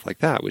issues and stuff like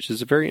that, which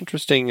is a very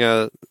interesting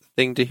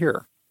thing to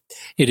hear.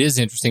 It is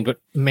interesting, but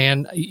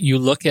man, you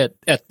look at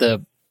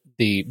the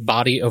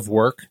body of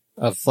work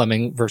of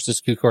Fleming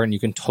versus Cukor, and you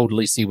can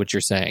totally see what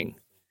you're saying.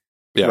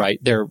 Yeah.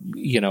 Right.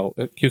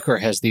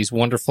 Cukor has these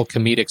wonderful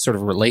comedic sort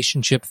of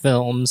relationship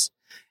films,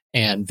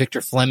 and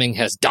Victor Fleming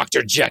has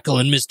Dr. Jekyll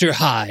and Mr.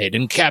 Hyde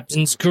and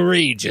Captain's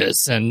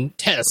Courageous and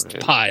Test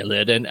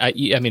Pilot. And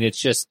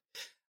it's just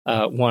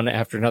one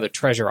after another.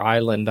 Treasure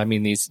Island. I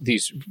mean,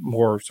 these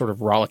more sort of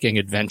rollicking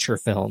adventure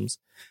films.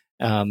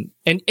 And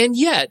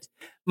yet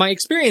my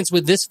experience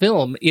with this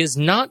film is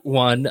not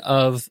one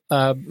of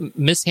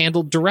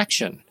mishandled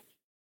direction.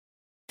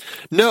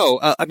 No,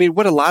 I mean,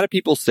 what a lot of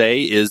people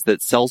say is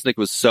that Selznick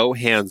was so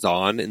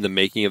hands-on in the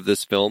making of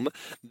this film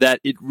that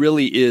it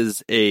really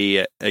is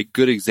a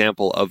good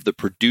example of the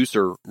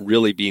producer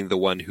really being the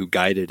one who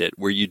guided it,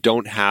 where you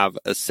don't have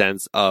a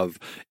sense of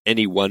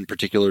any one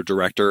particular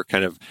director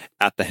kind of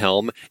at the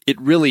helm. It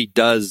really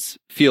does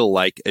feel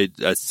like a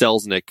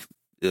Selznick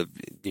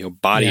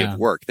body of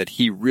work, that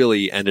he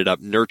really ended up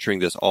nurturing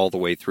this all the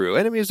way through.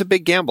 And I mean, it was a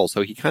big gamble,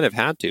 so he kind of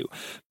had to.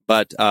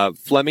 But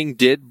Fleming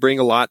did bring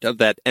a lot of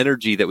that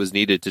energy that was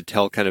needed to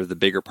tell kind of the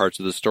bigger parts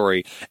of the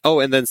story.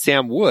 Oh, and then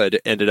Sam Wood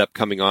ended up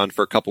coming on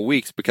for a couple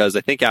weeks, because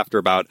I think after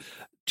about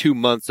 2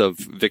 months of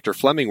Victor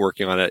Fleming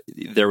working on it,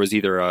 there was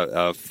either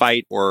a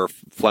fight or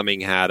Fleming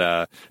had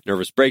a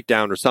nervous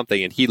breakdown or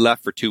something, and he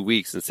left for 2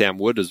 weeks, and Sam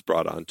Wood was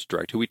brought on to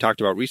direct, who we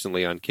talked about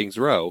recently on King's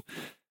Row.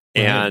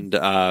 And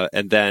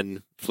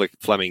then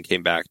Fleming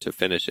came back to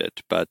finish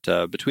it. But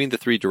between the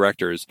three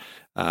directors,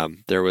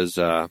 there was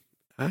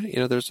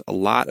there's a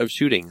lot of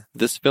shooting.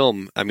 This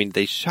film, I mean,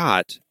 they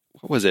shot,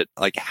 what was it,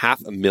 like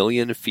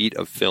 500,000 feet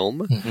of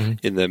film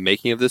in the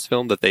making of this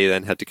film that they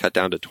then had to cut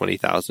down to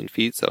 20,000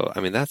 feet. So, I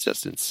mean, that's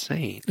just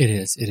insane. It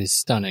is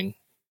stunning.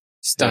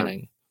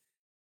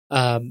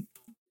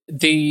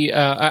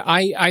 Yeah.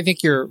 I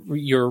think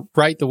you're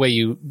right the way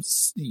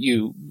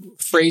you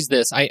phrase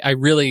this. I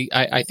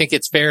think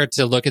it's fair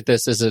to look at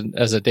this as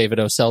a David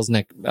O.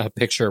 Selznick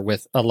picture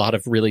with a lot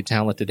of really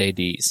talented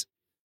ADs.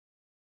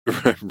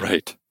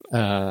 Right.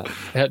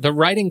 The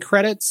writing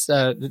credits,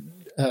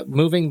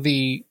 moving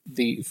the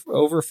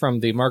over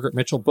from the Margaret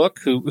Mitchell book,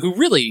 who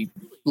really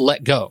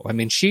let go. I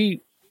mean,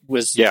 she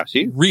was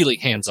really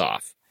hands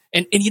off.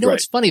 And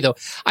what's funny though,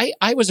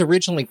 I was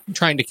originally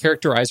trying to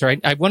characterize her.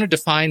 I wanted to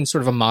find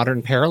sort of a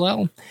modern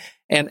parallel,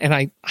 and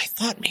I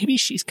thought maybe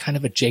she's kind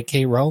of a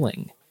J.K.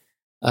 Rowling.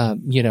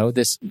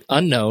 This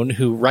unknown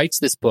who writes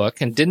this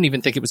book and didn't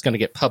even think it was going to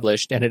get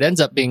published, and it ends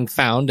up being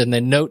found, and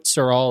the notes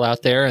are all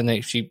out there,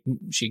 and she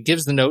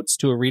gives the notes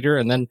to a reader,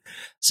 and then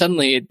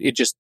suddenly it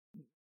just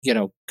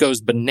goes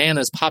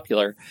bananas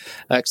popular.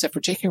 Except for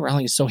J.K.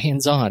 Rowling is so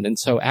hands-on and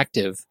so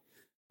active.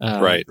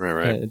 Right.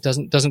 It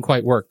doesn't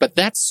quite work, but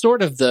that's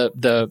sort of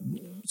the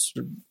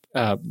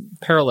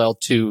parallel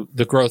to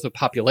the growth of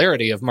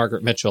popularity of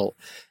Margaret Mitchell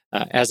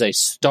as a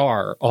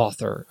star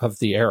author of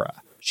the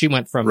era. She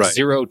went from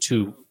zero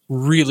to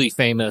really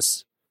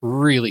famous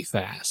really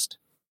fast.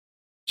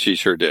 She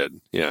sure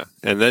did, yeah.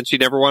 And then she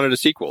never wanted a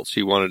sequel.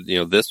 She wanted,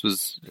 this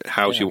was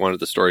how she wanted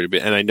the story to be.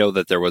 And I know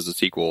that there was a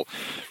sequel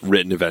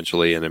written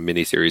eventually and a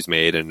miniseries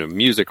made and a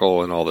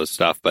musical and all this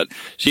stuff, but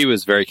she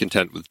was very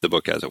content with the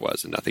book as it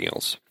was and nothing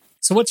else.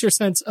 So what's your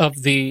sense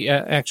of the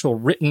actual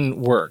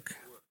written work?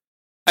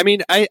 I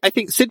mean, I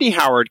think Sidney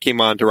Howard came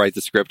on to write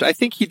the script. I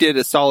think he did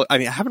a solid, I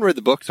haven't read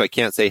the book, so I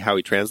can't say how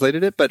he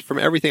translated it, but from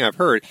everything I've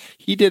heard,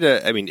 he did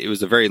it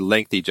was a very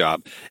lengthy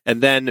job. And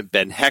then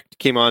Ben Hecht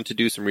came on to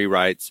do some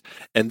rewrites,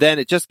 and then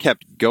it just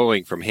kept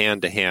going from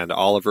hand to hand.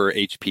 Oliver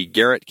H.P.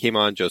 Garrett came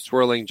on, Joe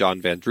Swirling,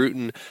 John Van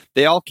Druten.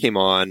 They all came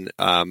on,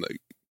 and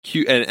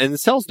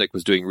Selznick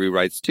was doing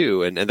rewrites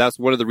too, and that's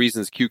one of the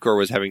reasons Cukor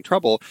was having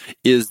trouble,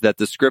 is that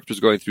the script was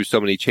going through so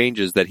many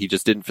changes that he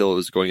just didn't feel it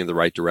was going in the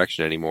right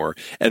direction anymore.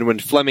 And when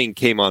Fleming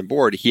came on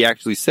board, he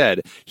actually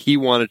said he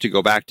wanted to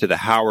go back to the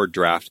Howard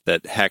draft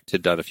that Hecht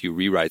had done a few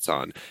rewrites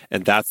on,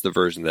 and that's the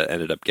version that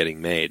ended up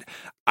getting made.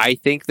 I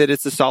think that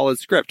it's a solid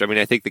script. I mean,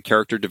 I think the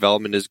character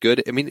development is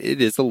good. I mean, it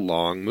is a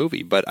long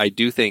movie, but I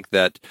do think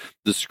that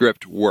the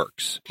script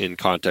works in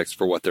context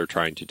for what they're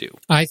trying to do.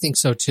 I think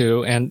so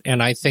too, and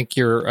I think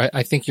you're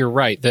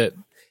right that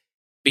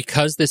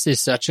because this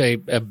is such a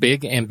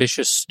big,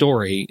 ambitious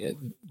story,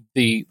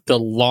 the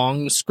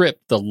long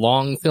script, the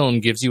long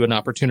film gives you an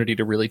opportunity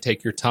to really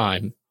take your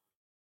time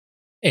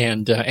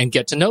and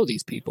get to know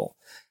these people.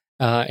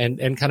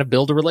 And kind of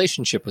build a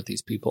relationship with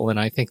these people. And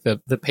I think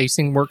the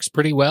pacing works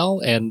pretty well.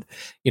 And,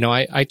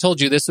 I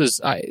told you this was,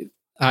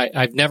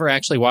 I've never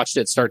actually watched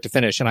it start to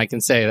finish. And I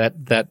can say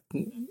that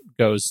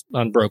goes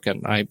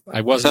unbroken. I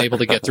wasn't able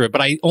to get through it,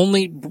 but I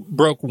only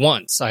broke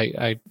once.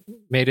 I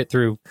made it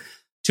through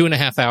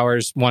 2.5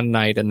 hours one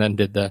night and then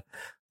did the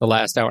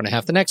last hour and a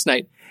half the next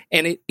night.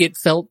 And it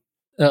felt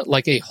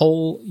like a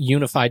whole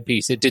unified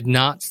piece. It did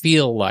not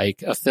feel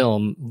like a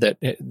film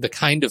the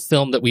kind of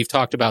film that we've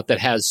talked about that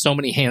has so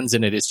many hands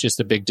in it. It's just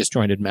a big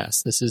disjointed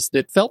mess.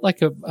 It felt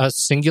like a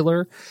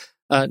singular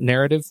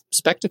narrative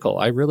spectacle.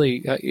 I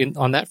really,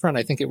 on that front,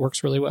 I think it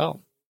works really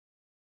well.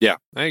 Yeah,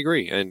 I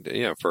agree. And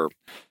for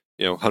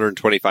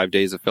 125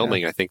 days of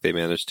filming, I think they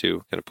managed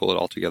to kind of pull it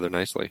all together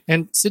nicely.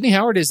 And Sidney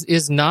Howard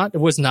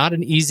was not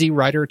an easy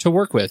writer to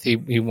work with.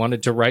 He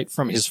wanted to write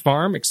from his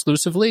farm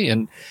exclusively,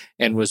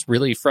 and was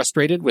really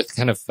frustrated with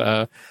kind of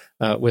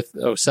with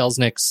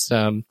Selznick's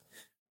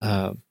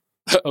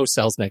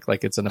Selznick,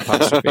 like it's an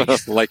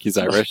apostrophe, like he's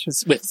Irish,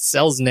 with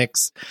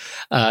Selznick's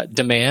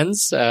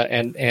demands,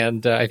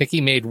 and I think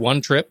he made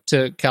one trip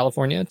to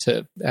California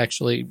to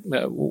actually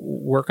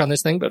work on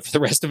this thing, but for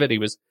the rest of it,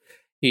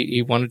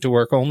 he wanted to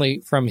work only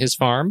from his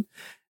farm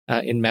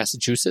in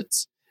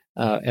Massachusetts,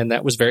 and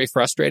that was very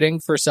frustrating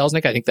for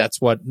Selznick. I think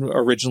that's what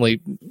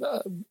originally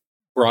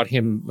brought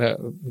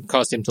him,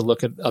 caused him to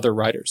look at other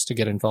writers to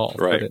get involved.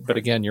 Right. But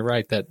again, you're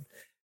right that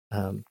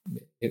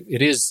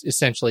it is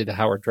essentially the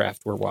Howard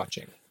draft we're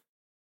watching.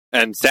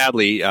 And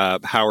sadly,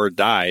 Howard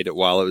died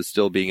while it was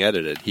still being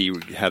edited. He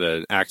had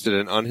an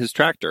accident on his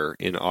tractor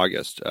in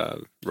August,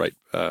 a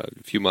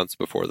few months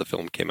before the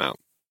film came out.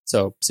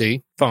 So,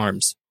 see,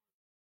 farms.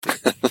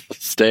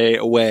 Stay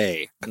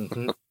away.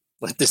 Mm-hmm.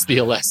 Let this be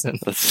a lesson.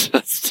 That's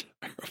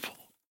terrible.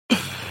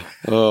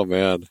 Oh,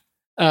 man.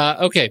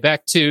 Okay,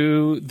 back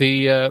to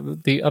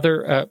the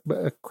other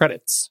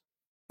credits.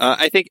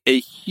 I think a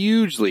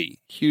hugely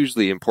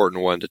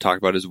important one to talk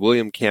about is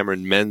William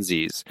Cameron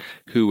Menzies,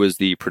 who was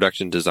the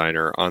production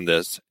designer on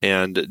this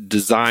and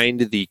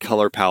designed the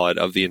color palette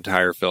of the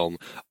entire film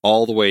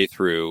all the way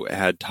through,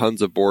 had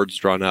tons of boards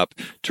drawn up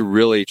to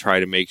really try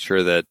to make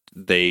sure that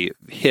they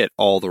hit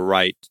all the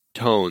right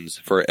tones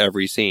for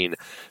every scene.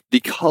 The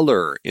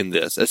color in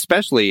this,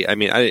 especially, I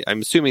mean,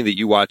 I'm assuming that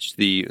you watched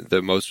the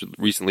most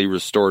recently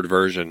restored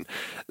version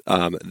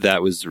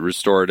that was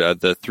restored,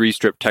 the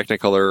 3-strip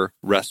Technicolor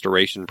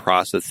restoration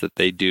process that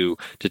they do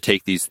to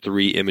take these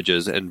 3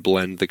 images and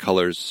blend the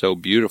colors so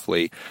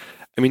beautifully.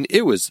 I mean,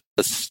 it was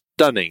a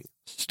stunning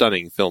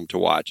film to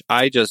watch.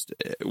 I just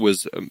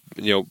was,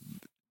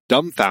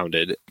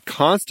 dumbfounded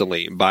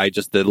constantly by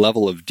just the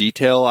level of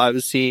detail I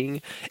was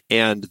seeing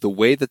and the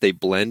way that they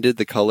blended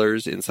the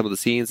colors in some of the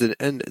scenes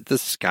and the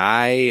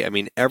sky. I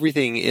mean,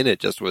 everything in it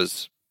just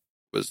was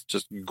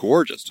just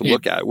gorgeous to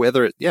look at.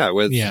 Whether it's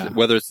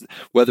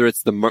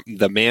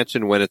the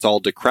mansion when it's all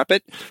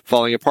decrepit,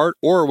 falling apart,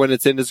 or when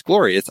it's in its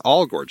glory, it's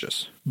all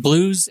gorgeous.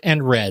 Blues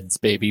and reds,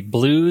 baby.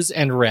 Blues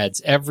and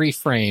reds. Every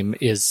frame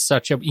is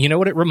such a. You know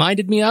what it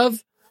reminded me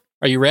of?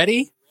 Are you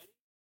ready?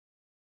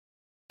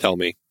 Tell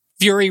me.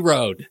 Fury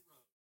Road.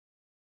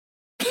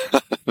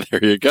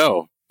 There you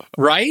go.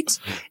 Right?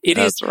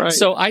 That's right.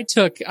 So I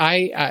took, as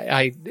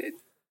I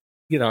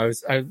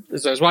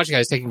was watching, I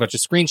was taking a bunch of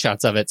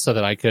screenshots of it so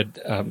that I could,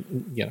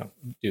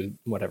 do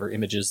whatever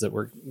images that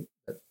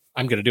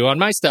I'm going to do on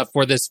my stuff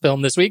for this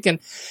film this week. And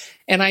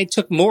I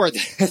took more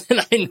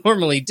than I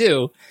normally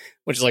do,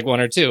 which is like 1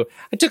 or 2.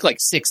 I took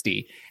like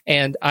 60,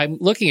 and I'm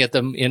looking at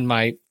them in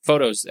my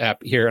Photos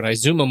app here, and I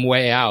zoom them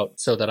way out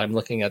so that I'm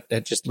looking at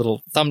just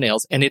little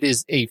thumbnails, and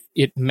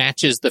it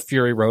matches the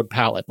Fury Road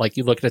palette. Like,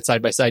 you look at it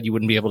side by side, you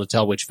wouldn't be able to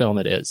tell which film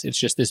it is. It's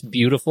just this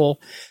beautiful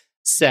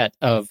set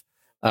of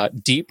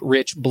deep,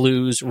 rich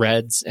blues,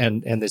 reds,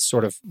 and this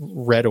sort of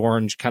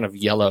red-orange kind of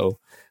yellow.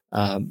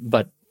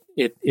 But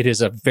it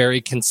is a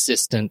very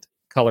consistent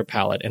color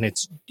palette, and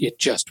it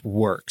just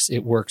works.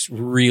 It works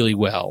really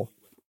well.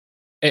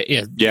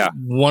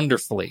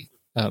 Wonderfully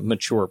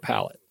mature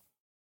palette.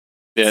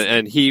 Yeah,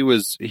 and he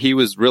was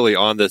really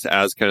on this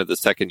as kind of the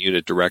second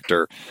unit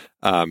director,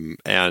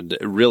 and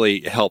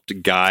really helped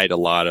guide a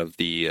lot of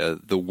the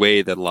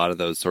way that a lot of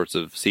those sorts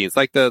of scenes,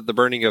 like the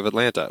burning of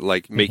Atlanta,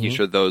 like making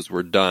sure those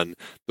were done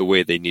the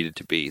way they needed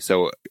to be.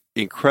 So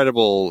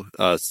incredible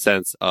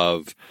sense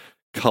of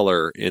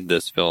color in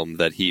this film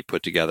that he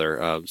put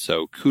together.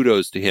 So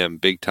kudos to him,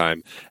 big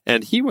time.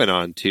 And he went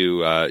on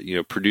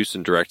to produce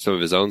and direct some of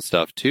his own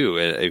stuff too.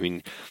 I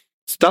mean,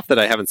 stuff that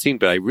I haven't seen,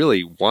 but I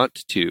really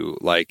want to,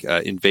 like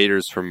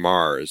Invaders from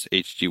Mars,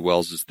 H.G.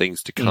 Wells'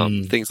 Things to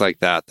Come, things like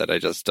that I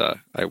just,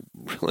 I'm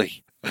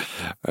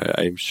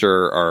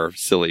sure are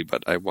silly,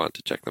 but I want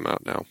to check them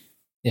out now.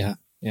 Yeah.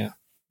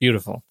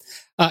 Beautiful.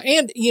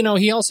 And,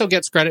 he also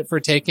gets credit for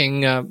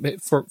taking,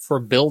 for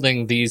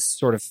building these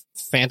sort of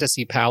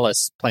fantasy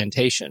palace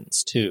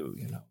plantations too,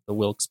 the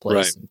Wilkes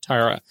Place and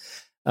Tara.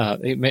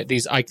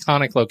 These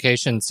iconic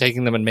locations,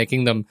 taking them and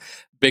making them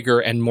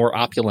bigger and more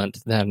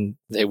opulent than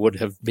they would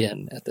have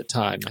been at the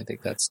time. I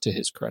think that's to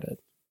his credit.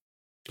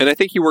 And I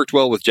think he worked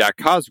well with Jack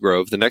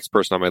Cosgrove, the next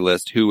person on my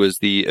list, who was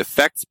the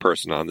effects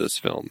person on this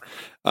film.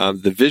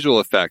 The visual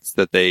effects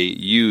that they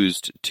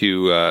used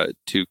to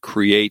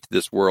create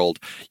this world.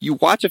 You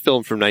watch a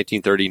film from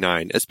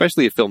 1939,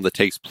 especially a film that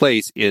takes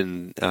place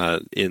in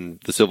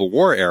the Civil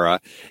War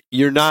era,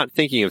 you're not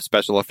thinking of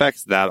special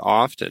effects that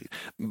often.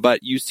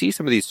 But you see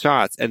some of these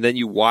shots, and then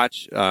you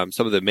watch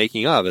some of the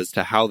making of as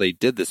to how they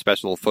did the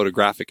special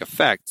photographic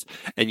effects,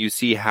 and you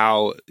see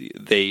how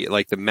they,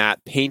 like the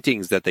matte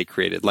paintings that they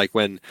created, like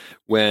when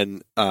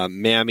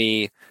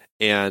Mammy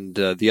and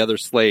the other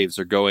slaves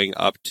are going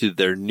up to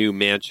their new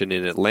mansion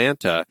in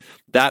Atlanta.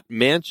 That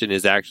mansion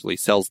is actually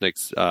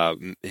Selznick's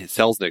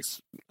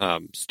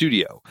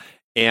studio,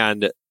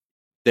 and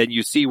then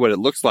you see what it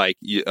looks like,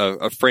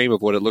 a frame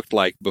of what it looked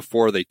like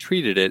before they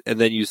treated it, and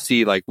then you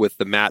see, like, with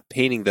the matte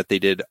painting that they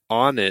did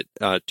on it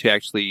to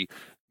actually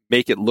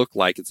make it look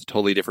like it's a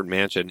totally different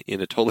mansion in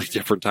a totally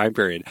different time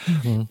period.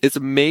 Mm-hmm. It's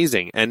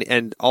amazing.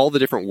 And all the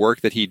different work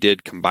that he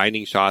did,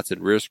 combining shots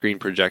and rear screen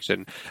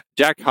projection.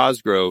 Jack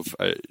Cosgrove,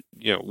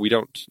 we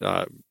don't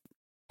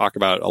talk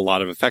about a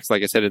lot of effects,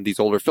 like I said, in these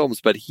older films,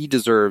 but he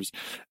deserves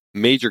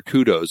major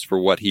kudos for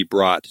what he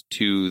brought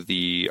to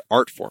the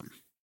art form.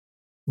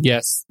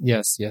 Yes,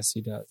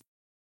 he does.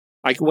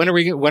 When are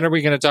we going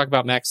to talk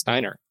about Max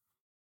Steiner?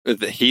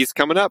 He's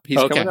coming up.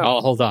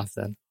 I'll hold off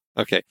then.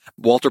 Okay.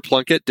 Walter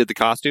Plunkett did the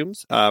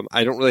costumes.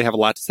 I don't really have a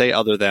lot to say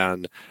other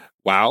than,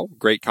 wow,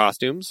 great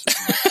costumes.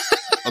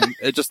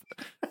 It just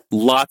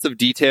lots of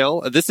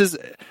detail. This is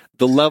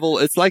the level.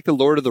 It's like the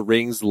Lord of the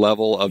Rings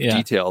level of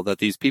detail that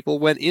these people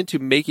went into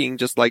making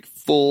just like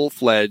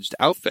full-fledged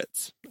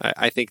outfits.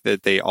 I think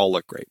that they all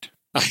look great.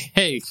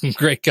 Hey,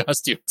 great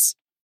costumes.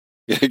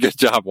 Good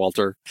job,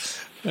 Walter.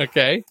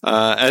 Okay.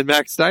 And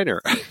Max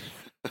Steiner.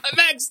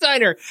 Max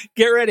Steiner.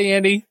 Get ready,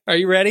 Andy. Are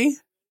you ready?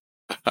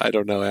 I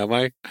don't know. Am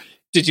I?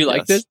 Did you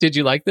like this? Did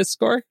you like this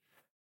score?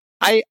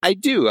 I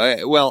do.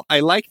 I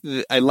like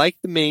the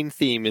main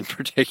theme in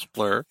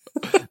particular,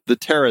 the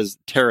Terra's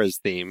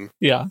theme.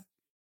 Yeah.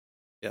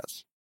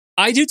 Yes.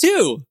 I do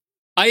too.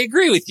 I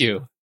agree with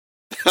you.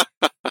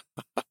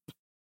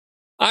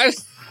 I'm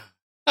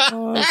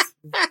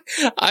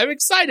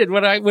excited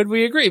when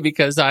we agree,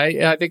 because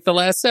I think the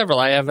last several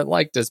I haven't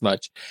liked as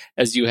much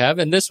as you have,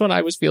 and this one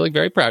I was feeling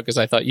very proud because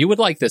I thought you would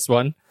like this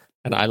one,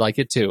 and I like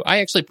it too.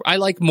 I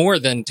like more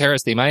than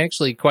Terra's theme. I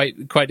actually quite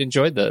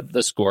enjoyed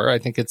the score. I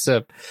think it's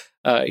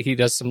he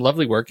does some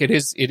lovely work.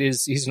 He's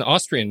an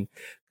Austrian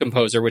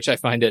composer, which I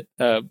find it.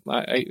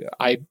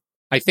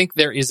 I think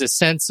there is a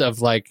sense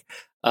of like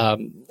of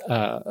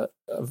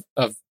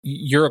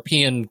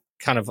European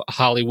kind of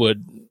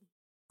Hollywood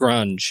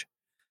grunge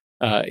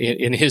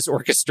in his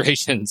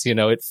orchestrations. You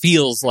know, it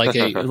feels like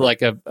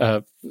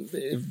a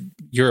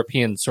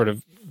European sort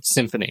of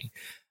symphony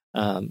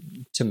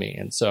to me,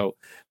 and so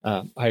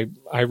I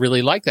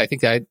really like that. I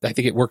think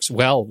it works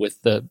well with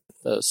the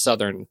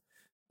southern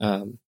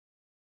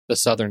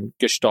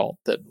gestalt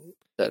that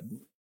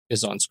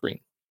is on screen.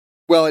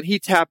 Well, and he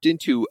tapped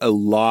into a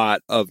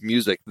lot of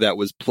music that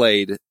was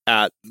played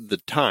at the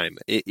time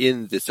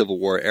in the Civil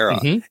War era.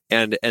 Mm-hmm.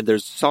 And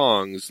there's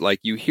songs, like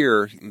you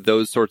hear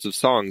those sorts of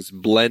songs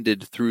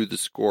blended through the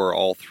score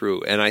all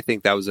through. And I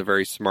think that was a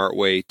very smart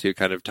way to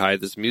kind of tie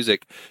this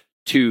music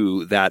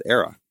to that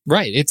era.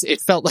 Right.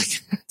 It felt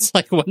like it's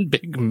like one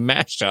big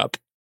mashup.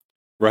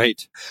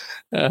 Right.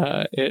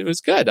 It was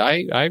good.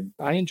 I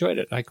enjoyed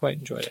it. I quite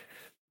enjoyed it.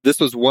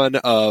 This was one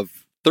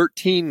of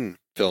 13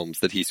 films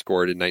that he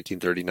scored in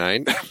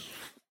 1939.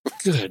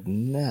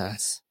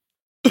 Goodness.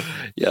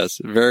 Yes,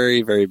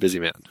 very, very busy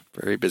man.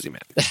 Very busy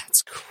man.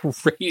 That's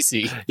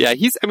crazy. Yeah,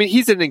 he's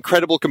an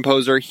incredible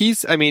composer.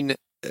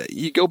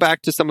 You go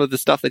back to some of the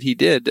stuff that he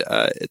did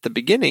at the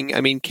beginning.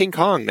 King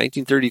Kong,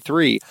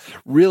 1933,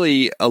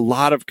 really a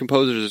lot of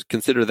composers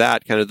consider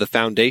that kind of the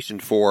foundation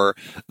for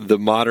the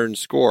modern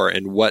score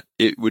and what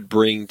it would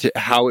bring to,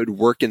 how it would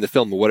work in the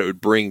film and what it would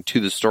bring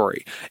to the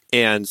story.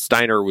 And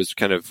Steiner was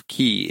kind of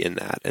key in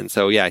that. And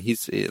so, yeah,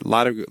 he's a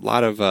lot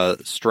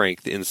of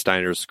strength in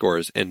Steiner's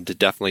scores, and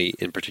definitely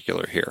in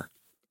particular here.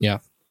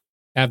 Yeah,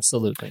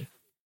 absolutely.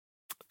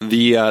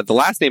 The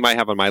last name I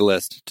have on my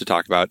list to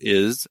talk about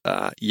is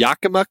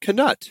Yakima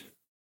Canutt.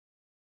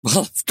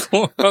 Well,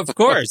 of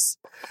course.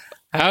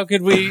 How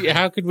could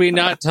we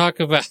not talk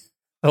about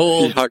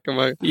old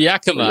Yakima?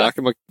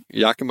 Yakima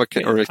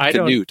or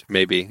Canute,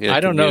 maybe. Yeah,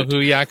 I don't know who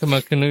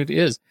Yakima Canute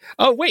is.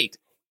 Oh, wait.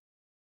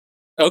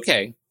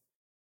 Okay,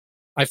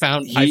 I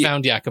found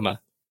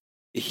Yakima.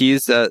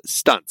 He's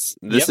stunts.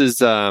 This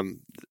is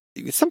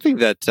something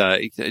that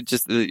I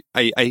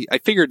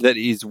figured that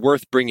he's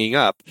worth bringing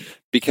up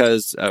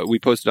because we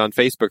posted on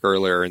Facebook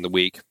earlier in the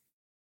week.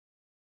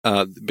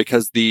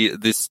 Because the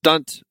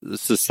Stunt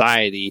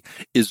Society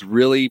is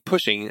really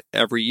pushing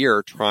every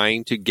year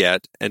trying to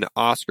get an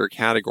Oscar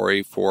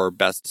category for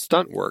best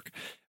stunt work,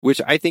 which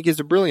I think is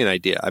a brilliant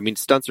idea.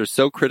 Stunts are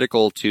so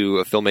critical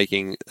to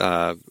filmmaking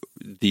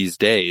these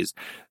days.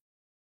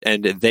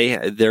 And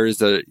there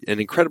is an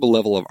incredible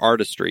level of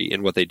artistry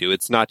in what they do.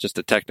 It's not just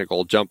a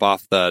technical jump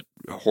off the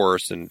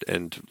horse and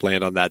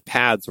land on that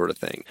pad sort of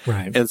thing.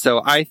 Right. And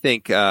so I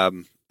think,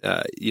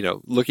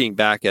 looking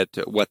back at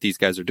what these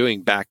guys are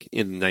doing back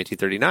in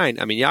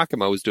 1939,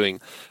 Yakima was doing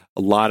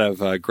a lot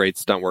of great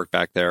stunt work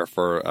back there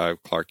for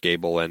Clark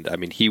Gable.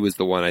 And he was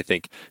the one, I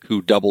think,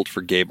 who doubled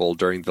for Gable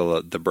during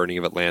the burning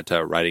of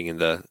Atlanta, riding in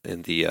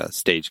the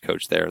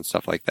stagecoach there and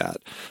stuff like that.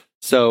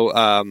 So,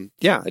 I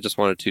just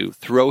wanted to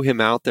throw him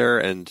out there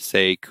and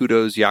say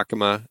kudos,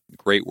 Yakima.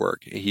 Great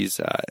work.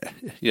 He's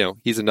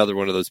another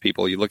one of those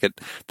people. You look at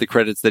the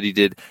credits that he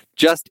did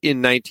just in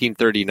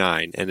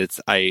 1939, and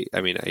it's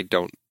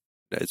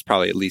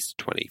probably at least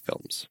 20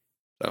 films.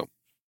 So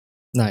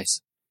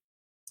nice.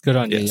 Good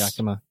on you,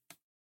 Yakima.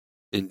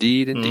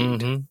 Indeed.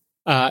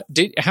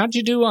 Mm-hmm. How'd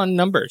you do on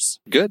numbers?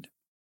 Good.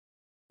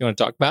 You want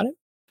to talk about it?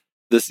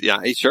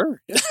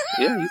 Sure.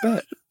 Yeah, you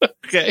bet.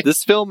 Okay.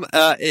 This film,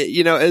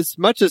 as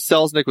much as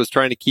Selznick was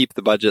trying to keep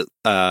the budget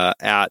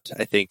at,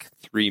 I think,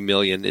 $3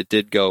 million, it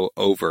did go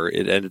over.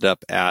 It ended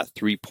up at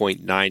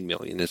 $3.9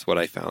 million is what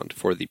I found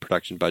for the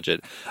production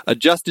budget.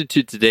 Adjusted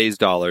to today's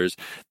dollars,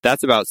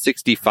 that's about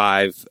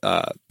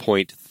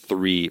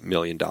 $65.3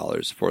 million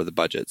for the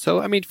budget.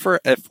 So, for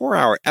a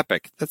 4-hour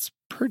epic, that's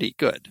pretty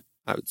good,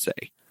 I would say.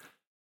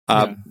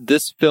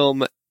 This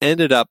film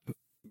ended up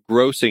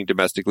grossing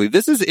domestically.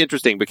 This is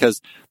interesting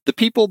because the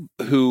people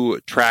who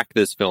track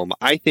this film,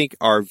 I think,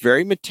 are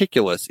very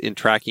meticulous in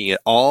tracking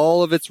it,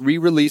 all of its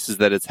re-releases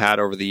that it's had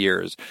over the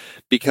years,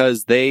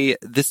 because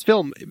this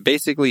film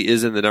basically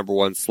is in the number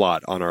one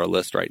slot on our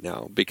list right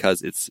now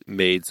because it's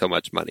made so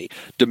much money.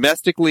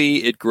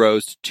 Domestically, it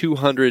grossed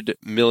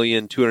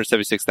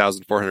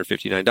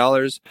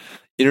 $200,276,459.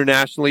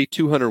 Internationally,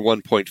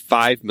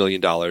 $201.5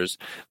 million.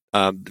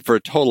 For a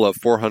total of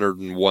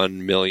 $401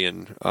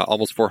 million,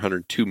 almost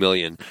 $402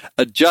 million.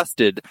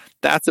 Adjusted,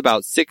 that's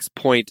about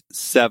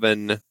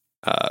 $6.7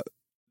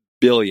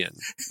 billion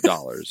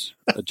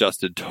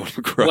adjusted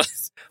total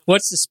gross.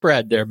 What's the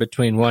spread there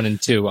between 1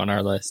 and 2 on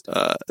our list?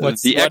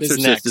 The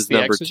Exorcist is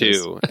number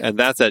 2, and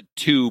that's at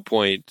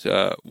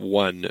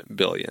 $2.1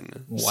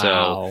 billion. Wow.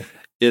 So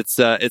it's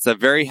a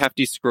very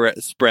hefty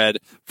spread.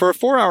 For a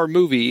 4-hour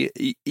movie,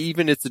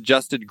 even its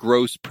adjusted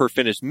gross per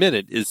finished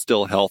minute is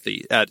still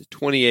healthy at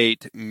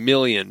 $28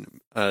 million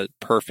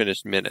per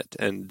finished minute,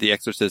 and The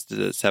Exorcist is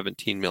at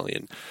 $17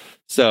 million.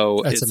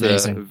 So that's it's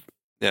amazing.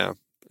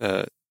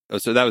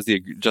 So that was the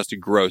adjusted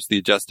gross. The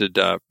adjusted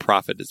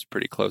profit is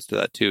pretty close to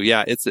that too.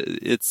 Yeah,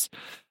 it's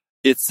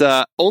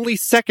only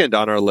second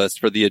on our list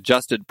for the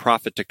adjusted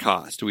profit to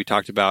cost. We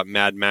talked about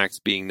Mad Max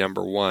being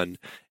number 1.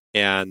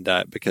 And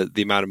because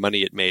the amount of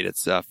money it made,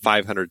 it's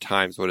 500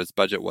 times what its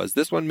budget was.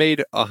 This one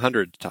made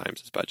 100 times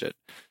its budget,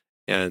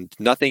 and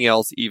nothing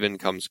else even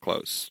comes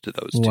close to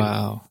those two.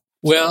 Wow.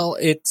 Well,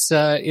 it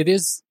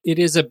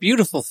is a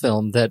beautiful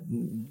film that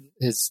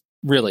is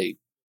really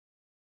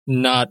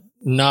not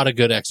a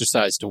good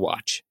exercise to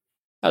watch.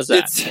 How's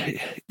that?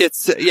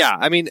 It's yeah.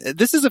 I mean,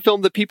 this is a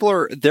film that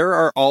there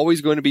are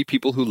always going to be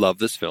people who love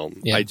this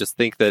film. Yeah. I just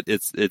think that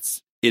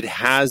it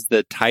has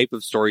the type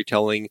of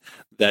storytelling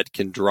that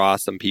can draw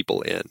some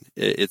people in.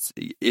 It's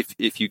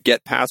if you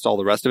get past all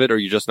the rest of it, or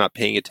you're just not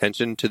paying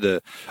attention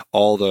to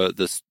all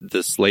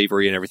the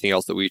slavery and everything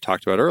else that we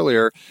talked about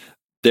earlier,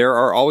 there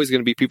are always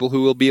going to be people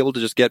who will be able to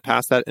just get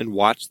past that and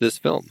watch this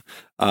film.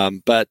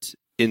 But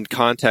in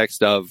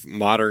context of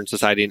modern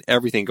society and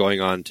everything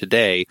going on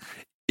today,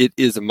 it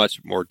is a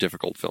much more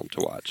difficult film to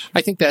watch.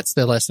 I think that's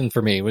the lesson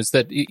for me, was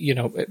that,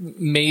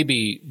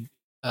 maybe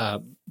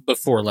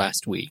before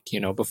last week,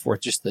 before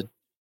just the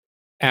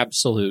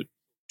absolute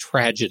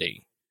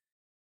tragedy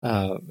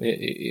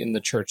in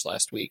the church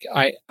last week,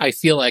 I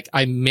feel like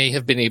I may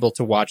have been able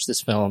to watch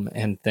this film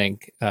and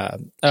think,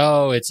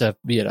 it's a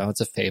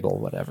fable,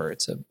 whatever.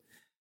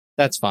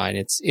 That's fine.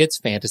 It's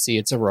fantasy.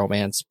 It's a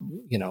romance,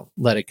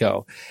 let it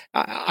go.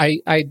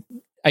 I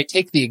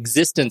take the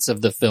existence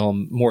of the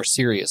film more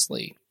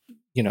seriously,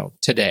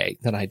 today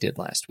than I did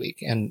last week.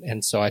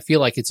 And so I feel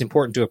like it's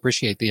important to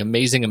appreciate the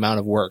amazing amount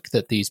of work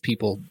that these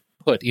people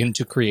put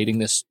into creating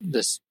this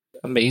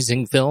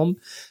amazing film.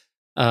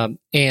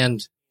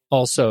 And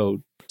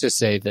also to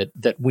say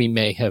that we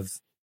may have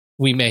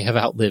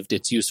outlived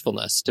its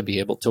usefulness to be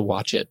able to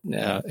watch it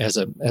as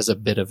a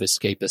bit of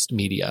escapist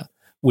media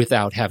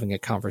without having a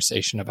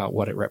conversation about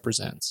what it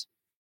represents.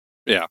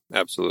 Yeah,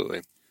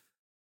 absolutely.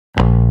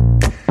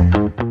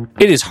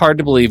 It is hard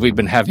to believe we've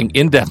been having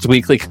in-depth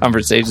weekly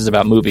conversations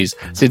about movies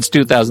since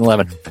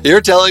 2011.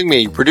 You're telling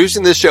me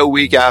producing this show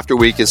week after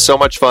week is so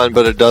much fun,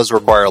 but it does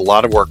require a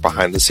lot of work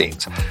behind the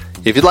scenes.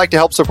 If you'd like to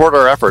help support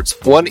our efforts,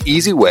 one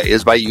easy way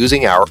is by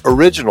using our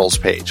Originals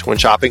page when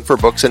shopping for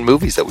books and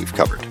movies that we've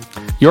covered.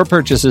 Your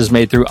purchases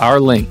made through our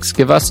links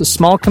give us a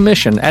small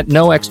commission at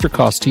no extra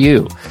cost to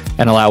you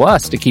and allow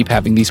us to keep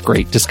having these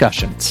great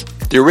discussions.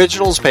 The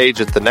Originals page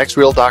at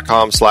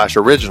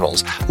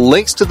thenextreel.com/originals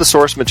links to the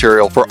source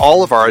material for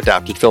all of our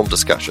adapted film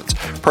discussions.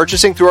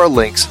 Purchasing through our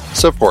links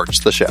supports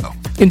the show.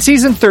 In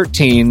Season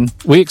 13,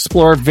 we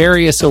explore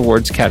various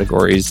awards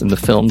categories and the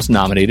films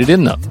nominated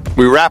in them.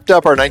 We wrapped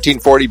up our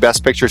 1940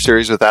 Best Picture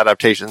series with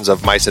adaptations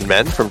of Mice and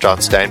Men from John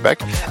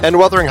Steinbeck and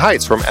Wuthering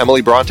Heights from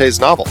Emily Bronte's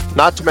novel,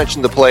 not to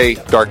mention the play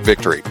Dark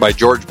Victory by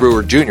George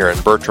Brewer Jr.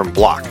 and Bertram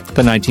Bloch.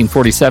 The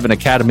 1947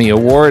 Academy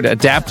Award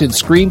adapted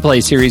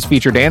screenplay series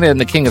featured Anna and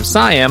the King of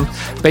Siam,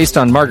 based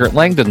on Margaret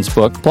Langdon's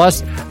book,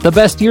 plus The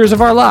Best Years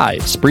of Our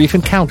Lives, Brief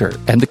Encounter,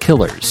 and The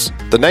Killers.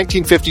 The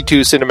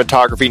 1952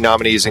 cinematography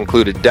nominees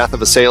included Death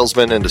of a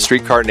Salesman and A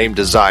Streetcar Named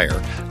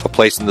Desire, A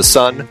Place in the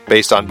Sun,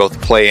 based on both a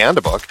play and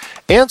a book,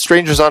 and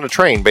Strangers on a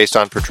Train, based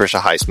on Patricia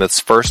Highsmith's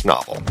first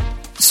novel.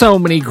 So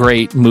many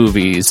great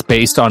movies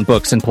based on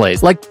books and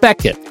plays, like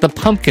Beckett, The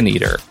Pumpkin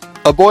Eater,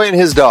 A Boy and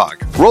His Dog,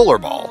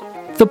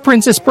 Rollerball, The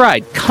Princess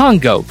Bride,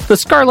 Congo, The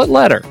Scarlet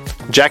Letter,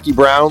 Jackie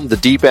Brown, The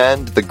Deep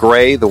End, The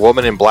Gray, The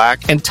Woman in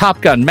Black, and Top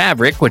Gun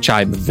Maverick, which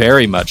I'm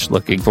very much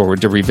looking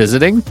forward to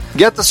revisiting.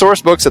 Get the source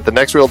books at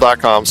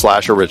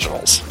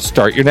thenextreel.com/originals.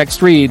 Start your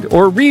next read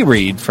or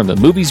reread from the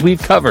movies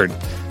we've covered.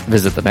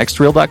 Visit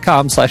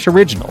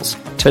thenextreel.com/originals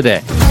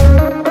today.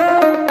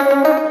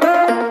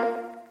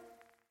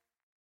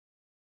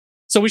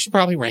 So we should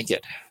probably rank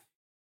it.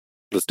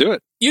 Let's do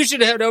it. You should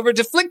head over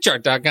to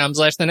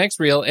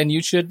flickchart.com/thenextreel and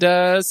you should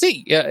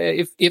see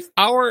if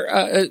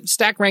our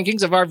stack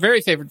rankings of our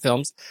very favorite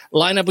films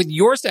line up with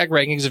your stack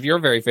rankings of your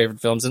very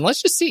favorite films. And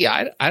let's just see.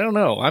 I don't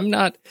know. I'm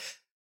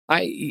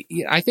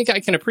I think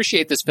I can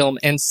appreciate this film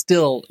and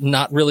still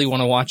not really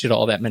want to watch it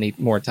all that many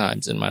more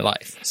times in my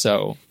life.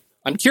 So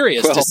I'm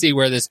curious to see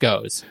where this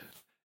goes.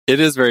 It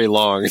is very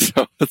long,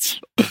 so it's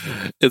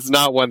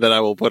not one that I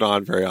will put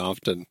on very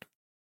often.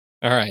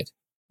 All right,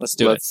 let's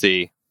do it. Let's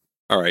see.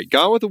 All right,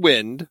 Gone with the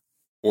Wind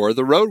or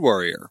The Road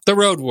Warrior? The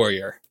Road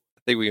Warrior.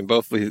 I think we can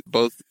both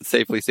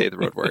safely say The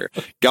Road Warrior.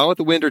 Gone with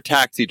the Wind or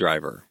Taxi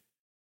Driver?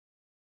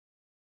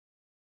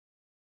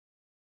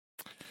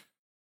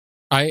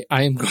 I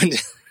am going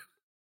to...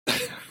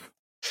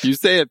 You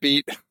say it,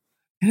 Pete. I'm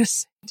going to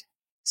say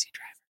Taxi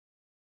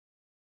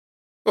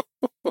Driver.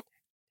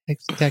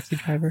 Taxi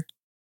Driver.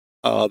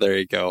 Oh, there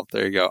you go.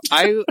 There you go.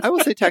 I will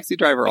say Taxi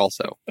Driver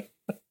also.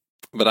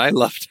 But I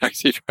love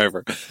Taxi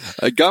Driver.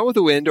 Gone with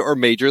the Wind or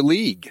Major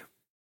League?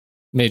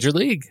 Major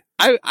League.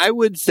 I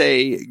would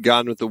say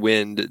Gone with the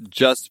Wind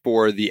just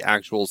for the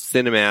actual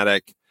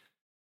cinematic,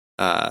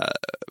 the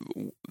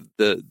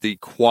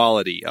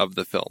quality of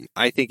the film.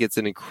 I think it's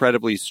an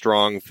incredibly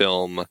strong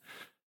film.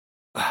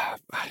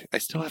 I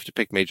still have to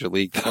pick Major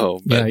League,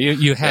 though. Yeah,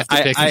 you have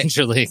to pick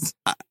Major League.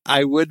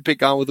 I would pick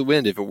Gone with the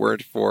Wind if it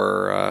weren't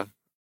for...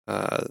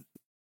 oh,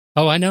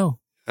 I know.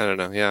 I don't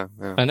know. Yeah.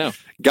 I know.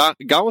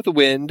 Gone with the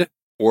Wind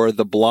or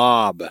The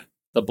Blob?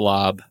 The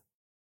Blob.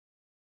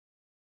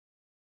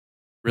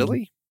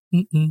 Really?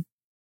 You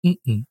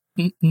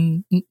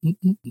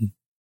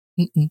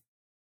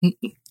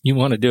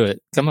want to do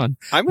it? Come on.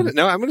 I'm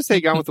gonna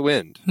say Gone with the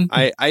Wind.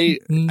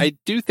 I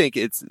do think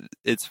it's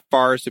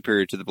far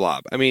superior to The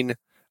Blob. I mean,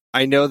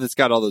 I know that's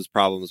got all those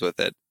problems with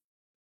it,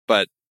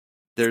 but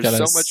there's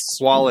so much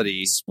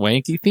quality.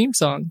 Swanky theme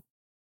song.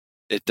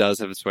 It does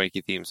have a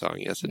swanky theme song.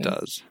 Yes, it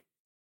does.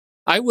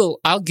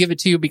 I'll give it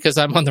to you because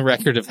I'm on the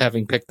record of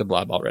having picked The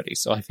Blob already,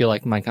 so I feel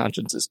like my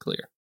conscience is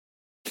clear.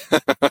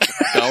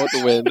 Gone with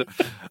the Wind.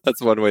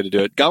 That's one way to do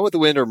it. Gone with the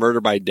Wind or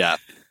Murder by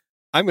Death?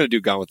 I'm going to do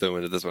Gone with the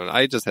Wind at this one.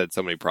 I just had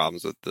so many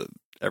problems with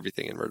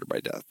everything in Murder by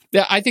Death.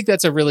 Yeah, I think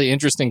that's a really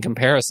interesting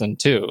comparison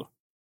too.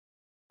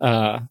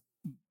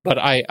 But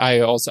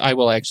I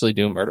will actually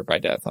do Murder by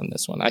Death on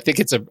this one. I think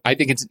it's an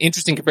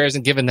interesting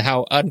comparison given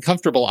how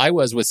uncomfortable I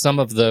was with some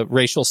of the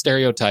racial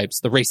stereotypes,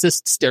 the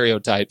racist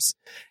stereotypes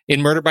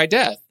in Murder by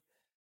Death.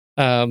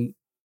 But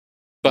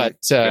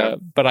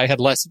I had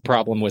less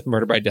problem with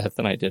Murder by Death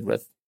than I did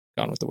with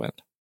Gone with the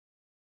Wind.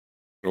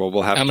 Well,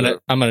 we'll have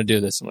I'm gonna do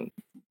this one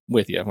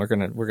with you. We're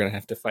gonna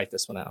have to fight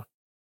this one out.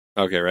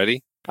 Okay,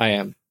 ready? I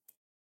am.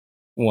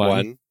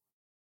 1,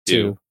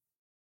 2,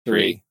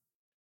 3.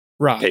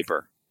 Rock.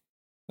 Paper.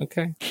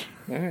 Okay.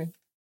 All right.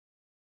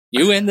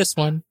 You win this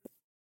one.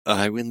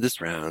 I win this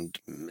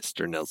round,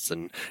 Mr.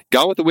 Nelson.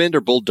 Gone with the Wind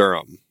or Bull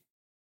Durham?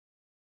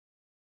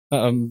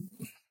 Bull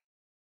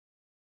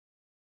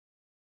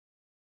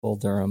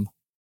Durham.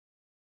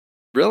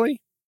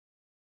 Really?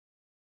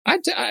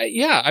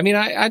 Yeah. I mean,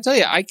 I tell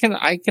you, I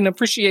can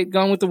appreciate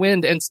Gone with the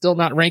Wind and still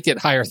not rank it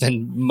higher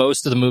than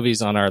most of the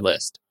movies on our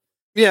list.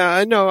 Yeah,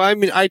 I know. I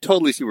mean, I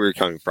totally see where you're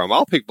coming from.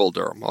 I'll pick Bull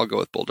Durham. I'll go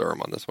with Bull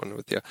Durham on this one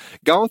with you.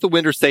 Gone with the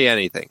Wind or Say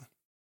Anything?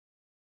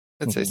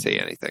 I'd say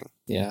Anything.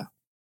 Yeah.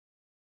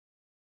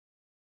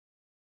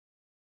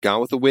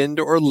 Gone with the Wind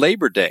or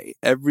Labor Day?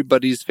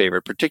 Everybody's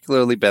favorite,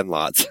 particularly Ben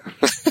Lott's.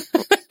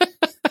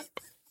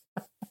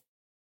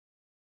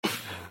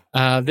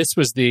 This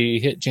was the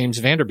hit James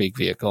Vanderbeek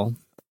vehicle.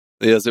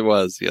 Yes, it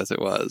was. Yes, it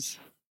was.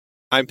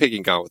 I'm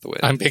picking Gone with the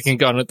Wind. I'm picking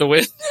Gone with the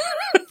Wind.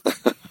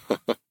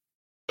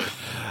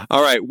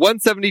 All right,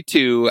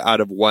 172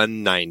 out of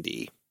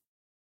 190.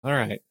 All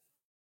right.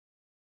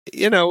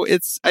 You know,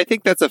 I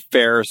think that's a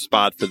fair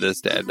spot for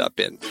this to end up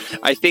in.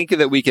 I think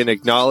that we can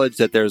acknowledge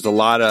that there's a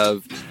lot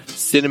of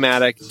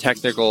cinematic,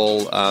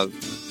 technical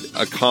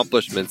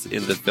accomplishments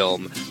in the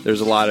film. There's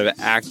a lot of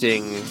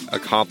acting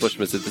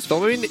accomplishments in this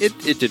film. I mean,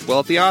 it did well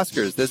at the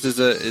Oscars. This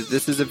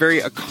is a very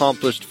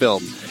accomplished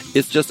film.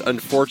 It's just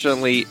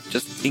unfortunately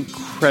just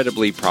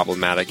incredibly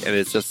problematic, and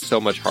it's just so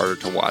much harder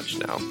to watch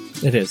now.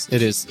 It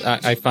is.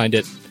 I find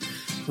it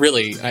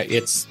really.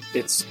 It's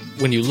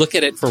when you look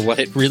at it for what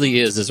it really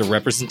is as a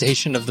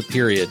representation of the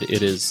period.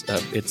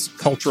 It's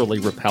culturally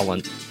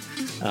repellent.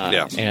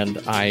 And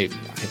I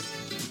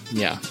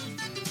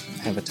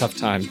have a tough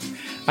time.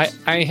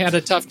 I had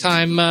a tough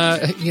time,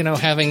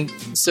 having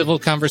civil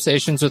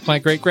conversations with my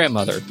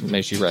great-grandmother,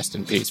 may she rest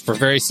in peace, for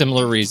very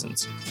similar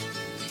reasons.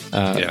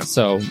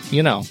 So,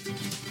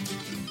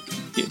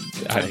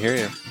 I hear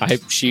you.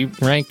 She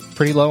ranked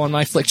pretty low on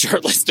my flick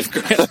chart list of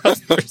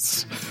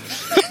grandmothers.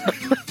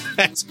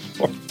 That's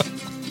horrible.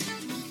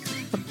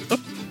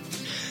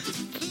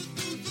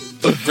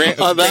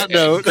 On that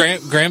note,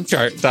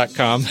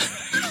 Gramchart.com.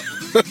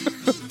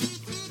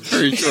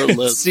 Very short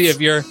list. See if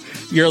your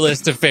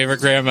list of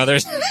favorite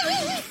grandmothers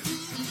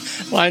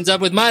lines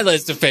up with my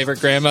list of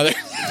favorite grandmothers.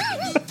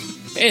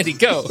 Andy,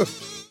 go.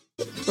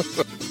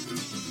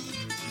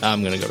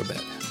 I'm going to go to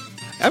bed.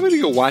 I'm going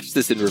to go watch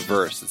this in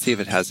reverse and see if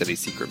it has any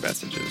secret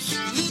messages.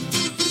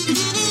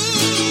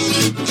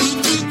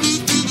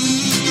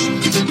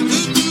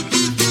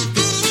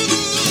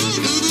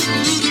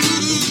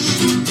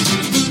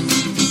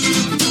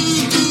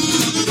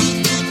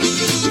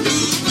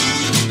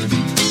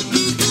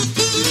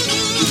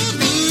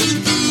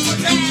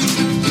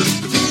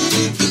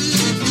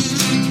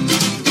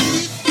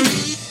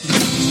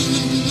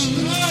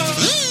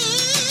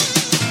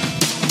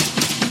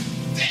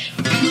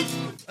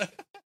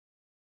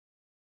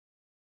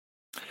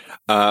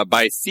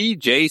 By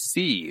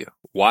CJC,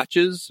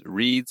 Watches,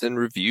 Reads, and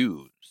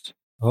Reviews.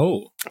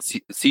 Oh.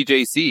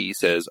 CJC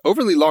says,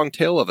 overly long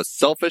tale of a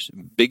selfish,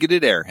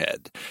 bigoted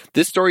airhead.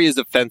 This story is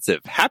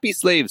offensive. Happy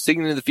slaves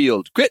singing in the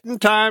field. Quitting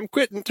time,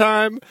 quitting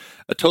time.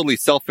 A totally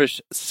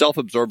selfish,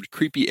 self-absorbed,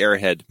 creepy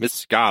airhead, Miss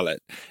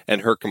Scarlet,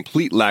 and her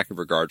complete lack of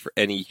regard for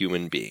any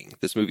human being.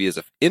 This movie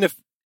is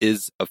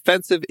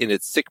offensive in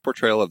its sick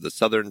portrayal of the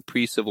Southern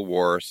pre-Civil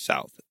War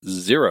South.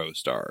 0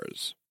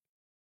 stars.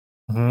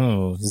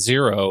 Oh,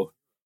 0.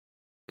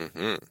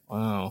 Mm-hmm.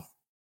 Wow.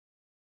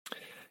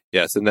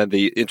 Yes, and then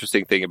the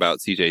interesting thing about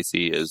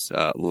CJC is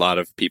a lot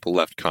of people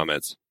left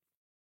comments.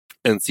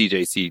 And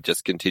CJC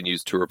just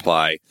continues to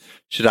reply,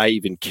 should I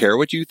even care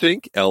what you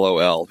think?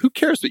 LOL. Who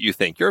cares what you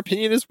think? Your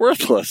opinion is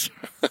worthless.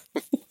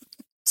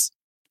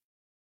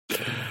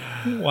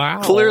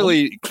 Wow.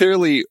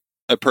 Clearly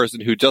a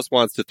person who just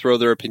wants to throw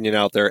their opinion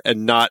out there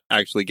and not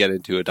actually get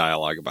into a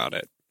dialogue about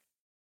it.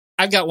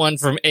 I've got one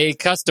from a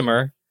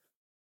customer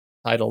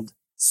titled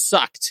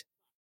Sucked.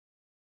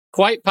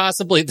 Quite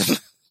possibly the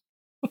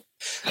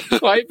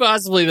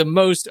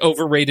most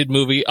overrated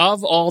movie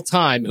of all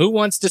time. Who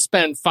wants to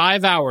spend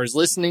 5 hours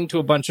listening to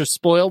a bunch of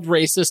spoiled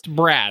racist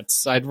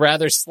brats? I'd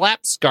rather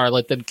slap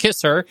Scarlett than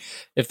kiss her.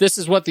 If this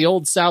is what the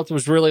old South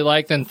was really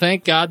like, then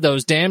thank God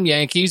those damn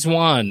Yankees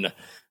won.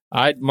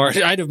 I'd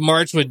have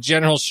marched with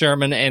General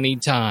Sherman any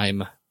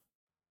time.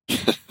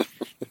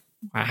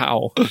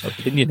 Wow.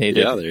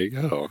 Opinionated. Yeah, there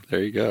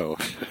you go.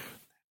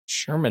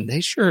 Sherman,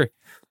 they sure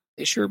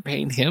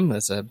paint him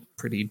as a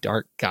pretty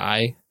dark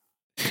guy.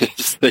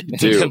 Yes, they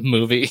do. In the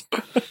movie.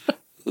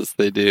 Yes,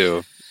 they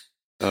do.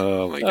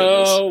 Oh, my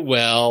goodness. Oh,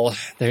 well,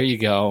 there you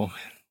go.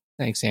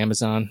 Thanks,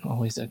 Amazon.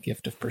 Always a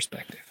gift of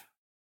perspective.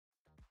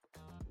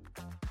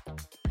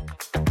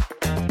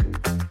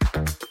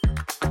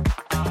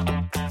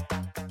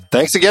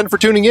 Thanks again for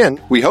tuning in.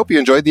 We hope you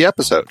enjoyed the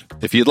episode.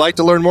 If you'd like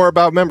to learn more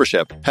about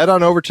membership, head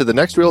on over to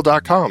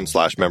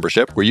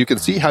thenextreel.com/membership where you can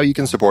see how you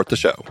can support the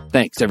show.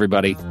 Thanks,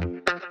 everybody.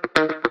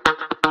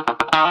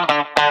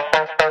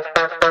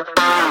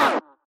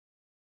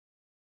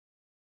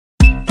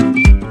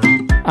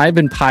 I've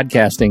been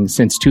podcasting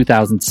since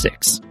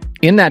 2006.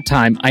 In that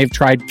time, I've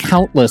tried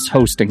countless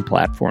hosting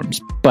platforms,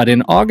 but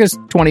in August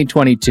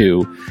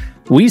 2022,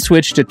 we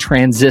switched to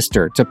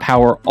Transistor to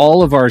power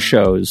all of our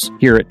shows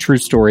here at True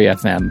Story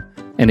FM,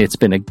 and it's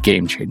been a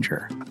game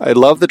changer. I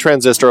love that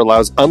Transistor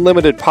allows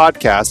unlimited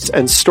podcasts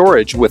and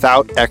storage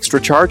without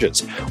extra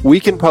charges. We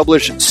can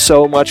publish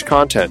so much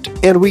content,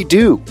 and we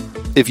do.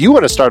 If you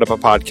want to start up a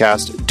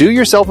podcast, do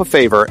yourself a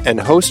favor and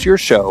host your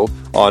show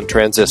on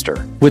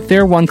Transistor. With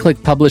their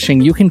one-click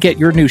publishing, you can get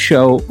your new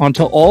show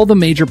onto all the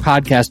major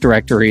podcast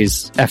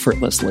directories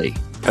effortlessly.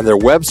 And their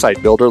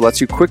website builder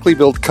lets you quickly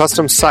build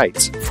custom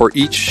sites for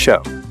each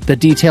show. The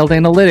detailed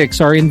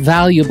analytics are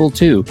invaluable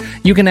too.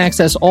 You can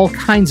access all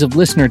kinds of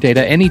listener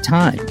data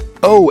anytime.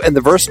 Oh, and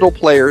the versatile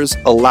players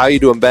allow you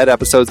to embed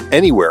episodes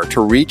anywhere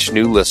to reach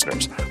new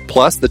listeners.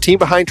 Plus, the team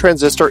behind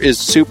Transistor is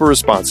super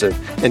responsive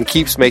and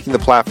keeps making the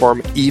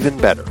platform even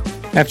better.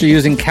 After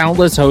using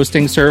countless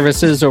hosting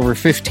services over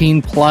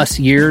 15 plus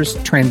years,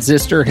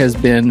 Transistor has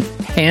been,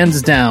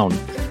 hands down,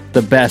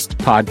 the best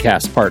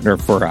podcast partner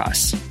for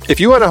us. If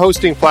you want a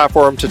hosting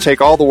platform to take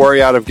all the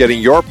worry out of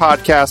getting your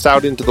podcast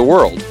out into the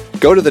world,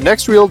 go to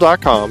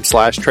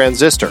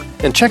thenextreel.com/transistor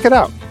and check it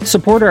out.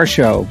 Support our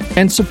show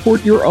and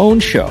support your own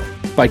show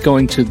by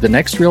going to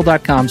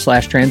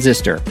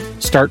thenextreel.com/transistor.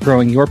 Start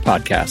growing your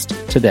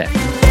podcast today.